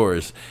checking the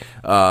scores.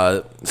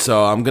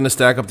 So I'm going to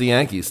stack up the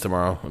Yankees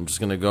tomorrow. I'm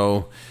just going to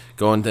go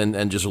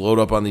and just load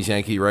up on these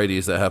Yankee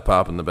righties that have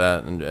pop in the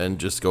bat and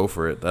just go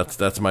for it.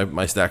 That's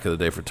my stack of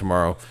the day for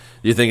tomorrow.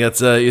 You think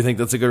that's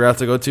a good route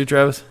to go to,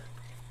 Travis?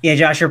 Yeah,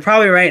 Josh, you're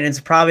probably right, and it's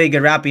probably a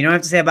good route, but you don't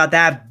have to say about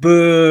that.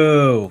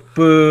 Boo.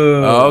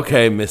 Boo.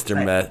 Okay,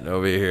 Mr. Met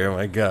over here. Oh,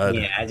 my God.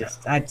 Yeah,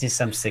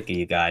 I'm sick of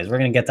you guys. We're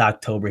going to get to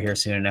October here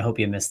soon, and I hope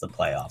you miss the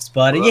playoffs.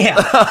 But, yeah,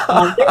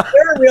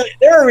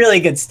 they're a really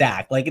good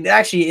stack. Like,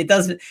 it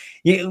doesn't –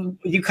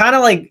 you kind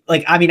of like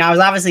I mean, I was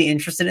obviously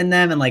interested in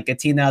them and, like, a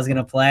team that I was going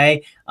to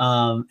play.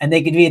 And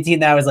they could be a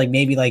team that I was, like,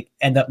 maybe, like,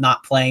 end up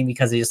not playing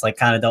because they just, like,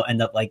 kind of don't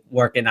end up, like,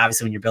 working.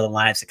 Obviously, when you're building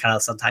lineups, it kind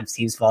of sometimes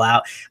teams fall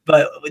out.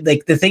 But,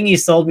 like, the thing you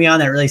sold me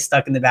on that really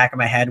stuck in the back of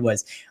my head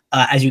was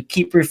as you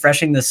keep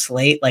refreshing the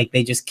slate, like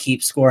they just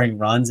keep scoring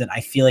runs, and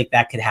I feel like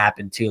that could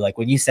happen too. Like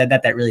when you said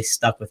that really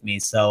stuck with me.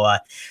 So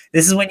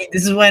this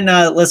is when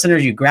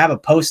listeners, you grab a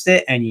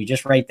Post-it and you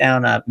just write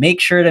down make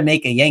sure to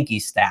make a Yankee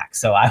stack.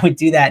 So I would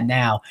do that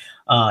now.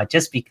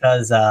 Just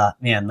because,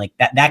 like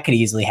that could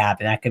easily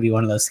happen. That could be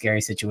one of those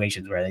scary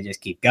situations where they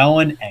just keep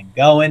going and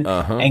going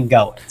and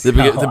going.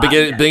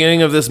 The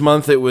beginning of this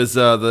month, it was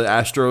the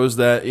Astros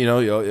that,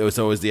 it was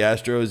always the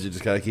Astros. You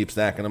just got to keep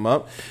stacking them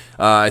up.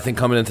 I think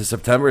coming into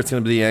September, it's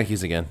going to be the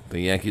Yankees again. The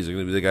Yankees are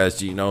going to be the guys,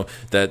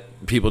 that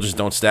people just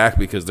don't stack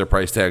because their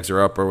price tags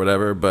are up or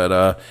whatever,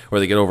 but or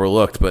they get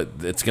overlooked. But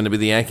it's going to be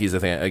the Yankees, I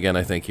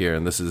think here.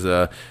 And this is,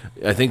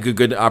 I think, a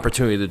good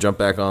opportunity to jump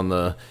back on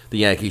the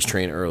Yankees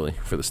train early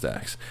for the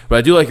stack. But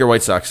I do like your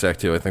White Sox stack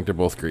too. I think they're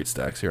both great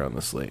stacks here on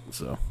the slate.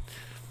 So,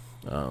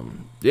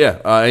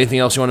 anything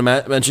else you want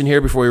to mention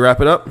here before we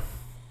wrap it up?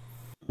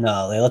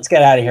 No, let's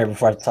get out of here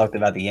before I talk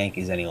about the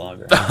Yankees any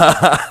longer.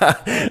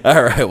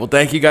 All right. Well,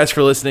 thank you guys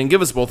for listening.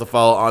 Give us both a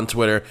follow on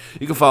Twitter.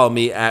 You can follow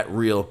me at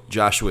Real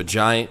Joshua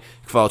Giant. You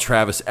can follow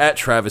Travis at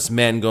Travis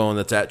Mangone.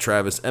 That's at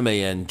Travis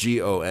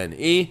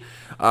Mangone.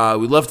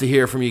 We'd love to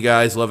hear from you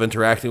guys. Love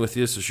interacting with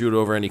you. So shoot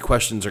over any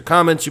questions or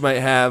comments you might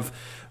have.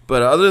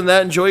 But other than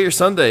that, enjoy your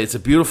Sunday. It's a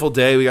beautiful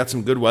day. We got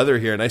some good weather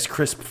here. Nice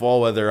crisp fall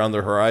weather on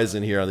the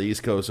horizon here on the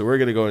East Coast. So we're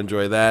going to go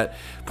enjoy that.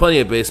 Plenty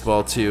of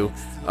baseball, too.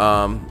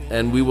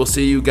 And we will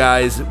see you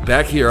guys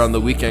back here on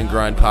the Weekend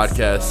Grind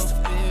podcast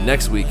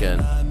next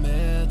weekend.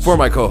 For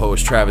my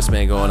co-host, Travis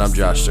Mangone, I'm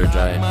Josh Sir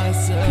Giant.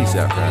 Peace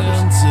out,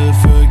 Grinders. To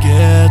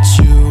forget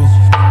you,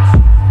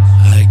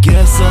 I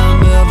guess I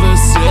never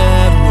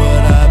said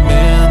what I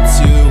meant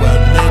to.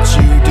 I'd let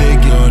you dig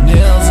your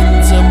nails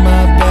into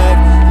my back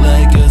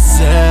like a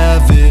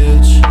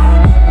savage.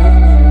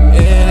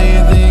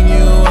 Anything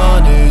you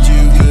wanted,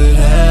 you could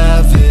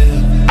have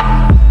it.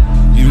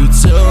 You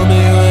tell me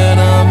when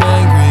I'm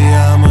angry,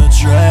 I'm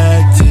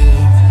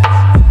attractive.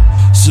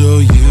 So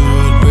you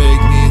would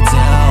break me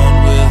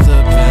down with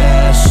a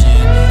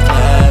passion,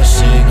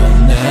 flashing,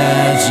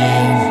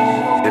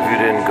 imagine. If you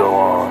didn't go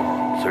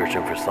on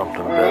searching for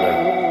something better,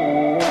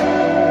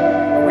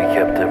 we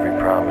kept every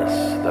promise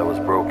that was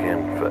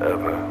broken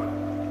forever.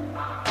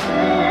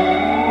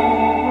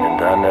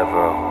 I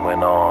never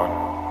went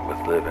on with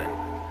living,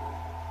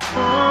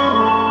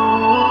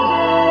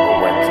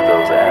 or went to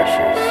those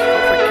ashes for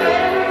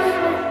forgiveness.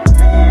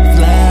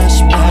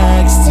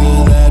 Flashbacks to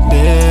that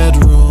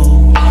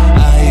bedroom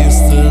I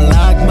used to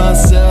lock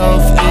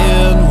myself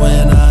in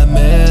when I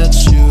met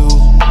you.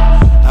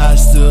 I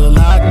still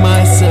lock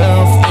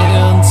myself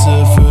in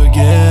to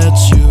forget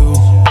you.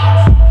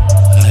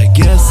 I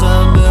guess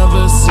I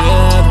never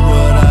said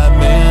what I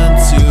meant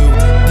to.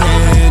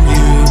 Then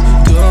you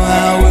go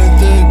out with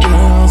the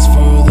girls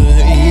for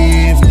the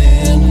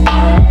evening.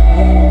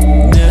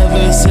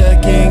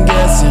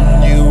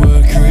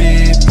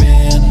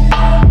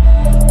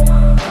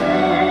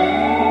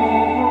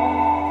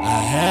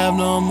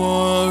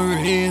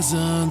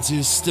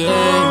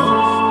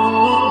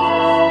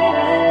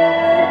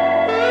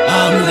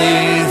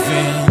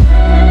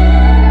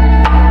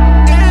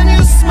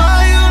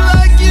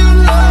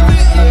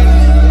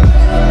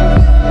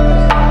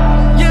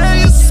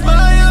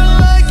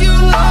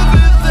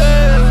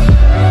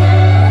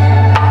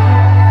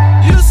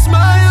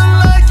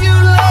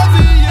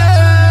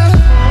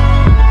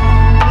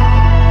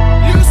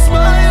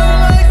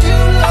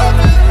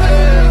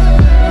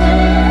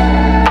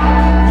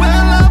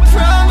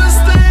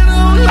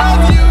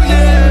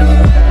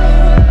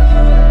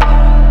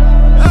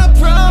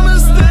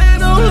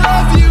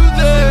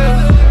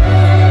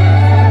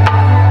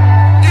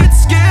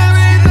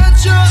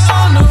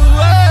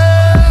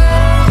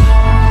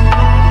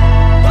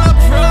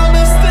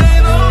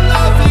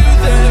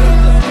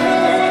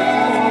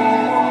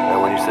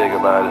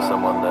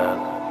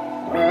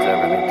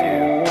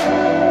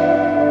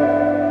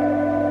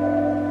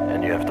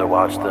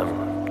 watch them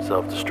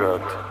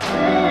self-destruct.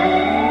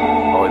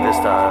 Only this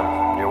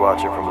time, you're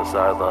watching from the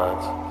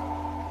sidelines.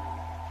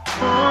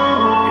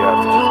 You have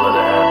to just let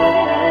it happen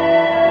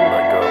and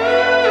let go.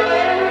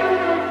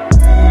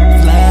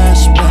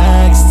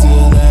 Flashbacks to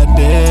that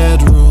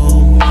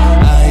bedroom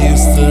I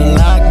used to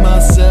lock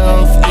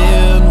myself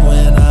in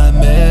when I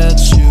met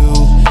you.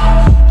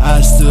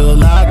 I still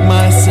lock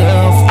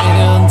myself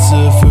in to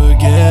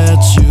forget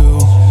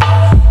you.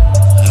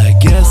 I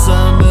guess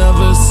I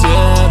never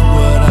said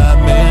what I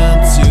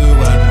meant to.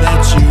 I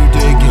let you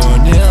dig your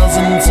nails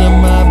into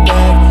my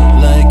back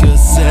like a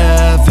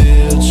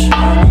savage.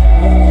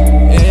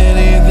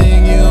 Anything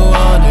you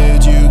wanted,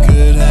 you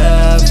could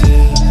have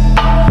it.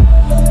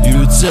 You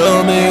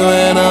tell me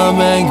when I'm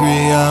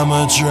angry I'm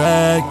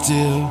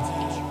attractive,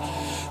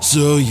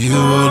 so you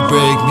would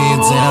break me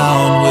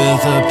down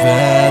with a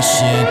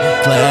passion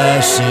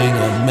clashing.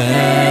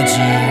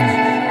 Imagine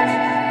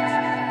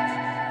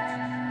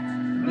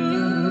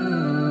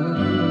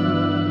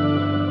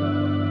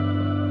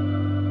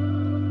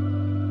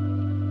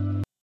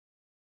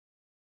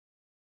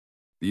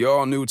The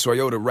all-new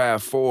Toyota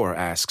RAV4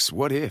 asks,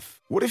 what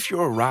if? What if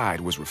your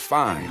ride was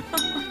refined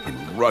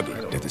and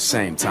rugged at the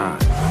same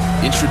time?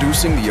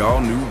 Introducing the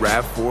all-new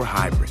RAV4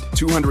 Hybrid.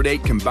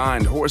 208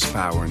 combined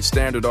horsepower and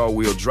standard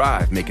all-wheel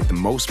drive make it the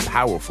most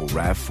powerful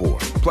RAV4.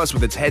 Plus,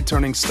 with its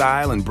head-turning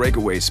style and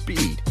breakaway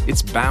speed,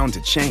 it's bound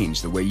to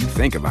change the way you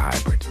think of a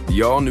hybrid.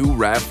 The all-new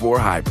RAV4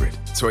 Hybrid.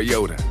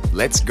 Toyota.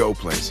 Let's go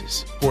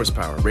places.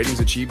 Horsepower. Ratings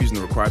achieved using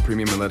the required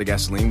premium unleaded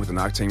gasoline with an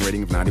octane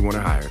rating of 91 or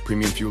higher.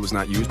 Premium fuel is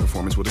not used.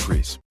 Performance will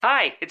decrease.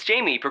 Hi, it's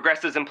Jamie,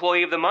 Progressive's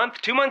Employee of the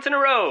Month, 2 months in a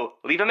row.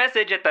 Leave a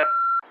message at the...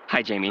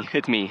 Hi, Jamie.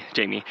 It's me,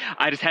 Jamie.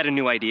 I just had a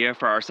new idea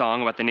for our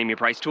song about the Name Your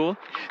Price tool.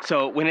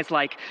 So when it's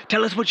like,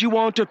 tell us what you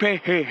want to pay,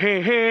 hey,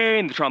 hey, hey,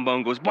 and the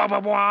trombone goes, blah,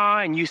 blah, blah,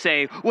 and you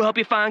say, we'll help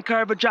you find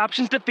coverage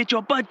options to fit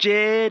your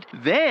budget.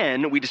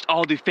 Then we just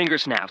all do finger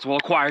snaps while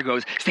a choir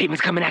goes,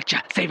 statements coming at ya,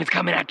 statements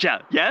coming at ya.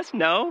 Yes?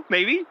 No?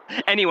 Maybe?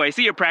 Anyway,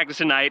 see your practice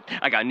tonight.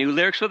 I got new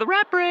lyrics for the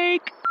rap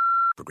break.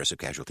 Progressive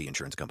Casualty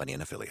Insurance Company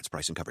and Affiliates.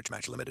 Price and coverage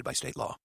match limited by state law.